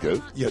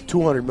attractive. Yeah,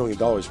 $200 million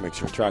makes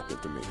her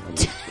attractive to me.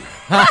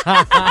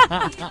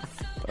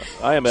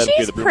 I am Adam K.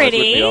 She's the Brewmeister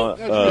pretty. with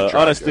the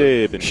Honest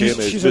Dave and KMA's She's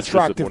Mistress of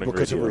attractive Morning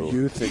because of her Radio.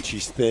 youth, and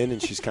she's thin,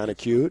 and she's kind of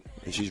cute,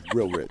 and she's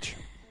real rich.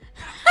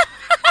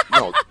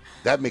 No,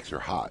 that makes her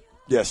hot.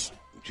 Yes.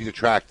 She's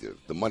attractive.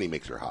 The money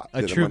makes her hot.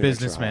 A true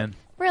businessman.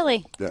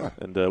 Really? Yeah.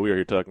 And we are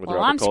here talking with Well,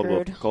 Robert I'm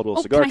Caldwell, screwed. Caldwell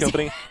Oh, Cigar can I say-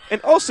 Company.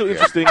 And also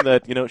interesting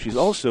that, she's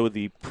also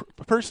the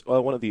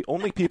one of the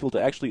only people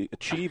to actually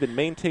achieve and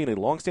maintain a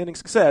long-standing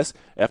success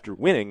after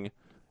winning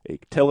a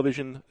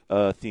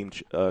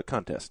television-themed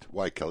contest.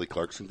 Why, Kelly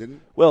Clarkson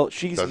didn't? Well,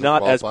 she's Doesn't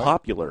not as qualify?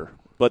 popular.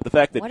 But the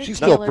fact that What did she's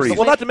Taylor still pretty. Swift-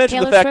 Well, not to mention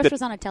Taylor the fact Swift that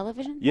was on a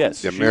television?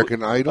 yes, The she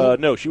American was- Idol?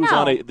 No, she was No.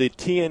 on the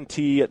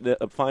TNT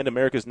Find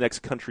America's Next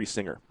Country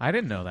Singer. I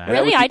didn't know that. And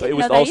Really? that was I didn't it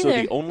was know that also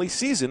either. the only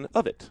season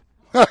of it.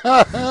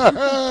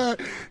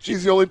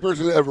 She's the only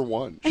person that ever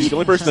won. She's the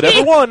only person that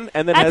ever won,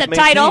 and then That's has a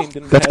title.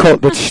 maintained.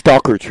 And That's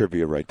stalker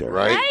trivia right there.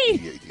 Right?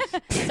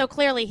 Right. So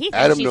clearly he thinks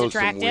Adam she's knows some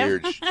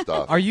attractive. weird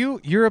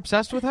stuff. You're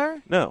obsessed with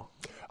her? No.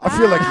 I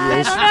feel like he I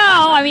is. don't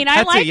know. I mean, I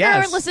That's a like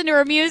yes. her, listen to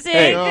her music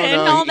Hey. and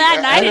all that,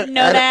 and I didn't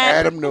know that.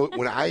 Adam knows.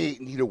 When I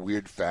need a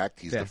weird fact,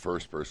 he's the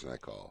first person I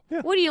call.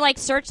 What do you like?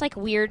 Search like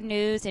weird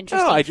news,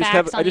 interesting No, I just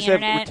have facts on the have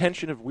internet.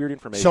 retention of weird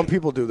information. Some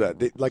people do that.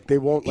 They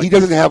won't. He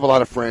doesn't have a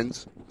lot of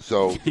friends,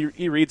 so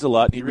He reads a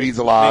lot. He reads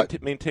a lot.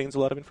 Maintains a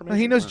lot of information.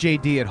 Well, he knows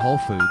JD at Whole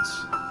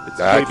Foods. It's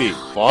that's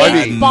JB.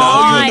 funny. They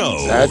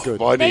bond. That's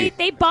funny.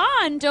 They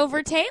bond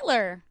over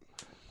Taylor.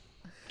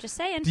 Just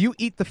saying. Do you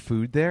eat the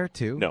food there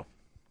too? No.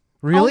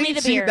 Really? Only the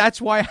See, beer. that's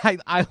why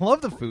I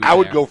love the food. I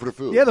would there. go for the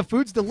food. Yeah, the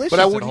food's delicious. But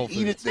I at wouldn't Whole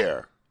eat it Foods.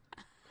 there.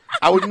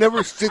 I would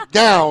never sit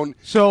down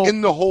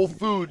in the Whole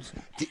Foods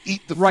to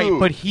eat the Right, food.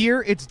 but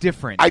here it's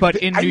different. I- but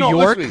in I New know,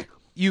 York, listen to me.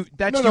 you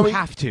I you mean,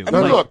 have to. I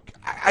mean, Like, look,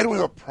 I don't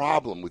have a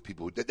problem with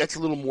people. That's a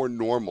little more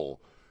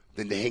normal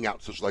than to hang out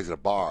and socialize at a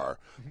bar.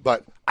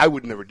 But I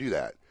would never do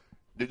that.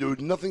 There was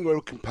nothing that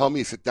would compel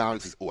me to sit down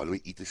and say, "Oh, let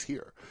me eat this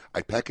here."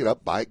 I pack it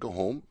up, buy it, go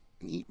home,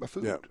 and eat my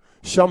food. Yeah.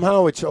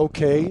 Somehow it's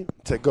okay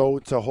to go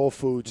to Whole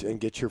Foods and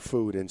get your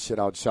food and sit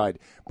outside.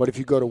 But if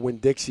you go to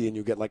Winn-Dixie and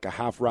you get like a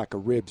half rack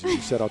of ribs and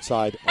you sit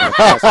outside on a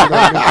desk, you know what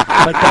I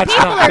mean? Like, that's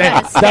People not are gonna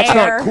that's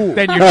stare. not cool.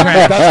 Then you're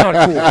trash.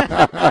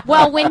 That's not cool.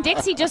 Well, when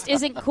Dixie just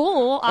isn't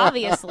cool,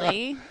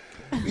 obviously.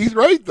 He's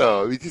right,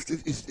 though.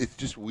 It's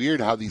just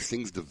weird how these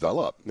things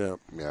develop. Yeah.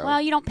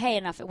 Well, you don't pay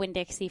enough at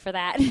Winn-Dixie for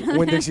that.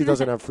 Winn-Dixie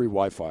doesn't have free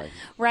Wi-Fi.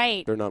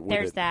 Right. They're not with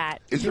There's it.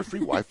 that. Is there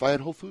free Wi-Fi at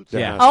Whole Foods?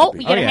 There has Oh, to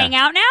be. you gonna yeah. hang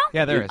out now?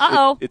 Yeah, there is.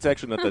 Uh-oh. It's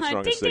actually not that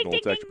strong a Ding, signal. ding,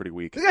 It's actually pretty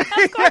weak.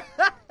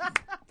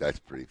 That's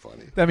pretty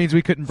funny. That means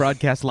we couldn't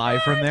broadcast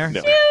live from there.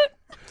 No.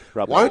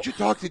 Probably Why don't you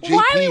talk to JP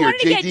Why we or wanted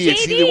to get JD and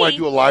see if they want to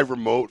JD? do a live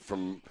remote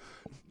from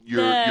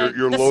your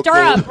The local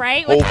stirrup,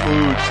 right? Whole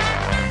Foods?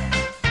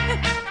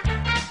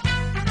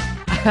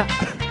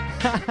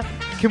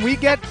 Can we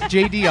get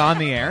JD on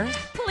the air?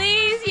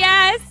 Please,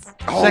 yes.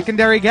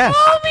 Secondary guest.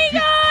 Oh my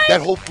God.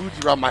 That Whole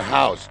Foods around my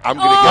house. I'm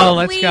gonna Oh, get him.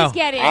 let's please go.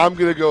 get it. I'm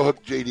gonna go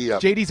hook JD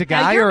up. JD's a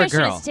Now, guy your or a mission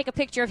girl? is to take a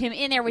picture of him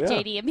in there with Yeah.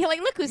 JD and be like,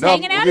 look who's No,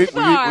 hanging out at the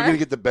we're bar. gonna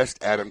get the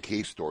best Adam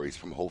K stories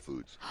from Whole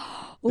Foods.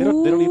 They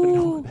don't even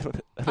know. Ooh. They don't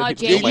Oh, even know my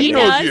JD name.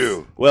 knows.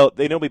 you. Well,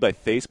 they know me by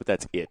face, but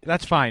that's it.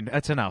 That's fine.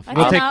 That's enough. That's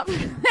We'll take. enough.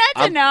 That's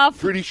I'm enough.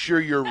 pretty sure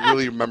you're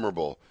really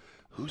memorable.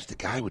 Who's the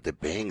guy with the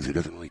bangs who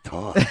doesn't really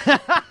talk?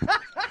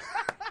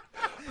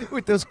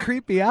 With those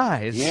creepy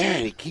eyes. Yeah,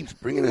 and he keeps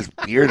bringing us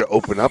beer to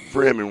open up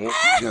for him, and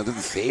doesn't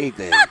say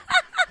anything.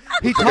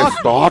 He Looks like a talks.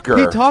 stalker.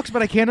 He talks,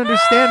 but I can't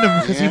understand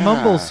him because he Yeah.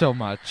 mumbles so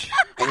much.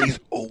 And he's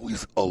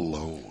always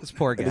alone. This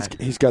poor guy.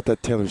 He's got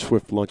that Taylor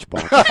Swift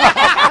lunchbox.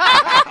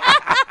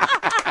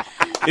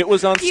 It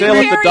was on You sale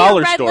at the wearing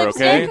dollar a red store,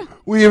 okay? lipstick?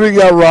 We even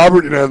got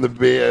Robert in on the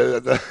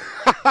the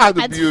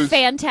That's views.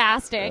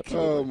 fantastic.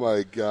 Oh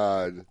my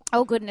God!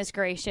 Oh goodness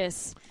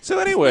gracious. So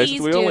anyways,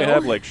 Please we only do.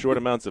 have like short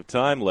amounts of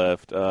time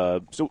left.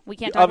 So We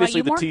can't talk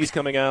obviously about the you more? tea's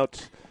coming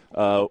out.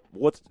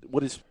 What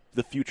is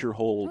the future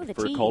hold Ooh, the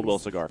for teas. Caldwell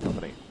Cigar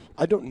Company?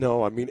 I don't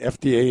know. I mean,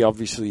 FDA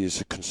obviously is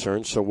a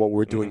concern. So what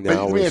we're doing now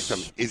But let me is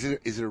ask them,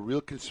 is it a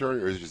real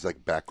concern or is it just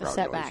like background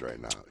A noise setback.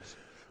 right now?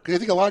 Because I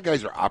think a lot of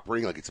guys are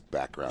operating like it's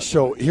background.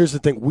 So here's the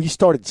thing: we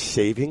started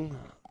saving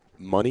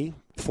money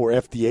for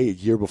FDA a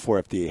year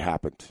before FDA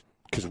happened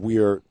because we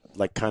are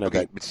like kind of Okay,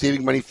 that. but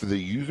saving money for the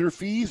user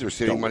fees or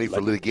saving money for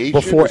like, litigation?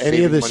 Before or any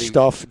saving of this money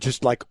stuff,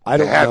 just like, I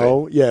to don't have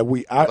know. it? Yeah,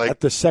 we Like at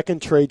the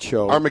second trade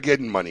show.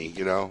 Armageddon money,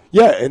 you know?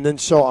 Yeah, and then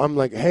so I'm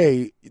like,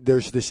 hey,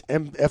 there's this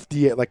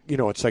FDA, like, you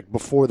know, it's like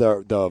before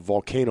the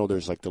volcano,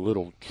 there's like the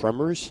little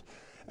tremors.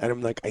 And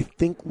I'm like, I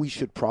think we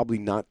should probably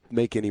not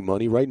make any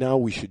money right now.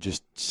 We should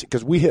just,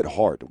 because we hit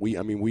hard.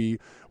 We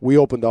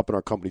opened up and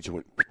our company just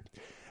went.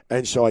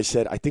 And so I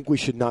said, I think we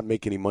should not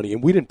make any money.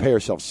 And we didn't pay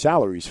ourselves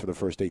salaries for the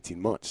first 18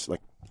 months.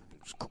 Like,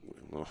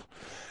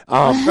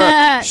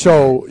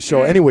 so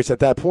anyways, at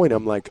that point,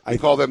 I'm like, I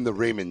call them the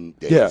Raymond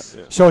days.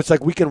 Yeah. So it's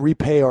like we can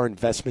repay our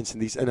investments in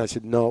these. And I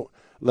said, no,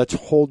 let's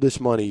hold this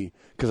money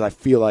because I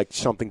feel like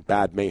something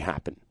bad may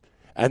happen.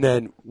 And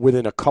then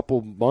within a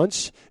couple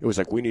months, it was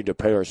like, we need to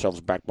pay ourselves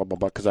back, blah, blah,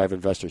 blah, because I have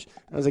investors.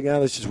 I was like,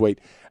 let's just wait.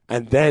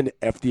 And then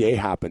FDA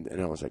happened,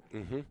 and I was like,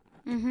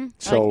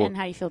 So, and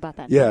how do you feel about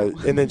that? Yeah,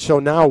 and then so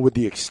now with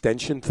the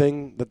extension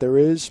thing that there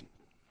is,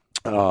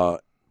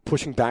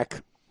 pushing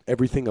back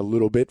everything a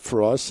little bit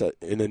for us,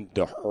 and then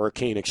the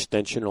hurricane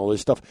extension and all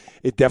this stuff,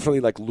 it definitely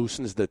like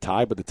loosens the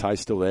tie, but the tie's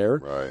still there.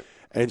 Right.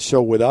 And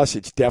so with us,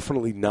 it's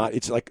definitely not.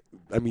 It's like,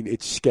 I mean,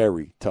 it's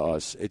scary to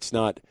us. It's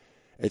not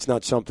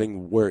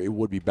something where it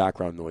would be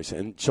background noise.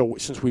 And so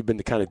since we've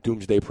been kind of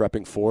doomsday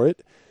prepping for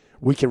it,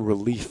 we can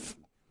release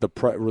the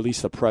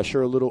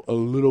pressure a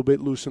little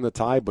bit, loosen the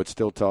tie, but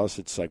still to us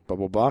it's like blah,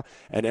 blah, blah.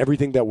 And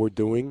everything that we're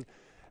doing,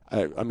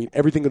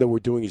 everything that we're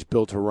doing is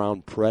built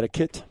around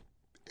predicate.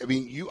 I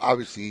mean, you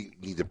obviously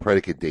need the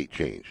predicate date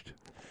changed.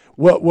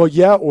 Well,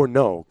 yeah or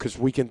no, because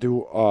we can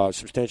do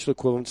substantial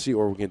equivalency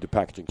or we can do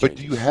packaging changes. But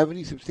do you have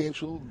any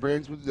substantial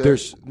brands with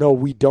that? No,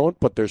 we don't,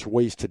 but there's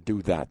ways to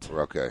do that.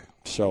 Okay.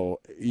 So,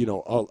 you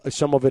know,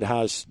 some of it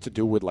has to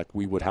do with, like,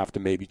 we would have to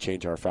maybe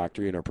change our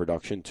factory and our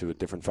production to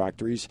different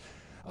factories.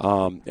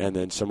 And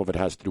then some of it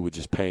has to do with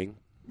just paying,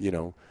 you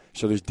know.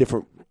 So there's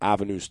different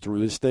avenues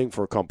through this thing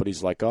for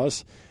companies like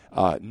us.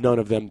 None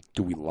of them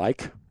do we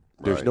like.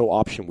 There's no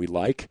option we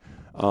like.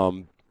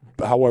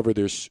 However,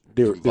 there's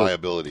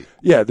viability.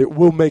 Yeah,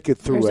 we'll make it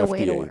through There's FDA. a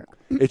way to work.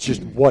 It's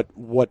just what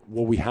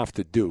we have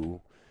to do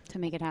to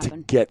make it to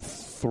happen. get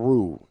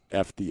through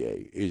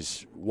FDA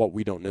is what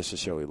we don't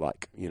necessarily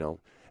like, you know.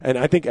 And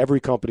I think every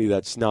company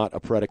that's not a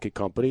predicate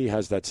company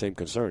has that same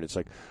concern. It's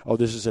like, oh,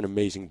 this is an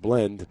amazing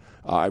blend.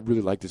 I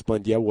really like this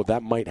blend. Yeah, well,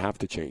 that might have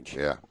to change.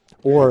 Yeah.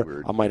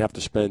 Or I might have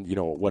to spend, you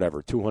know,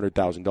 whatever,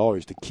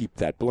 $200,000 to keep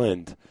that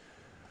blend.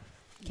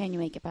 Can you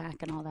make it back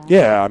and all that?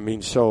 Yeah, I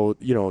mean, so,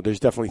 you know, there's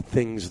definitely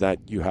things that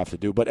you have to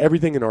do. But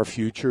everything in our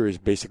future is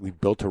basically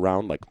built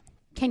around, like,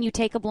 can you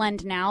take a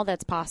blend now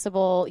that's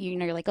possible? You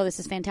know, you're like, oh, this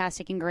is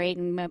fantastic and great,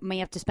 and may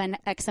have to spend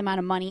X amount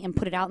of money and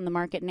put it out in the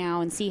market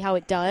now and see how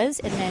it does,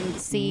 and then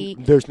see.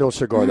 There's no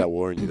cigar that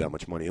will earn you that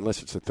much money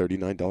unless it's a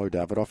 $39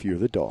 Davidoff. You're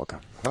the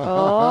dog.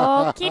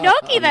 Okie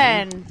dokie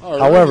then.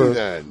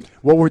 However,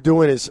 what we're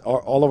doing is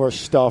all of our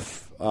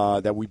stuff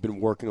that we've been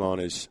working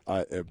on is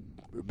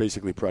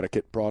basically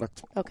predicate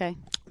product. Okay.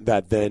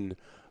 That then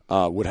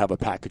would have a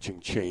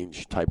packaging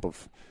change type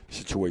of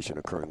situation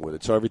occurring with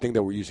it. So everything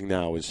that we're using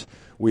now is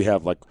we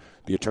have like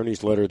the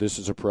attorney's letter, this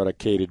is a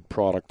predicated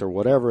product or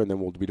whatever, and then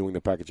we'll be doing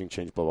the packaging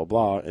change, blah, blah,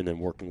 blah, and then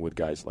working with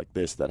guys like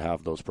this that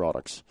have those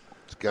products.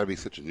 It's got to be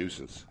such a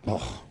nuisance.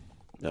 Oh,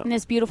 no. And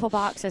this beautiful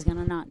box is going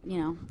to not, you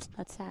know,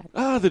 that's sad.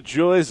 The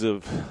joys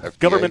of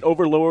government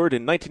overlord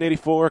in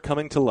 1984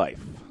 coming to life.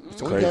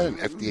 So we got an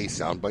FDA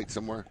soundbite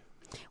somewhere?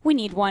 We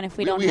need one if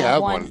we don't we have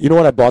have one. You know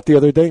what I bought the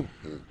other day?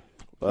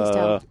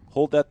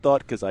 Hold that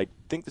thought, because I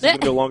think this is going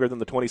to go longer than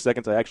the 20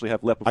 seconds I actually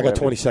have left. I got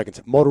 20 seconds.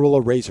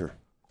 Motorola Razr.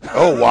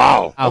 Oh,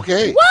 wow.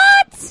 Okay.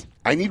 What?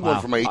 I need one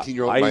for my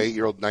 18-year-old, my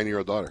 8-year-old,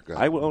 9-year-old daughter.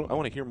 I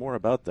want to hear more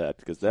about that,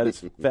 because that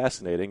is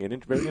fascinating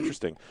and very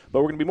interesting. But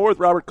we're going to be more with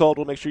Robert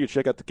Caldwell. Make sure you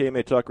check out the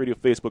KMA Talk Radio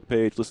Facebook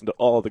page. Listen to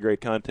all the great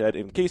content.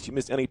 In case you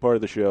missed any part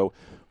of the show,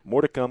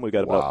 more to come. We've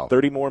got about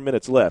 30 more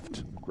minutes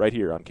left right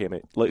here on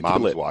KMA.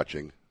 Mom's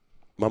watching.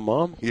 My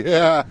mom?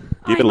 Yeah.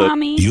 Keep it lit.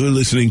 Mommy. You're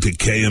listening to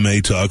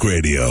KMA Talk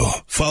Radio.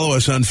 Follow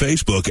us on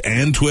Facebook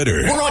and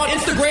Twitter. We're on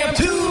Instagram,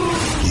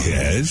 too.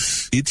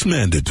 Yes, it's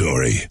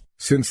mandatory.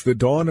 Since the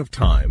dawn of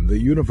time, the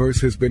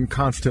universe has been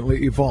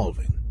constantly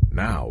evolving.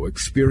 Now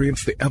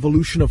experience the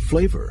evolution of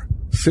flavor.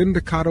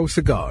 Sindicato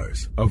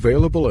cigars,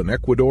 available in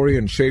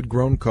Ecuadorian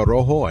shade-grown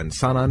Corojo and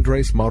San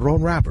Andres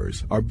Marron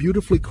wrappers, are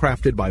beautifully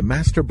crafted by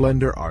master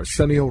blender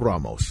Arsenio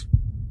Ramos.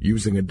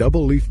 Using a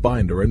double-leaf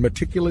binder and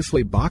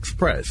meticulously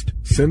box-pressed,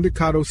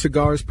 Sindicato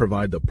cigars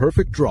provide the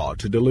perfect draw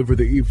to deliver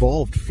the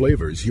evolved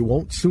flavors you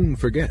won't soon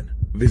forget.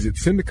 Visit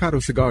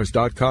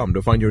SindicatoCigars.com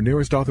to find your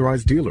nearest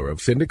authorized dealer of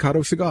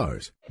Sindicato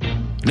cigars.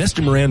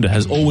 Nestor Miranda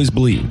has always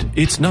believed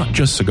it's not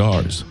just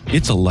cigars,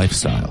 it's a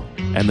lifestyle.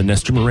 And the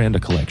Nestor Miranda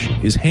collection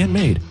is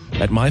handmade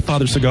at My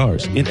Father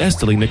Cigars in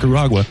Esteli,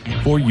 Nicaragua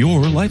for your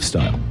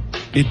lifestyle.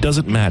 It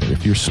doesn't matter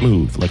if you're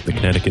smooth like the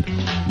Connecticut,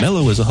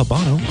 mellow as a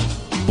Habano,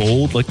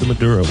 bold like the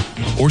Maduro,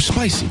 or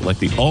spicy like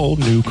the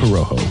all-new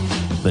Corojo.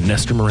 The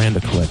Nestor Miranda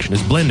collection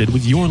is blended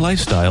with your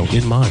lifestyle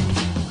in mind.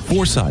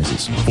 4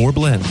 sizes, 4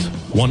 blends,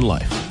 1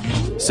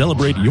 life.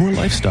 Celebrate your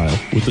lifestyle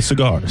with the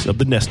cigars of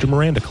the Nestor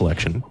Miranda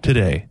Collection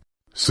today.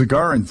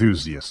 Cigar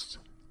enthusiasts,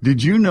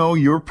 did you know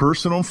your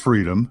personal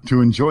freedom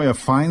to enjoy a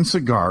fine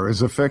cigar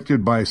is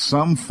affected by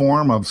some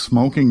form of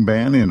smoking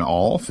ban in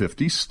all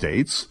 50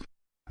 states?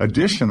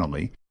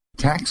 Additionally,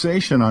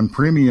 taxation on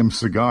premium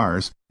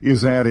cigars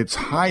is at its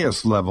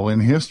highest level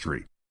in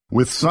history,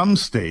 with some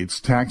states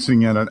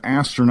taxing at an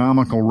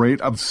astronomical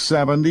rate of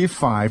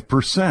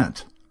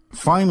 75%.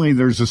 Finally,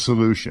 there's a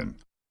solution.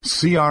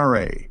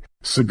 CRA,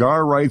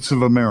 Cigar Rights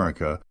of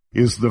America,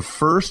 is the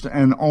first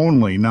and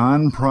only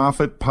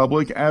non-profit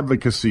public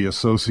advocacy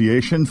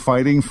association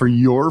fighting for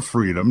your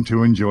freedom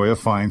to enjoy a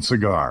fine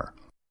cigar.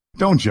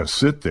 Don't just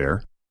sit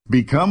there.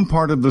 Become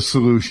part of the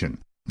solution.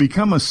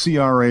 Become a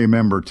CRA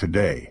member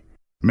today.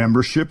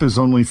 Membership is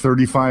only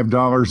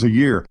 $35 a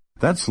year.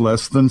 That's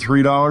less than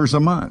 $3 a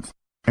month.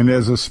 And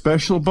as a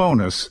special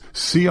bonus,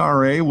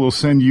 CRA will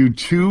send you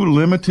 2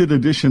 limited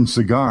edition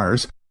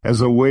cigars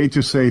as a way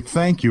to say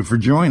thank you for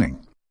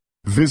joining.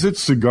 Visit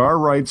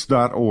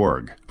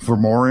cigarrights.org for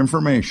more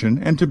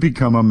information and to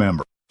become a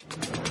member.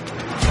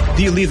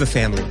 The Oliva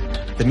family,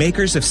 the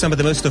makers of some of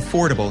the most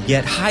affordable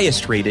yet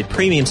highest rated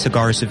premium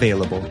cigars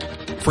available.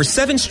 For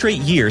 7 straight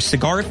years,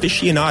 Cigar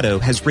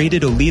Aficionado has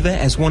rated Oliva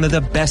as one of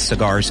the best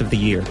cigars of the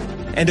year.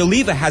 And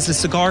Oliva has a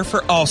cigar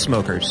for all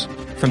smokers,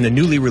 from the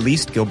newly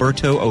released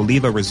Gilberto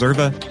Oliva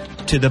Reserva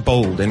to the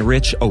bold and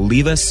rich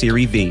Oliva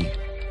Serie V.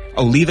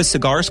 Oliva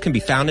cigars can be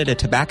found at a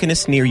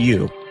tobacconist near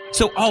you.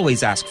 So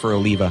always ask for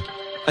Oliva,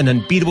 an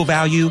unbeatable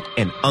value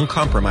and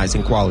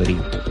uncompromising quality.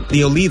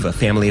 The Oliva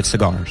family of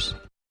cigars.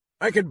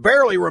 I can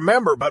barely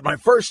remember, but my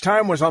first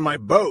time was on my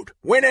boat.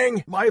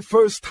 Winning! My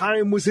first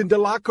time was in the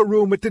locker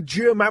room at the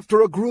gym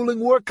after a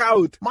grueling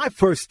workout. My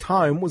first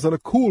time was on a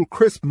cool,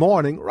 crisp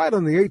morning right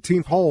on the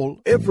 18th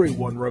hole.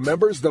 Everyone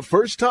remembers the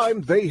first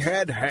time they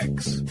had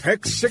Hex.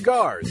 Hex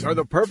cigars are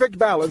the perfect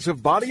balance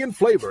of body and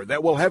flavor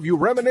that will have you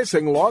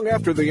reminiscing long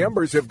after the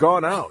embers have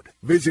gone out.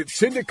 Visit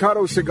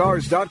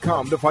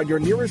SindicatoCigars.com to find your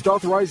nearest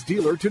authorized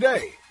dealer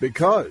today,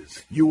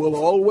 because you will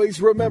always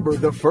remember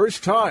the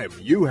first time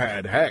you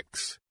had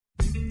Hex.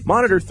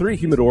 Monitor 3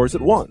 humidors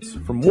at once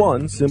from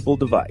one simple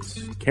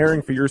device.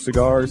 Caring for your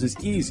cigars is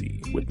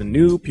easy with the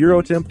new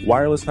PuroTemp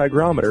wireless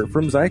hygrometer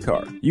from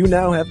Zycar. You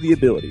now have the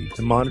ability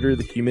to monitor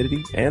the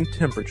humidity and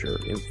temperature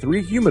in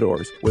 3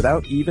 humidors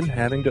without even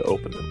having to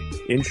open them.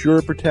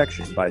 Ensure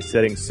protection by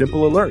setting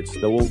simple alerts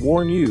that will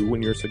warn you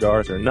when your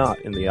cigars are not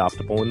in the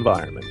optimal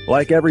environment.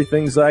 Like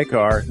everything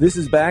Zycar, this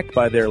is backed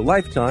by their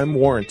lifetime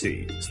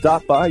warranty.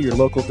 Stop by your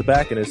local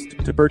tobacconist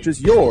to purchase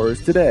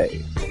yours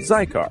today.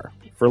 Zycar,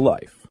 for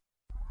life.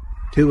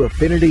 To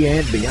affinity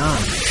and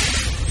beyond.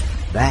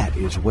 That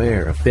is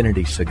where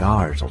Affinity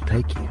Cigars will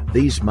take you.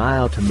 These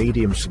mild to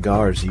medium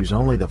cigars use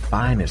only the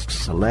finest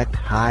select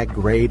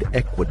high-grade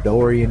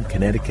Ecuadorian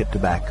Connecticut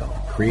tobacco,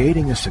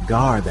 creating a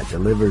cigar that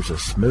delivers a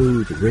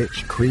smooth,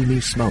 rich, creamy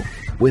smoke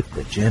with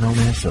the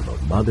gentleness of a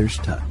mother's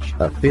touch.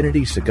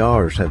 Affinity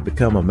Cigars have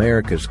become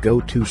America's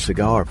go-to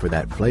cigar for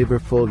that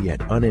flavorful yet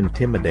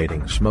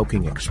unintimidating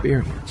smoking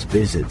experience.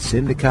 Visit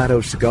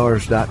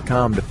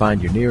SindicatoCigars.com to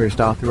find your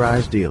nearest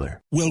authorized dealer.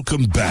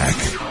 Welcome back.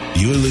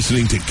 You're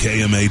listening to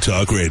KMA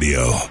Talk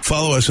Radio.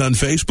 Follow us on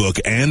Facebook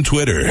and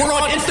Twitter. We're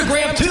on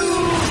Instagram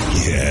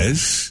too.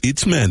 Yes,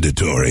 it's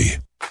mandatory.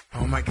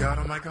 Oh my God,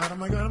 oh my God, oh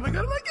my God, oh my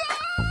God, oh my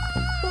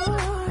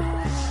God.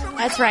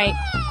 That's right.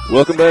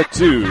 Welcome back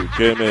to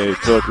KMA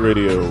Talk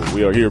Radio.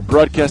 We are here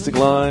broadcasting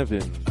live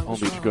in Palm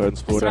Beach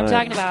Gardens, Florida. That's what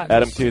I'm talking about.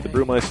 Adam K. the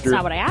Brewmeister. That's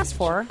not what I asked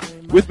for.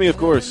 With me, of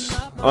course,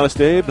 Honest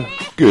Abe.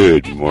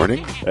 Good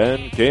morning.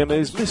 And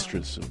KMA's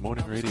mistress of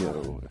morning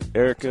radio,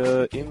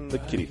 Erica in the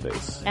kitty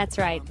face. That's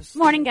right.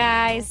 Morning,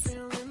 guys.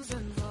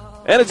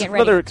 And it's Get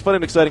another ready. fun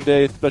and exciting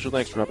day. Special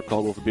thanks to Robert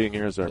Caldwell for being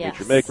here as our Yes.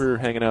 feature maker,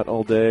 hanging out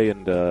all day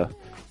and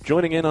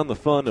joining in on the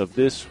fun of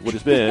this, what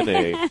has been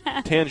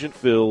a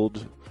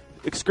tangent-filled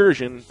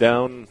excursion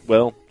down,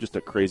 well, just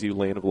a crazy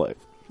lane of life.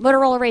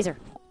 Motorola Razr.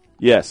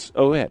 Yes.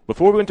 Oh, yeah.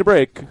 Before we went to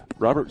break,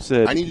 Robert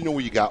said... I need to know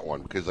where you got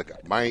one, because like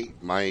my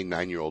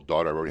 9-year-old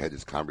daughter, I already had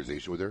this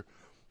conversation with her,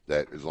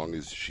 that as long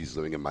as she's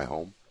living in my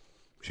home,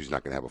 she's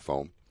not going to have a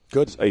phone.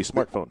 Good. A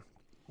smartphone.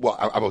 Well,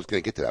 I was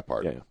going to get to that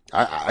part. Yeah.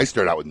 I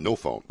started out with no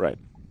phone. Right.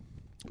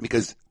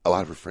 Because a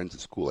lot of her friends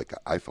at school, like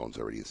iPhones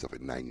already and stuff,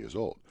 at 9 years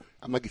old.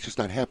 I'm like, it's just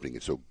not happening.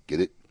 And so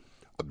get it,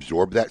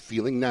 absorb that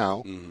feeling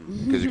now,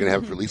 because you're going to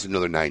have it for at least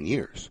another 9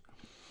 years.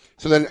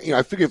 So then,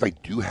 I figure if I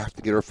do have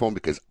to get her a phone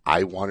because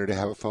I want her to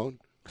have a phone,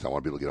 because I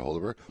want to be able to get a hold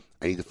of her,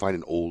 I need to find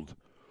an old,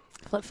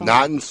 flip phone.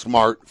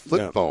 non-smart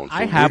flip phone. So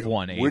I have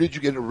one. Where did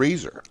you get a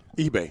Razr?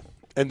 eBay.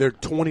 And they're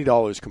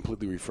 $20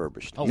 completely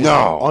refurbished. Oh,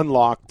 no.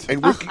 Unlocked.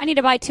 And I need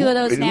to buy 2 of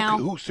those now.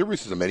 Who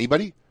services them?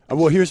 Anybody?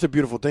 Well, here's the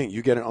beautiful thing.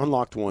 You get an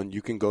unlocked one.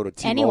 You can go to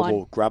T-Mobile,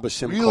 Anyone. grab a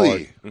SIM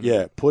Really? card.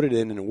 Yeah, put it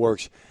in, and it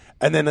works.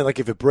 And then, like,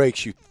 if it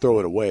breaks, you throw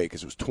it away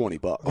because it was $20.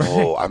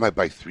 Oh, I might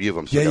buy 3 of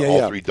them. So Yeah, I got yeah, all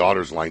yeah. 3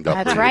 daughters lined up.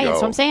 That's ready right. to That's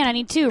go. what I'm saying. I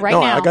need 2 right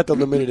no, now. I got the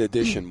limited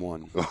edition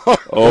one.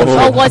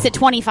 Oh, was it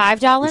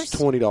 $25? It's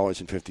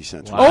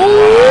 $20.50.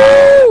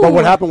 Oh! But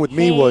what happened with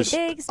me Hey, was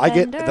big I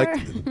get spender.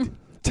 like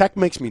Tech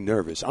makes me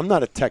nervous. I'm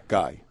not a tech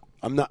guy.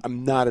 I'm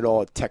not at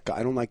all a tech guy.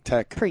 I don't like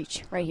tech.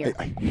 Preach right here.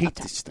 I hate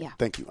this thing. Yeah.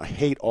 Thank you. I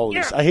hate all of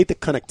this. I hate the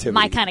connectivity.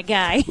 My kind of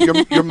guy.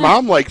 Your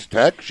mom likes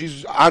tech.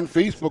 She's on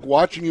Facebook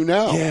watching you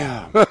now.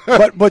 Yeah,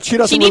 but she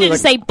doesn't. She needed really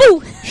to say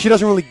boo. She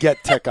doesn't really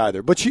get tech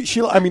either. But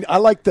she. I mean, I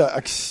like the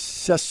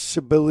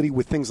accessibility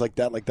with things like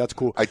that. Like that's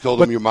cool. I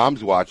told him your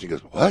mom's watching. He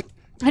goes, what?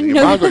 I And your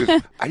know. mom goes,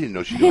 I didn't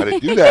know she knew how to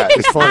do that.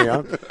 It's funny,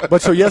 huh?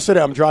 But so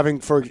yesterday, I'm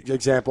driving, for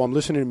example, I'm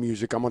listening to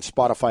music. I'm on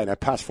Spotify, and I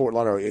pass Fort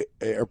Lauderdale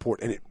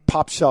Airport, and it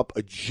pops up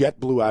a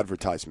JetBlue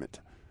advertisement.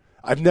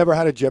 I've never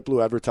had a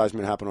JetBlue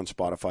advertisement happen on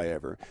Spotify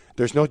ever.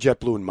 There's no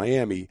JetBlue in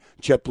Miami.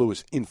 JetBlue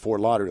is in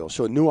Fort Lauderdale.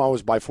 So it knew I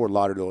was by Fort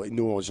Lauderdale. It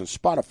knew I was on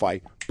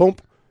Spotify. Boom.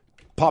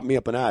 Popped me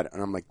up an ad. And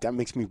I'm like, that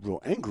makes me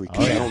real angry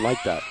because I don't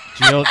like that.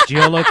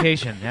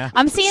 Geolocation, yeah.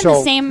 I'm seeing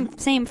the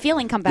same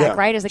feeling come back,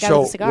 right, as the guy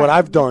with the cigar. What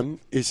I've done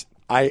is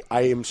I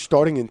am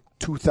starting in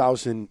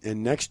 2000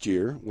 and next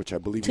year, which I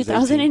believe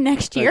 2000 is 18. and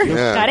next year.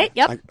 Yeah. Got it?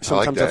 Yep.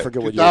 Sometimes I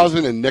forget what year.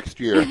 2000 and next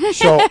year.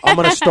 So I'm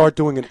going to start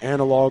doing an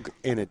analog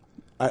and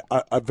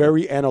a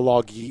very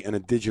analog-y and a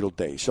digital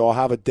day. So I'll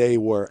have a day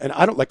where, and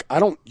I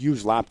don't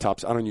use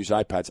laptops. I don't use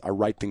iPads. I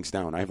write things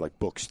down. I have like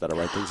books that I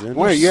write things in.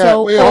 Wait,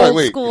 So old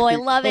wait. school. I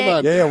love Hold it.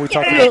 on. Yeah, we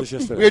talked about this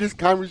yesterday. We had this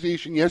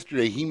conversation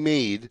yesterday. He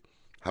made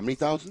how many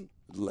thousand?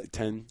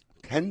 10.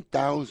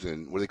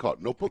 10,000. What do they call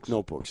it?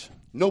 Notebooks?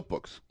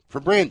 Notebooks for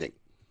branding.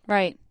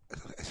 Right.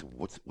 I said,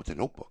 what's a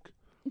notebook?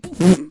 I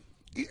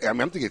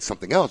mean, I'm thinking it's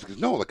something else. Because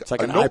no, It's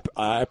like an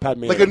iPad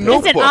made like out a of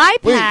notebook.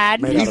 It's an iPad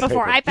Made out of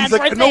before paper. iPads He's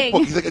like were a a thing.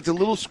 notebook. He's like, it's a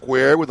little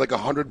square with like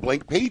 100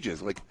 blank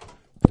pages. I'm like,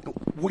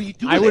 what do you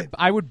do?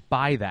 I would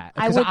buy that.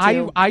 I 'Cause would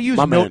too. I use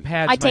My man.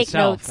 notepads I take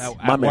myself notes.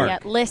 at work. Yeah,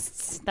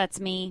 lists. That's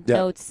me. Yeah.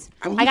 Notes.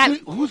 Who's I got.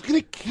 who's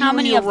gonna carry How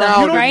many of them,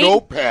 around right? a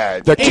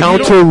notepad? The Hey,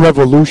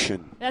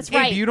 counter-revolution. That's Hey,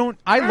 right. you don't.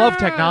 I love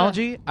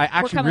technology. I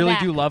actually coming really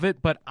back. do love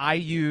it, but I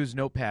use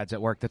notepads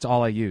at work. That's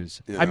all I use.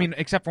 I mean,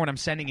 except for when I'm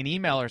sending an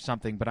email or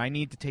something. But I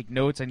need to take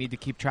notes. I need to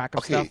keep track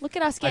of stuff. Look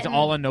at us It's getting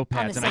all on on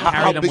notepads, the and I same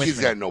carry How them big with is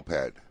me. that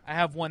notepad? I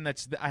have one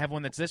that's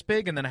this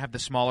big, and then I have the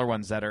smaller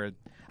ones that are.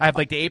 I have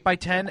like the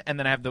 8x10, and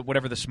then I have the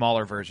whatever the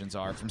smaller versions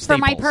are from For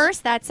Staples. my purse,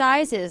 that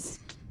size is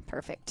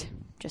perfect.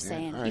 Just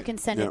saying. all right. You can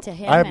send Yeah. it to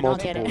him, I have and I'll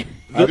get it.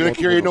 You're gonna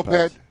carry a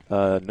notepad?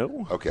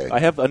 No. Okay. I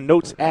have a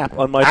notes app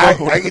on my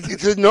phone.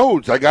 It's a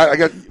notes. I got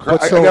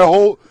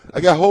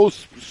a whole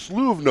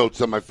slew of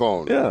notes on my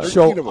phone. Yeah. 13 of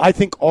So them. I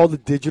think all the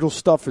digital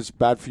stuff is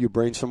bad for your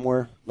brain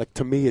somewhere. Like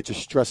to me, it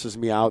just stresses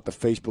me out. The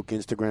Facebook,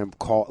 Instagram,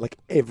 call, like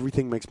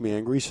everything makes me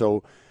angry.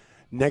 So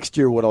next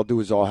year, what I'll do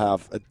is I'll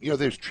have.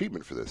 there's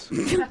treatment for this.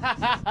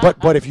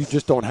 But if you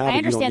just don't have I it,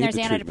 you don't understand need there's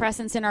the treatment.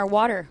 antidepressants in our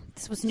water.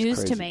 This was news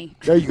to Crazy. me.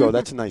 There you go.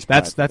 That's a nice.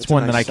 That's pad.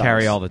 one a that I nice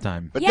carry size. all the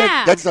time. But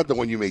Yeah. that's not the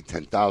one you made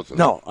 10,000.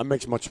 No, I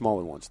make much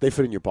smaller ones. They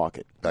fit in your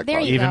pocket. Back There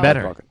pocket. you Even go.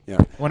 better. Pocket. Yeah.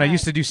 When I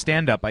used to do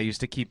stand up, I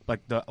used to keep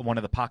like one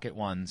of the pocket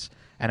ones,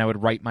 and I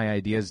would write my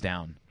ideas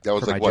down. That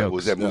was for like my what? jokes.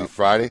 Was that movie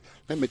Friday?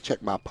 Let me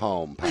check my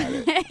poem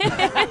palette.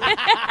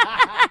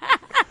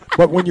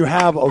 But when you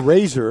have a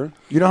razor,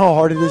 you know how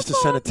hard it is to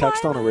send a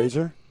text on a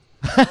razor?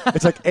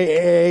 It's like,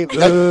 hey,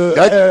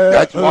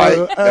 That's why.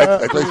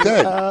 That's what I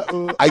said.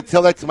 I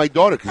tell that to my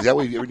daughter because that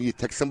way, if you ever need to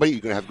text somebody,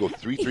 you're gonna have to go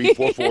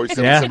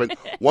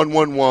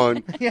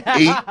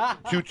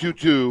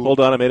 33447782222. Hold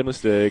on, I made a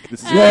mistake.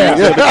 This is And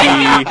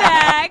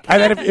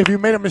then if you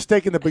made a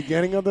mistake in the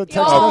beginning of the text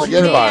Oh, message,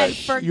 forget about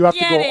it. you have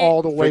to go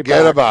all the way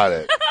Forget back. about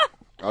it.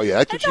 Oh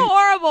yeah, that's what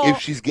horrible. If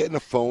she's getting a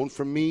phone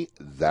from me,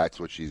 that's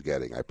what she's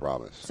getting. I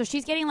promise. So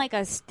she's getting like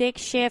a stick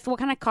shift. What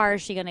kind of car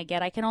is she going to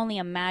get? I can only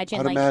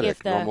imagine. Automatic, like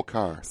if the normal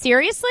car.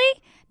 Seriously?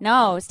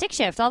 No, stick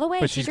shift all the way.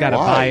 But she's got got to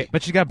buy.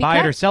 But she's got to buy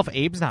it herself.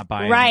 Abe's not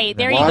buying. Right,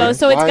 there you Why? go.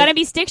 So it's Why? going to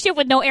be stick shift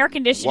with no air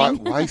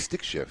conditioning. Why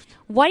stick shift?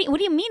 What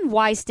do you mean?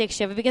 Why stick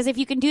shift? Because if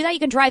you can do that, you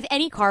can drive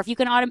any car. If you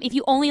can if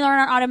you only learn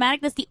on automatic,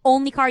 that's the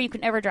only car you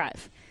can ever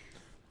drive.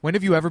 When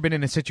have you ever been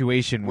in a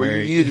situation Where where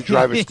you needed to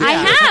drive a stick I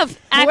have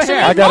actually.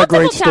 I got a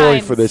great multiple story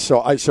times. for this.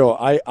 So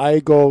I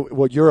go.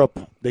 Well,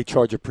 Europe they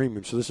charge a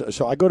premium.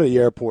 So I go to the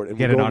airport and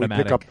Get we an go and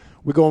automatic.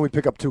 we go and we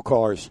pick up two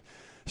cars.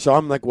 So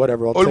I'm like,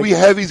 whatever. I'll All take we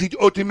have is the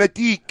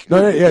automatic.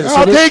 No, yeah, so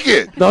I'll this- take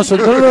it. No, so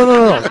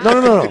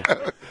no.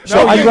 So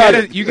No, I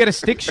got you get a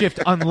stick shift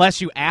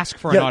unless you ask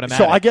for an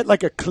automatic. So I get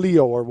like a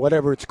Clio or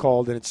whatever it's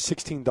called, and it's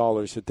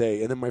 $16 a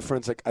day. And then my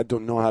friend's like, I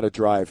don't know how to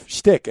drive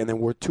stick. And then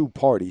we're two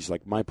parties,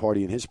 like my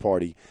party and his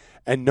party,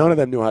 and none of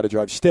them knew how to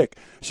drive stick.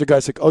 So the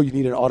guy's like, oh, you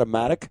need an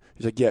automatic?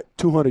 He's like, yeah,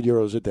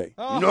 €200 a day.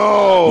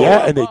 No.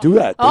 Yeah, and they do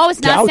that. Oh, They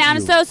it's not gouge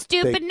sounding you. so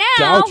stupid They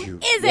now, gouge you.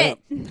 is Yeah.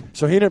 it?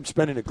 So he ended up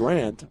spending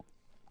 $1,000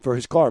 for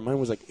his car. Mine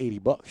was like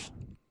 $80.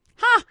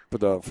 Ha! For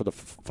the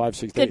 5-6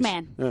 days. Good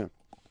man. Yeah.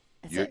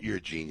 You're a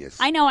genius.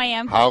 I know I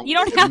am. How You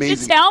don't have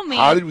amazing. to tell me.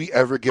 How did we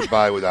ever get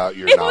by without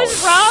your It knowledge?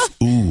 was rough.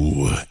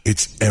 Ooh,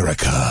 it's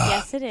Erica.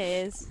 Yes, it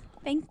is.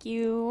 Thank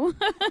you.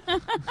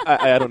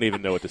 I don't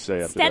even know what to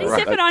say after Steady that.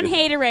 sipping on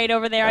Haterade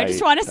over there. I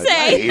just want to I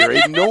say. hate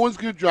it. No one's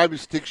going to drive a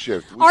stick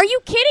shift. Are you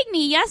kidding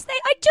me? Yes,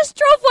 I just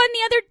drove one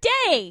the other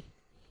day.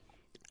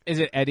 Is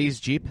it Eddie's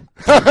Jeep?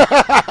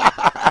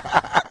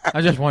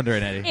 I'm just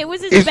wondering, Eddie. It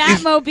was his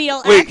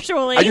Batmobile, wait,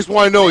 actually. I just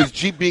want to know, is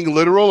Jeep being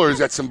literal or is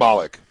that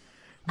symbolic?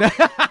 Just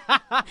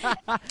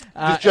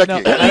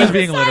checking. No, I was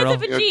being the size literal.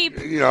 of a Jeep.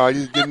 I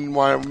just didn't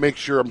want to make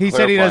sure I'm He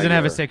said he doesn't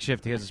have a here. stick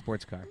shift. He has a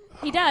sports car.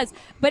 He does.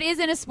 But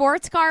isn't a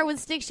sports car with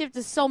stick shift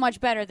is so much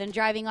better than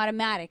driving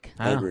automatic?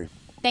 I agree.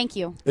 Thank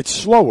you. It's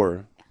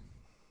slower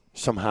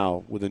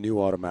somehow with the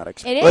new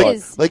automatics. It Like,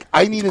 is. like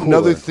I need It's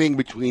another cooler. thing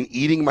between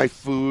eating my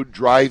food,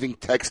 driving,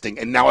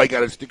 texting, and now I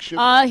got a stick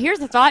shift. Here's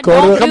the thought. Go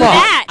Don't to- do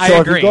that.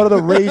 So if you go to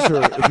the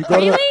Razor,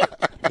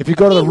 if you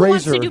go to the He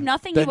wants Razor, to do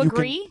nothing, then you you can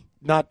agree?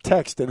 not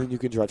text, and then you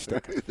can drive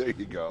stick. There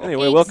you go.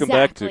 Anyway, welcome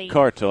back to Exactly.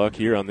 Car Talk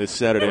here on this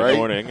Saturday Right?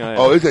 morning.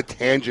 It's a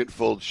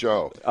tangent-filled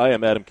show. I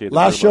am Adam K. the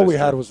Last show we Brewmeister.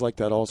 had was like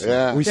that also.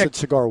 Yeah. We said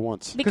cigar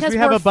once. Because we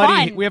have we're a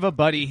buddy. fun. We have a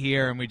buddy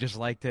here, and we just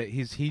liked it.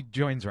 He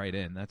joins right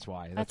in. That's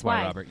why. That's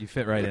why. Robert. You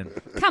fit right in.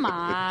 Come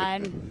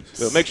on.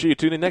 So make sure you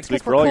tune in next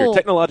That's week for 'cause all we're your cool.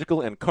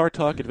 technological and Car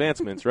Talk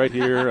advancements right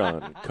here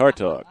on Car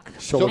Talk.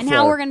 And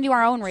now we're going to do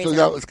our own razor. So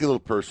now let's get a little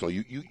personal.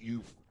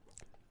 You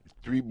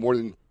more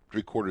than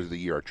 3/4 of the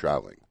year are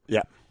traveling.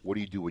 Yeah. What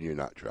do you do when you're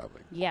not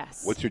traveling?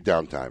 Yes. What's your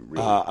downtime?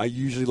 Really? I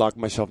usually lock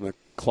myself in the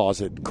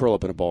closet, curl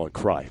up in a ball, and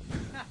cry.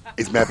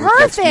 Is Matt Booth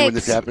next to you when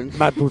this happens?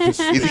 Matt Booth is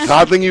he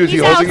coddling you? Is he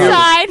He's holding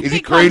outside. you? Is he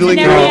He comes cradling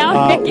in you? every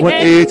now and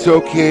again. It's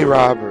okay,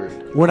 Robert.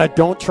 When I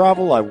don't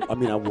travel, I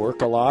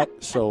work a lot.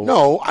 So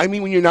No, I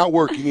mean when you're not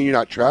working and you're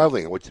not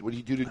traveling. What do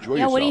you do to enjoy Yeah,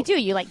 yourself? what do you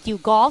do? You do you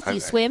golf? Do you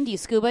swim? Do you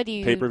scuba? Do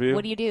you Pay-per-view?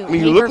 What do you do? I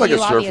mean, you look like a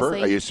Pay-per-view, surfer.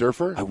 obviously. Are you a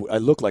surfer? I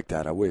look like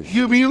that. I wish.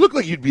 You look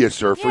like you'd be a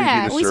surfer.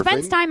 Yeah, you'd be we into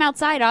spend surfing. time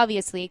outside,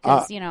 obviously,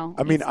 because you know.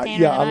 I mean, he's I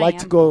tanner than like am.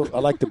 to go. I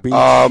like the beach.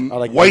 I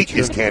like White nature.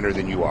 is tanner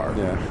than you are.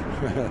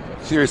 Yeah.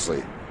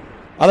 Seriously.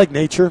 I like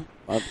nature.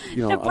 I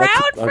The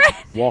like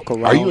to walk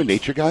around. Are you a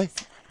nature guy?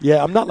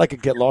 Yeah, I'm not like a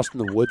get lost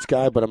in the woods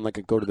guy, but I'm like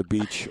a go to the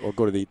beach or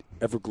go to the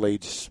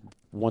Everglades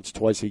once,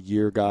 twice a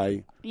year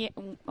guy. Yeah,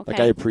 Like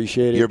I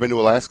appreciate it. You ever been to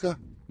Alaska?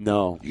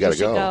 No. You got to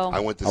should go. I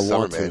went this I summer,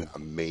 want to. man.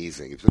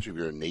 Amazing. Especially if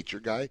you're a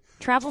nature guy.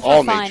 Travel It's for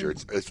all fun. nature.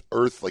 It's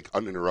Earth like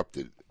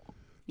uninterrupted.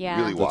 Yeah.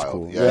 Really That's wild.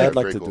 cool. Yeah, Yeah, I'd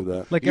like very to cool. do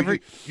that. Like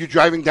you're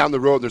driving down the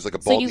road and there's like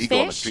a So bald you eagle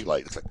on the fish?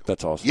 streetlight. It's like,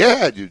 That's awesome.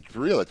 yeah, dude, for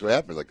real. That's what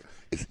happens. Like,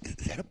 is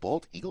that a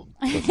bald eagle?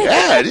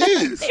 Yeah, it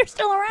is. They're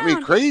still around. I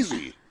mean,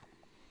 crazy.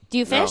 Do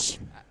you fish?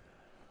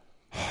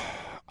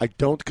 I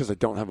don't because I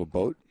don't have a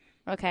boat,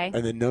 Okay.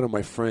 and then none of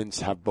my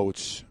friends have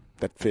boats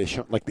that fish.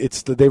 Like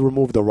they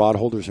remove the rod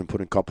holders and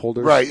put in cup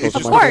holders. Right. Those It's are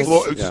just, my course.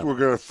 boats. it's just Yeah. we're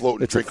going to float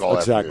and It's a- drink all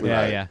exactly.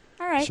 afternoon. Yeah,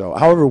 yeah. All right. So,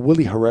 however,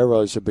 Willie Herrera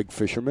is a big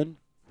fisherman.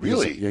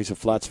 Really? He's a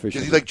flats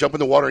fisherman. Does he like jump in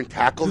the water and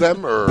tackle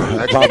them, or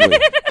Probably.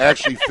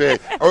 actually fish?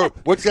 Or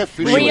what's that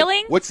fishing?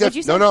 Reeling? What's that? What'd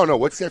you say? No.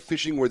 What's that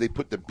fishing where they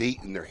put the bait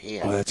in their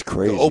hand? Oh, that's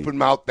crazy. The open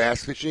mouth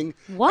bass fishing.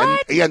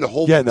 What? And, yeah, and the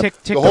whole Yeah, the whole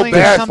tickling or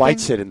bass something?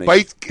 bites it and they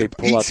bites pull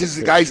out eats the his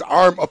fish. guy's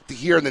arm up to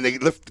here, and then they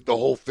lift the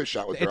whole fish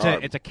out with their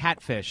arm. It's a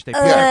catfish. They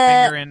put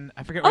their finger in.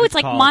 I forget what Oh, it's it's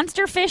like called.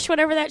 Monster Fish,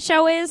 whatever that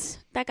show is.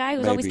 That guy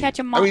who's always Maybe.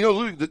 catching I mean,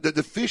 monsters. no,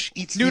 the fish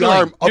eats the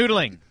arm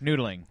Noodling. up,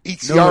 Noodling.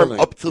 eats the arm Noodling,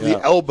 up to the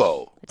yeah.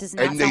 elbow, It does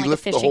not and sound they like a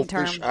lift the fishing whole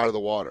term. fish out of the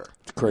water.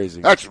 It's crazy.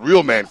 That's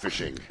real man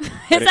fishing.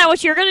 Is that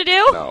what you're gonna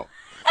do? No,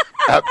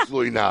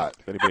 absolutely not.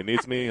 If anybody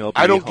needs me, I'll be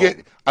I don't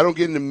home.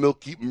 get into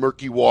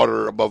murky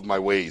water above my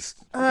waist.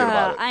 Forget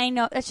about it. I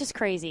know that's just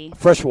crazy.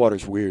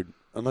 Freshwater's weird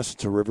unless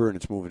it's a river and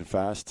it's moving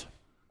fast.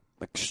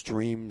 Like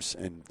streams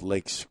and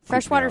lakes. freak me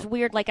Freshwater's out.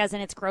 weird, like as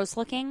in it's gross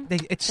looking.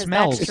 It 'Cause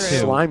smells that's It's true.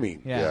 too. slimy.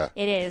 Yeah.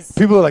 It is.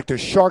 People are like,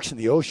 there's sharks in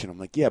the ocean. I'm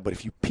like, yeah, but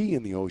if you pee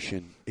in the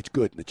ocean, it's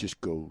good and it just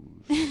goes.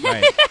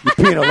 Right. You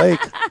pee in a lake,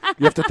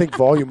 you have to think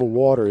volume of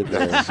water in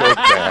there. That's so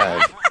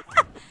bad.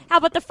 How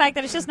about the fact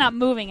that it's just not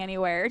moving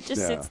anywhere? It just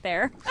Yeah. sits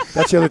there.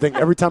 That's the other thing.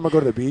 Every time I go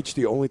to the beach,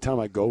 the only time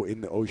I go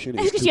in the ocean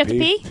is Because you have to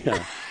pee?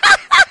 Yeah.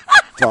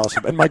 It's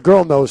awesome. And my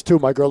girl knows, too.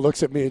 My girl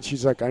looks at me and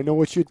she's like, I know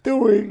what you're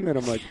doing. And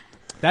I'm like,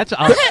 That's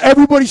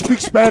everybody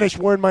speaks Spanish.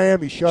 We're in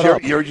Miami. Shut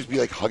up. You ever just be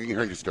like hugging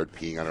her and just start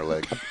peeing on her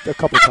leg? A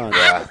couple times.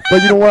 Yeah.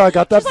 But you know where I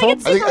got that from?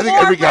 it's I think super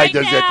every warm guy right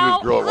does that to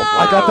his girl at one now.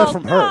 point. I got that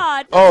from her.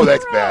 God, Oh,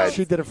 that's gross. bad.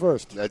 She did it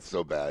first. That's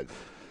so bad.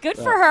 Good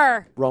for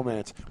her.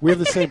 Romance. We have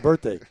the same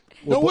birthday.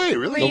 No way,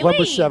 really?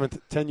 November 7th,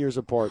 10 years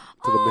apart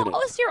to the minute.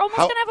 Oh, so you're almost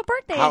How- gonna have a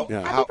birthday. How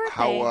Yeah. Happy birthday.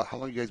 how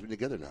long you guys been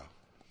together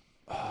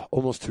now?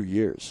 Almost 2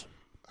 years.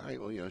 All right,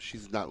 well,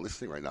 she's not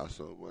listening right now,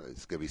 so what,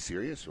 it's gonna be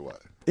serious or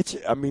what? It's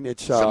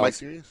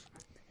Semi-serious?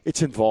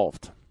 It's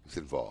involved. It's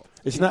involved.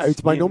 It's not.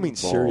 It's by no means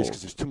serious involved.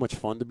 because it's too much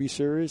fun to be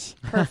serious.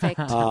 Perfect.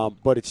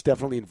 But it's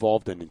definitely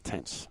involved and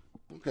intense.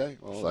 Okay,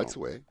 well, that's the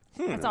way.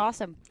 That's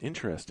awesome.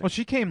 Interesting. Well,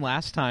 she came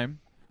last time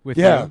with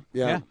Yeah, you.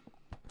 yeah.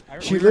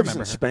 She we lives remember in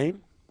her.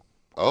 Spain.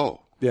 Oh,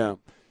 Yeah,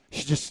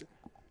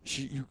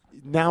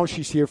 now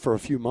she's here for a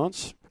few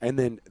months, and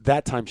then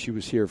that time she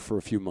was here for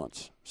a few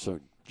months. So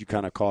you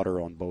kind of caught her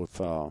on both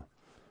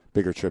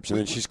bigger trips, and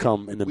then she's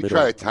come in the we middle.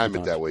 try to time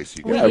it that way so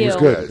you We guys. do. it was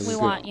good. guys- It was We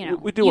good.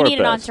 want, We do you our need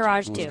an best.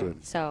 entourage It was too.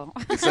 good. So.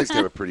 It's nice to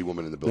have a pretty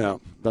woman in the building.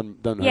 Yeah,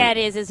 doesn't Yeah, hurt.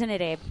 it is, isn't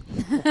it, Abe?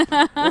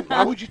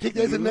 Why would you take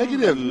that as a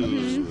negative?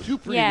 There's two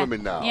pretty yeah.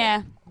 women now.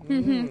 Yeah.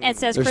 It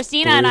says There's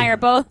Christina and I three. are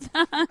both.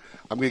 I'm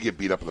going to get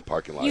beat up in the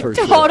parking lot. You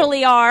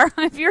totally are.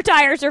 If your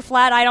tires are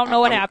flat, I don't know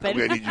what happened. I'm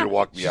going to need you to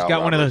walk me She's out.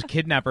 got one of Robert. those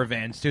kidnapper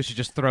vans, too. She'll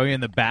just throw you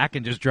in the back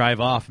and just drive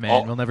off,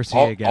 man. We'll never see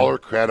you again. All her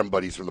Kratom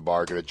buddies from the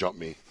bar are going to jump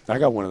me. I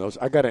got one of those.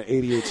 I got an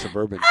 88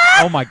 Suburban.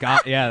 Oh, my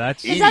God. Yeah,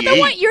 that's... Is that the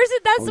one? Yours?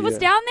 That's Oh, what's yeah.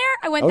 down there.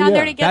 I went Oh, down yeah.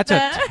 there to get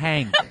That's the a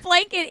tank.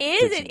 blanket.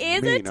 It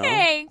is a mean, huh?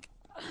 tank.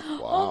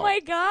 Oh my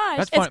gosh!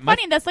 That's it's fun. My-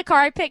 funny. That's the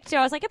car I picked too.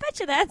 I was like, I bet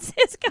you that's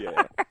his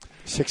car.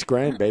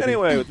 $6,000, baby.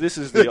 Anyway, this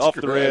is the Off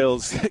the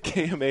Rails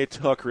KMA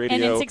Talk Radio.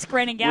 And then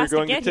 $6,000 in gas We're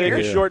going to to get take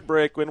here. a short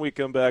break. When we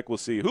come back, we'll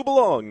see who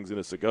belongs in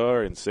a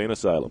cigar insane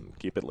asylum.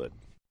 Keep it lit.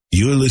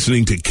 You're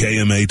listening to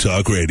KMA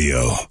Talk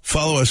Radio.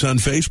 Follow us on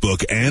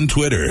Facebook and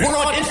Twitter. We're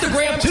on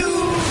Instagram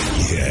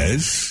too.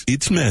 Yes,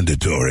 it's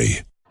mandatory.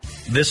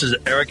 This is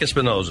Eric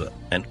Espinoza,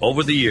 and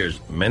over the years,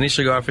 many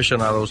cigar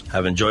aficionados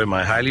have enjoyed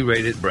my highly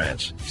rated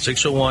brands,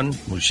 601,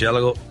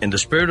 Murcielago. In the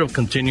spirit of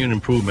continuing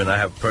improvement, I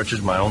have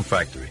purchased my own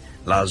factory,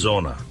 La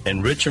Zona,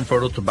 in rich and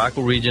fertile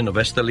tobacco region of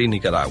Estelí,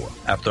 Nicaragua.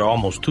 After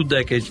almost 2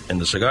 decades in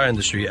the cigar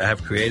industry, I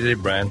have created a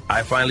brand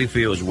I finally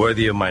feel is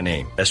worthy of my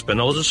name.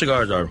 Espinoza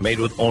cigars are made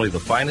with only the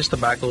finest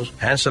tobaccos,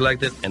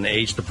 hand-selected and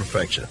aged to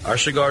perfection. Our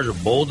cigars are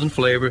bold in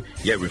flavor,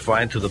 yet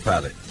refined to the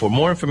palate. For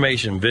more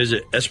information,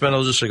 visit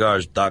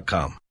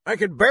EspinozaCigars.com. I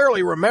can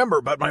barely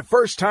remember, but my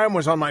first time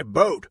was on my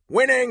boat.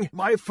 Winning!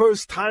 My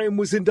first time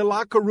was in the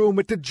locker room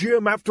at the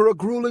gym after a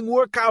grueling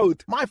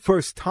workout. My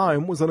first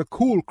time was on a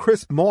cool,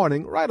 crisp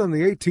morning right on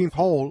the 18th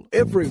hole.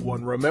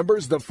 Everyone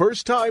remembers the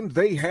first time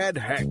they had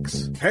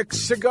Hex. Hex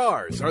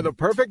cigars are the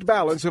perfect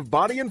balance of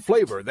body and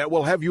flavor that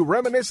will have you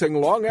reminiscing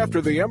long after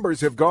the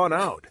embers have gone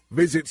out.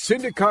 Visit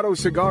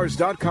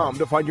SindicatoCigars.com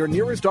to find your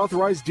nearest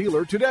authorized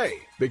dealer today,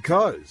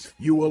 because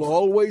you will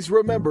always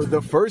remember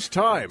the first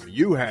time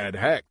you had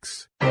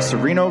Hex.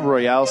 Sereno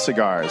Royale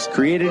cigars,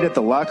 created at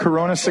the La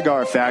Corona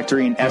Cigar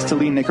Factory in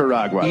Estelí,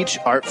 Nicaragua. Each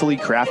artfully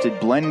crafted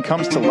blend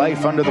comes to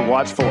life under the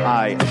watchful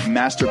eye of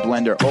master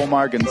blender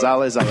Omar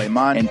Gonzalez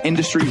Aleman and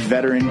industry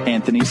veteran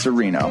Anthony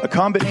Sereno. A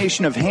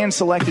combination of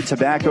hand-selected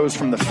tobaccos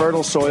from the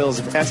fertile soils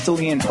of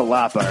Estelí and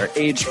Jalapa are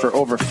aged for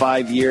over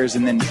 5 years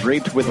and then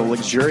draped with a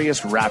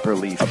luxurious wrapper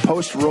leaf. A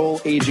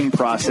post-roll aging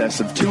process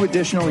of 2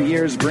 additional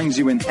years brings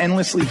you an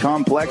endlessly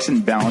complex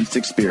and balanced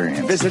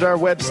experience. Visit our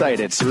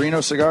website at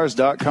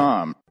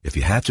serenocigars.com. If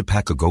you had to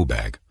pack a go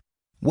bag,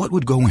 what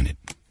would go in it?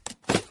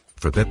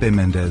 For Pepe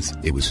Mendez,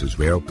 it was his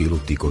rare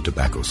Pilotico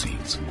tobacco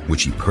seeds,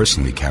 which he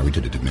personally carried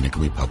to the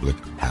Dominican Republic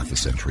half a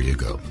century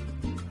ago.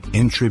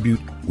 In tribute,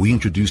 we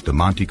introduced the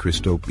Monte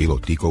Cristo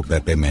Pilotico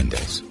Pepe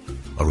Mendez,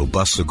 a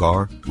robust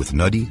cigar with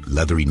nutty,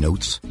 leathery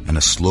notes and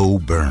a slow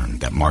burn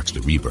that marks the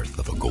rebirth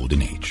of a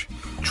golden age.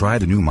 Try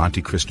the new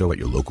Monte Cristo at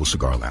your local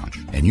cigar lounge,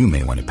 and you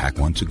may want to pack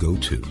one to go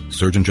too.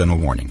 Surgeon General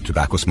warning: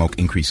 tobacco smoke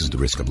increases the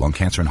risk of lung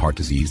cancer and heart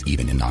disease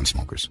even in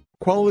non-smokers.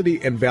 Quality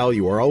and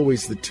value are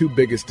always the 2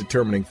 biggest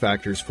determining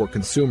factors for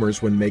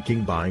consumers when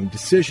making buying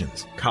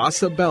decisions.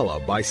 Casa Bella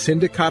by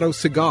Sindicato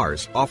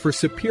Cigars offers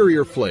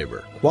superior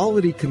flavor,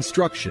 quality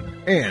construction,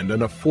 and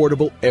an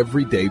affordable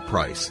everyday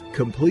price.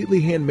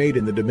 Completely handmade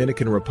in the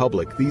Dominican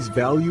Republic, these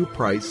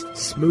value-priced,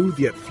 smooth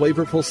yet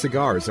flavorful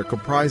cigars are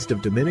comprised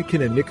of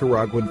Dominican and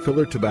Nicaraguan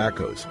filler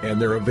tobaccos,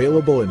 and they're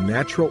available in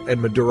natural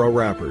and Maduro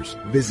wrappers.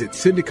 Visit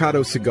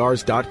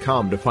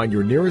SindicatoCigars.com to find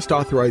your nearest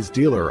authorized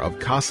dealer of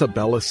Casa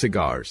Bella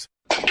cigars.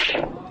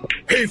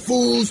 Hey,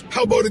 fools,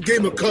 how about a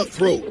game of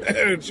Cutthroat?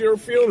 It's your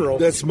funeral.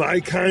 That's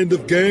my kind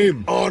of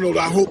game. Arnold,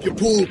 I hope your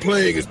pool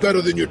playing is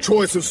better than your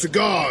choice of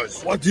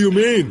cigars. What do you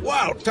mean?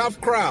 Wow,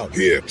 tough crowd.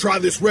 Here, try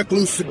this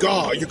Recluse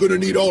cigar. You're gonna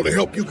need all the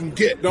help you can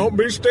get. Don't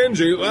be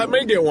stingy. Let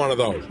me get one of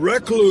those.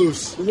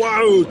 Recluse.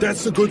 Wow,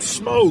 that's a good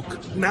smoke.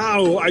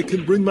 Now I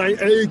can bring my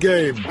A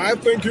game. I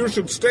think you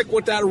should stick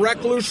with that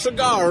Recluse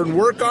cigar and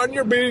work on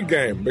your B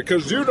game,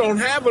 because you don't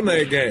have an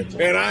A game.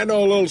 And I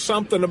know a little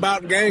something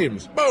about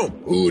games.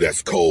 Boom. Ooh,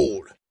 that's cold.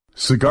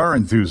 Cigar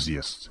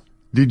enthusiasts,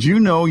 did you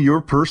know your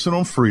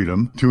personal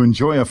freedom to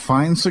enjoy a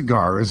fine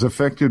cigar is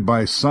affected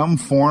by some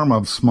form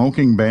of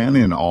smoking ban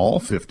in all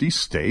 50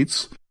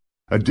 states?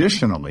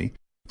 Additionally,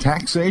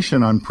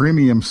 taxation on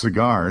premium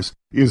cigars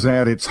is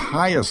at its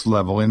highest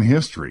level in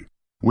history,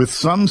 with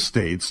some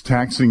states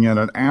taxing at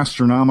an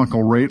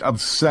astronomical rate of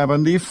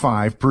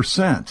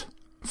 75%.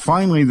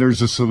 Finally,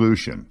 there's a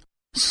solution.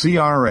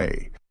 CRA,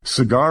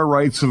 Cigar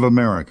Rights of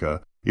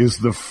America, is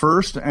the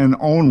first and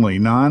only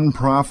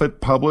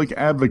non-profit public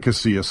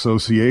advocacy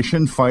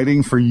association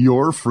fighting for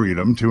your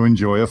freedom to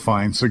enjoy a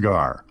fine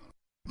cigar.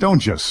 Don't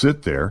just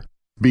sit there.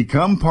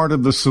 Become part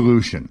of the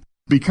solution.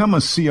 Become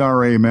a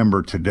CRA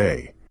member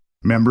today.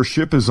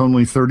 Membership is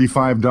only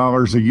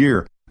 $35 a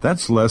year.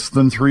 That's less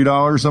than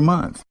 $3 a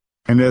month.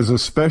 And as a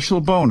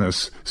special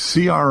bonus,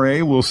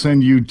 CRA will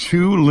send you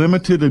 2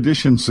 limited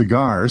edition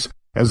cigars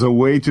as a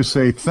way to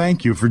say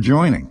thank you for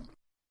joining.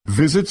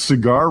 Visit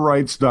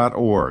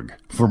cigarrights.org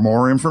for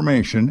more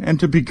information and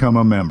to become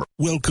a member.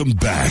 Welcome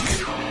back.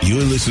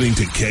 You're listening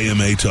to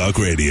KMA Talk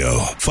Radio.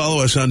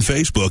 Follow us on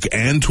Facebook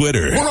and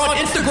Twitter. We're on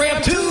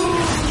Instagram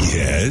too.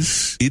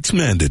 Yes, it's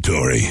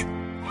mandatory.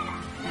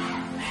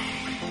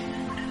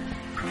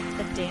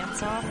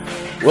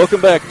 Welcome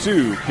back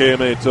to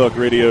KMA Talk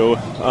Radio.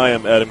 I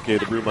am Adam K.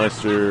 the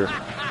Brewmeister.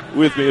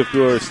 With me, of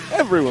course,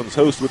 everyone's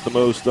host with the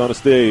most,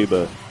 Honest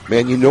Abe.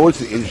 Man, you know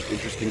it's an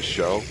interesting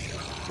show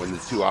when the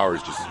 2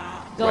 hours just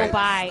Go went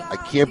by. I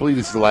can't believe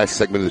this is the last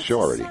segment of the show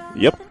already.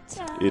 Yep.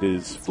 It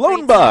is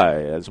flown by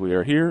as we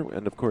are here.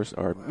 And, of course,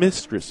 our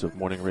mistress of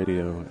morning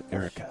radio,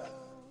 Erica.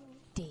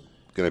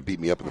 Going to beat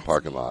me up in the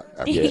parking lot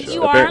after the show.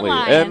 You are Apparently.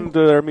 lying. And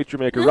our Meet Your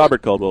Maker,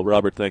 Robert Caldwell.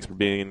 Robert, thanks for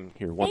being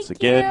here once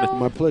again.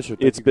 My pleasure.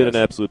 It's been an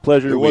absolute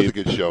pleasure. It was a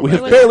good show, We man. have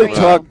It was barely great.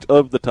 talked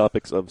of the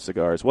topics of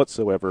cigars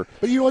whatsoever.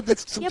 But you know what?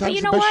 That's sometimes you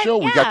the know best what? show.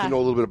 We got Yeah. to know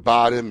a little bit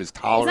about him, his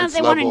tolerance Sometimes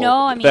they wanna level. know,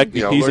 I In fact,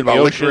 mean- the you peas know, in learn the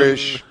about ocean.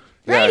 licorice.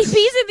 Right, Yes.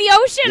 peas in the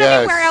ocean. I Yes,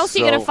 mean, where else are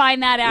you going so, to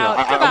find that you know, out?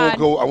 I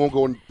Come on. won't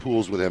go in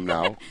pools with him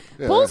now.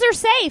 Yeah. Pools are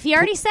safe. He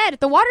already said if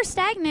the water's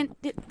stagnant.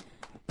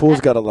 Pool's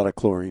got a lot of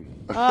chlorine.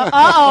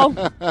 Oh,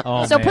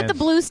 So man. put the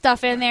blue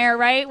stuff in there,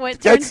 right?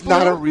 What That's turns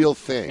not blue? a real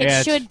thing. It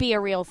Yeah, should be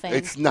a real thing.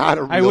 It's not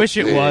a real I wish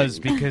it thing. was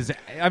because,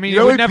 I mean, You it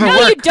know would what never people-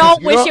 No, work. you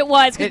don't You wish know- it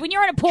was because when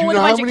you're in a pool Do you with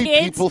know a how bunch of many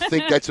kids, people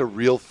think that's a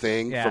real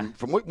thing? Yeah.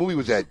 From what movie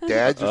was that?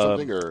 Dads or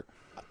something? Or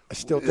I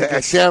still a think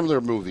it's,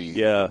 Sandler movie?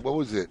 Yeah. What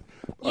was it?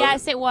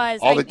 yes, it was.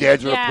 All the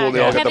dads are in a pool. They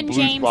all got Kevin the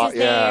blue James spot. is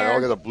Yeah, they there.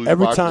 all got the blue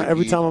every spot.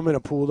 time I'm in a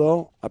pool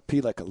though, I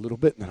pee like a little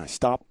bit and then I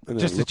stop and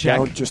then Just I to look check.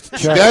 down just to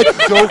check.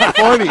 That's so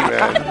funny,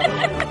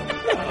 man.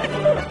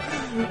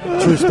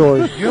 True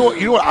story. You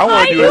know what I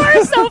want to do? You is-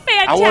 are so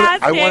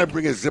fantastic. I want to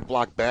bring a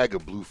Ziploc bag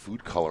of blue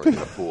food coloring in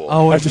the pool.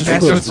 Oh, That's just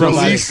just and just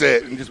somebody. release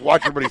it and just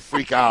watch everybody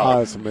freak Oh, out.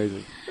 that's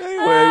amazing.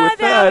 Anyway, with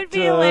that would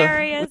be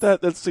hilarious. With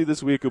that, let's see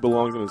this week who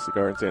belongs in a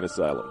Cigar Insane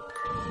Asylum.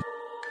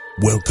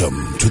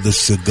 Welcome to the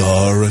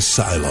Cigar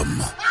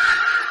Asylum,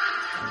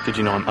 Did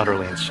you know I'm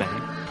utterly insane?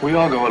 We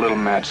all go a little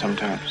mad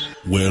sometimes.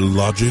 where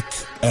logic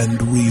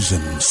and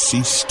reason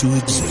cease to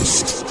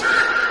exist.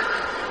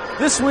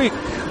 This week,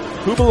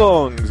 who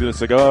belongs in a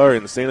Cigar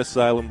Insane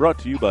Asylum, brought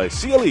to you by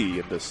CLE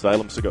and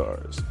Asylum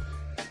Cigars.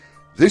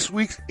 This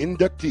week's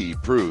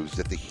inductee proves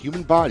that the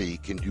human body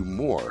can do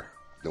more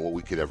than what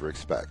we could ever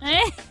expect.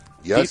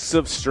 Yes, Feats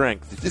of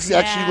strength. this is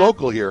actually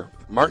local here.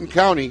 Martin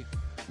County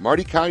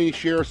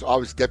Sheriff's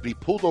Office deputy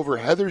pulled over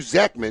Heather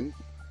Zachman.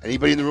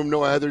 Anybody in the room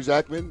know Heather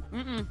Zachman?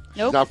 She's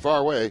Nope. not far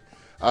away.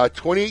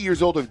 28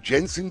 years old of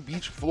Jensen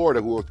Beach,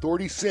 Florida, who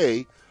authorities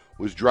say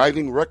was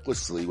driving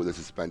recklessly with a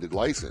suspended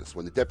license.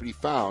 When the deputy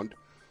found,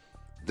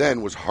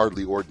 then was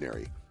hardly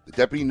ordinary. The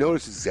deputy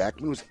noticed that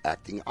Zachman was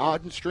acting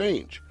odd and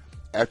strange.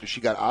 After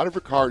she got out of her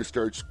car and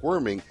started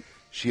squirming,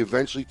 she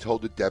eventually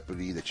told the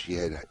deputy that she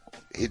had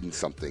hidden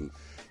something,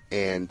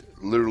 and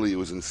literally it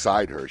was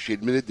inside her. She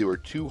admitted there were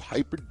 2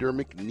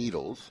 hypodermic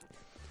needles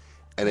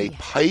and a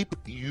pipe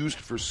used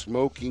for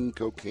smoking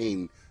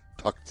cocaine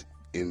tucked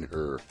in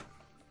her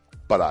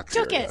buttocks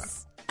area.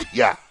 Chookus.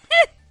 Yeah.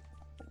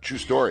 True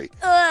story.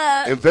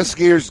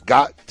 Investigators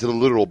got to the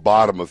literal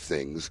bottom of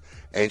things,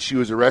 and she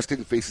was arrested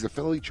and faces a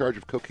felony charge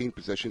of cocaine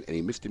possession and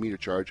a misdemeanor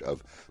charge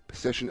of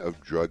possession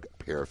of drug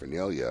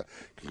paraphernalia.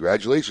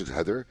 Congratulations,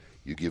 Heather.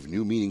 You give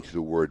new meaning to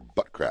the word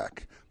butt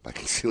crack by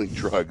concealing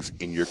drugs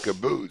in your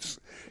caboose.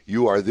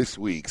 You are this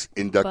week's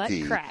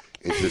inductee crack.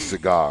 into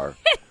Cigar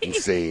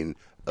Insane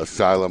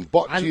Asylum,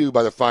 brought to you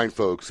by the fine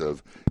folks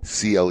of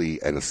CLE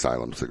and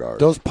Asylum Cigars.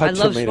 Those pipes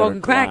I are love made out smoking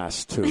of crack.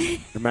 glass too.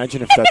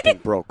 Imagine if that thing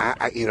broke.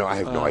 I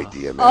have no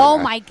idea, man. Oh,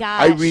 my I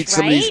gosh, read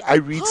some of these. right?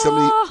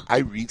 I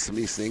read some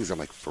of these things. I'm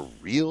like, for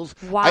reals?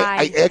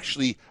 Why?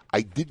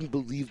 I didn't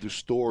believe the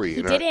story He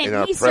in didn't.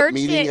 our He prep searched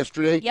meeting it.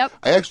 yesterday. Yep.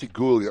 I actually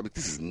Googled it. I'm like,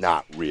 this is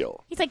not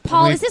real. He's like,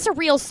 Paul, is this a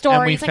real story?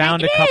 And we He's like,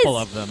 found a "It couple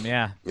is." of them.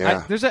 Yeah.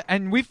 Yeah.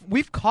 And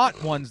we've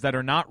caught ones that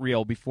are not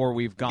real before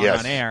we've gone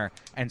Yes. on air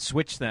and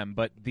switched them.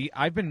 But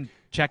I've been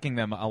checking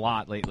them a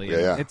lot lately. Yeah,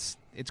 and yeah.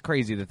 It's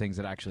crazy the things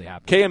that actually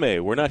happen.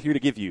 KMA, we're not here to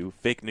give you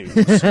fake news.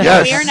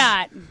 Yes. We are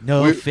not.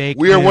 No fake.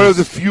 We are news. one of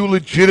the few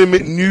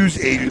legitimate news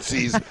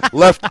agencies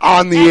left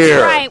on the That's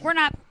air. right. We're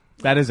not.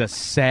 That is a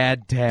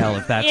sad tale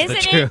if that's the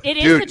Isn't truth. it? It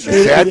is Dude, the the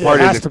truth. sad part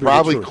It is has it's to be the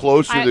probably truth.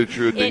 closer to the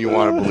truth than you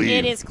want to believe.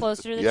 It is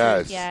closer to the Yes.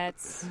 truth. Yeah,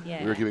 it's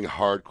yeah. We were giving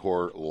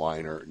hardcore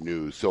liner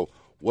news. So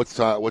what's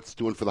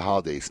doing for the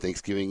holidays?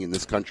 Thanksgiving in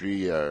this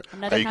country? Another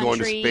are you going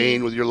to country.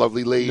 Spain with your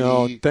lovely lady?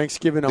 No,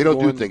 Thanksgiving. They I'm don't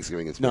going, do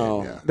Thanksgiving in Spain.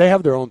 No, yeah. they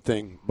have their own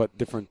thing, but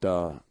different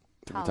time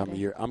Holiday. of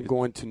year. I'm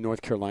going to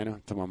North Carolina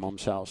to my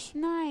mom's house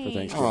Nice. for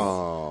Thanksgiving.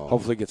 Oh.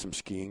 Hopefully, get some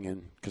skiing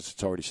in because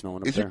it's already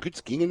snowing up Is there. there good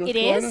skiing in North It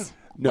Carolina? is.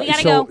 No, We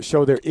gotta so go.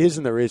 so there is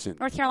and there isn't.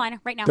 North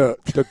Carolina right now.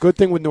 The good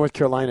thing with North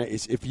Carolina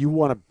is if you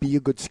want to be a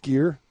good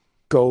skier,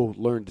 go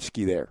learn to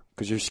ski there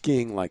because you're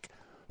skiing like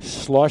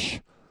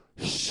slush,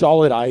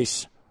 solid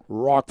ice,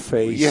 rock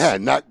face. Yeah,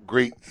 not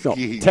great No,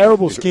 skiing.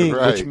 terrible skiing,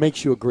 Right. which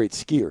makes you a great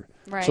skier.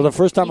 Right. So the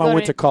first time You I go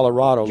went to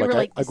Colorado, you were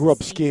like, I this grew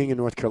up is skiing in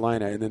North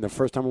Carolina, and then the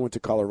first time I went to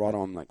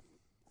Colorado, I'm like,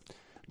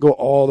 go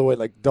all the way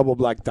like double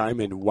black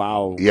diamond.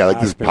 Wow. Yeah, like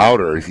this Aspen.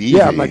 powder is easy.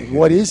 Yeah, I'm like,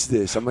 what is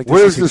this? I'm like,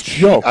 Where's is a this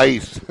joke.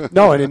 ice?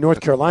 No, and in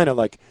North Carolina,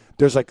 like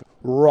there's like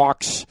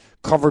rocks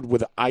covered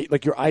with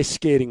like you're ice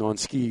skating on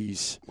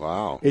skis.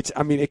 Wow. It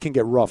can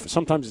get rough.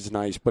 Sometimes it's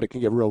nice, but it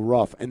can get real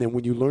rough. And then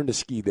when you learn to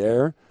ski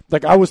there,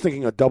 like I was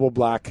thinking a double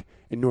black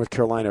in North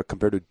Carolina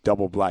compared to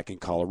double black in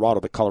Colorado.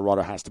 The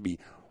Colorado has to be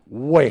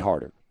way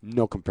harder.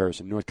 No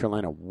comparison. North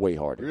Carolina, way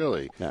harder.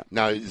 Really? Yeah.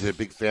 Now, is it a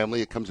big family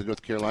that comes to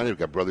North Carolina? You've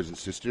got brothers and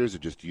sisters, or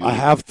just you? I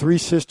have 3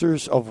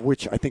 sisters, of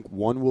which I think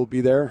one will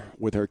be there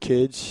with her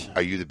kids.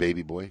 Are you the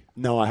baby boy?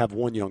 No, I have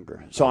one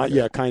younger. So,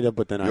 Okay. kind of,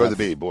 but then You're the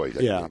baby boy.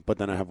 Yeah, but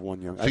then I have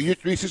one younger. So you're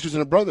 3 sisters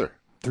and a brother?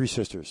 3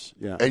 sisters,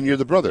 yeah. And you're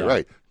the brother, Yeah.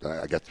 right.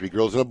 I got 3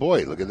 girls and a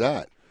boy. Look at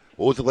that.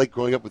 What was it like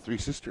growing up with 3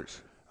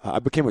 sisters? I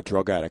became a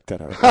drug addict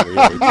at an early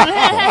age.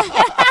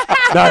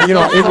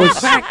 No, it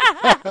was.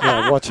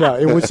 Yeah, watch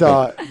out. It was,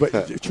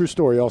 but true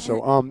story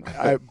also.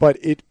 But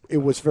it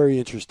was very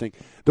interesting.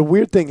 The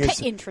weird thing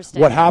is,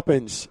 Interesting. what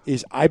happens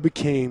is I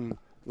became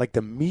like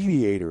the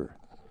mediator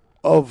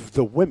of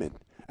the women,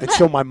 and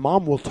so my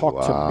mom will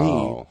talk to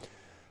me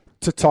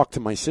to talk to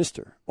my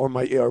sister, or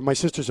my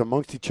sisters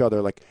amongst each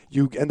other. Like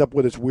you end up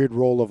with this weird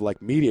role of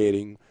like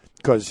mediating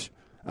because.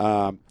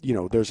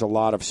 There's a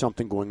lot of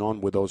something going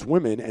on with those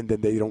women, and then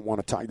they don't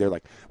want to talk. They're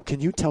like,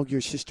 "Can you tell your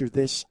sister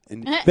this?"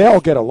 And they all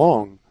get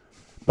along,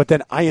 but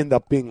then I end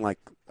up being like,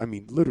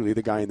 literally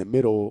the guy in the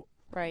middle.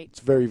 Right.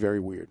 It's very,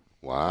 very weird.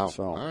 Wow.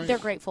 So They're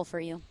grateful for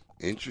you.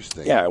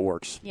 Interesting. Yeah, it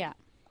works. Yeah.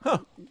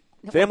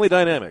 Family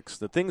dynamics,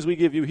 the things we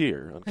give you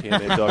here on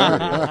KMA Talk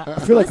Radio. I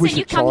feel like we Listen, should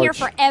you come here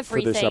charge for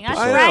everything. this That's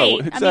episode. I know,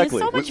 right. exactly.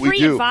 So much We free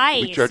do.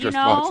 advice. We charge our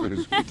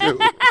sponsors. We do.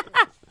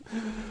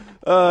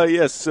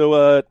 Yes,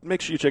 so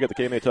make sure you check out the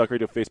KMA Talk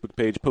Radio Facebook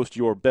page. Post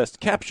your best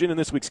caption in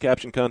this week's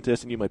caption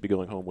contest, and you might be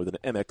going home with an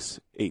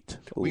MX-8.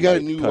 We got a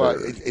new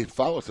cutter. and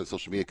follow us on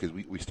social media because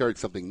we started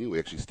something new. We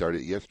actually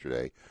started it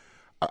yesterday.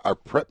 Our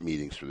prep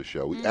meetings for the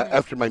show.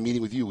 After my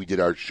meeting with you, we did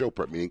our show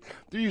prep meeting.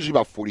 They're usually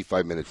about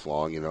 45 minutes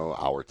long,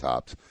 hour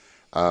tops.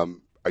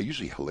 Are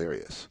usually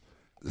hilarious,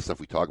 the stuff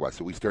we talk about.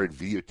 So we started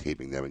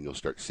videotaping them, and you'll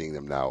start seeing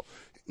them now.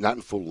 Not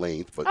in full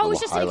length, but Oh, it was little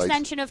just highlights. an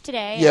extension of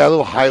today. Yeah,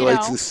 little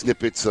highlights and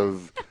snippets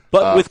of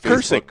But with Facebook.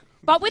 cursing.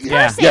 But with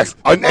Yeah. cursing. Yes,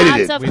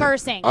 unedited. Lots of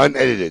cursing.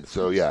 Unedited.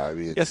 So, yeah,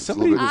 it's a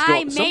little bit.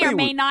 I may or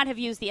may not have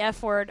used the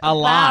F word A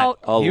lot.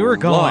 about- You were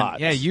going. lot.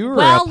 Yeah, you were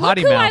Well, a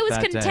potty look who mouth I was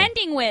that day.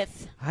 contending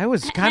with. I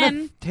was kind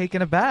of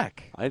taken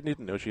aback. I didn't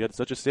even know she had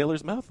such a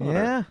sailor's mouth on her.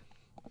 Yeah.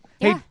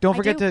 Yeah, Hey, don't I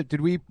forget do.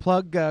 did we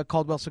plug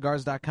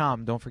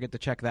CaldwellCigars.com? Don't forget to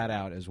check that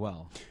out as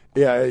well.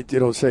 Yeah,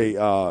 it'll say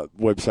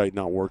website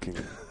not working.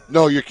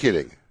 No, you're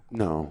kidding.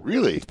 No,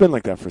 Really? it's been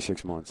like that for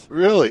 6 months.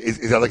 Really?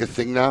 Is that like a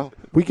thing now?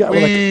 We got We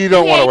like,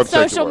 don't He want our hates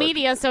website to social work.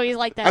 media, so he's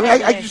like that. I mean, I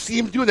anyway. just see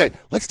him doing that.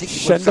 Let's take the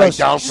send website us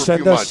down for a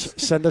send few us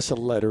months. send us a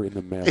letter in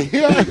the mail.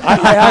 Yeah.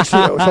 I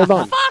actually hold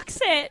on. Fox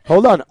it.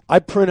 Hold on. I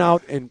print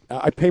out and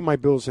I pay my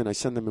bills and I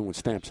send them in with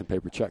stamps and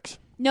paper checks.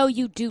 No,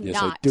 you do Yes,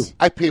 not. I do.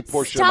 I pay a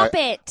portion. Stop of my,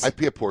 it. I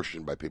pay a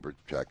portion by paper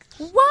check.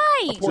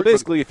 Why? So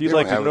basically, if you'd They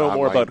like don't to have know an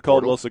more online about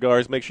Caldwell portal.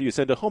 Cigars, make sure you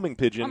send a homing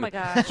pigeon Oh, my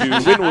gosh. to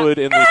Linwood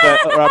in the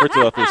Robert's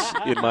office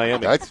in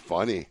Miami. That's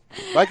funny.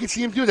 But I can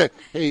see him doing that.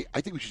 Hey,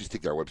 I think we should just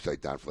take our website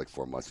down for like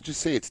 4 months.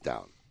 Just say it's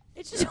down.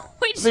 It's just,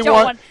 we just They don't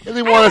want- want. if they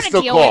I want don't us want to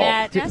to deal call. with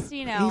that. Just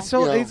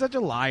He's such a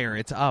liar.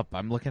 It's up.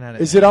 I'm looking at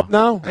it. Is it up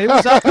now? It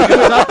was up. It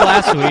was up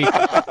last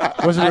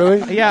week. Was it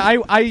really? Yeah,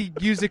 I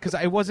used it because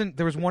I wasn't.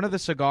 There was one of the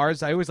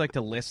cigars. I always like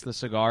to list the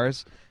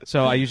cigars,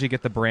 so I usually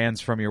get the brands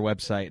from your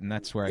website, and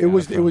that's where I got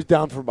It from. was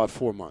down for about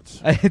 4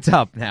 months. It's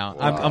up now.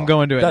 I'm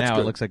going to it That's now.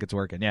 good. It looks like it's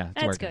working. Yeah, it's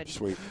That's working. good.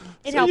 Sweet.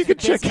 It So helps you can with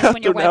check business out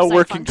when their your now website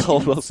working functions.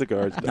 Caldwell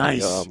Cigars.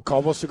 Nice.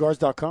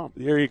 CaldwellCigars.com.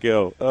 There you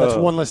go. That's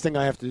one less thing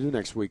I have to do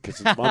next week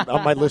because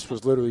on my list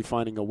was literally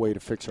finding a way to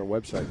fix our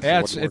website.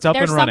 Yeah, So it's up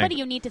There's and running. somebody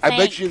you need to I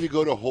thank. bet you if you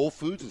go to Whole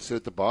Foods and sit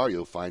at the bar,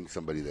 you'll find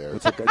somebody there.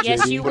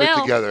 Yes, you Put it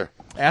will. together.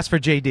 Ask for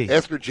JD.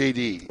 Ask for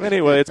JD.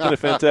 Anyway, it's been a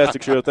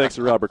fantastic show. Thanks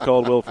to Robert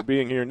Caldwell for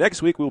being here.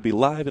 Next week, we'll be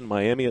live in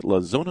Miami at La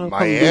Zona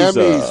Miami.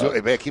 Palooza. So,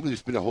 man, I can't believe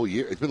it's been a whole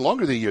year. It's been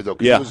longer than a year, though,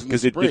 Yeah, it was in the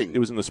because spring. it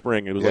was in the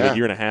spring. It was like Yeah. a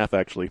year and a half,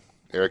 actually.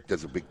 Eric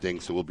does a big thing,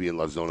 so we'll be in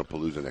La Zona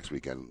Palooza next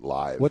weekend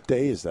live. What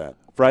day is that?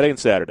 Friday and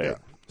Saturday.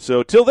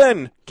 So till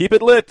then, keep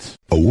it lit.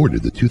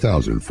 Awarded the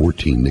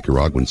 2014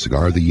 Nicaraguan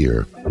Cigar of the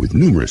Year with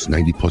numerous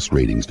 90-plus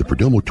ratings, the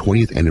Perdomo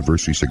 20th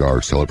Anniversary Cigar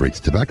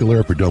celebrates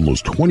Tabacalera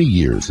Perdomo's 20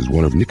 years as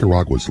one of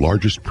Nicaragua's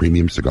largest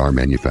premium cigar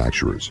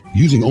manufacturers.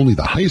 Using only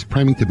the highest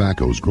priming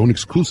tobaccos grown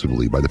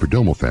exclusively by the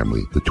Perdomo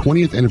family, the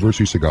 20th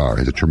Anniversary Cigar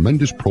has a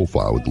tremendous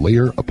profile with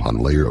layer upon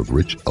layer of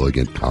rich,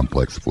 elegant,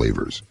 complex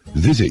flavors.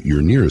 Visit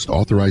your nearest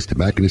authorized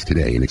tobacconist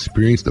today and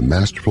experience the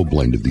masterful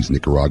blend of these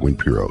Nicaraguan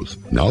puros.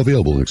 Now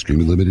available in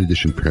extremely limited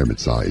edition pyramid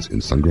size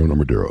in sun-grown or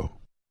Maduro.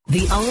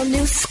 The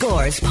all-new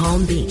Scores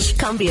Palm Beach.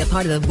 Come be a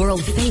part of the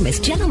world-famous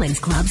Gentlemen's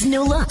Club's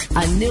new look.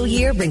 A new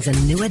year brings a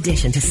new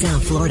addition to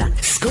South Florida.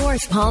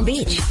 Scores Palm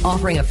Beach,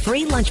 offering a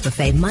free lunch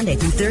buffet Monday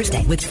through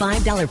Thursday with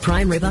 $5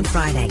 prime rib on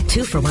Friday.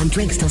 2-for-1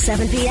 drinks till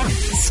 7 p.m.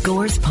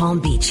 Scores Palm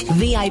Beach.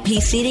 VIP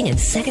seating and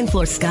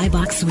second-floor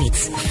skybox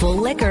suites. Full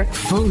liquor,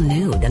 full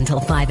nude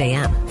until 5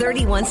 a.m.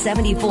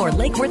 3174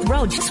 Lake Worth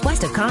Road, just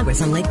west of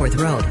Congress on Lake Worth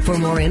Road. For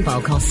more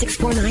info, call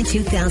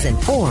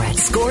 649-2000 or at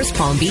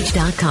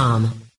scorespalmbeach.com.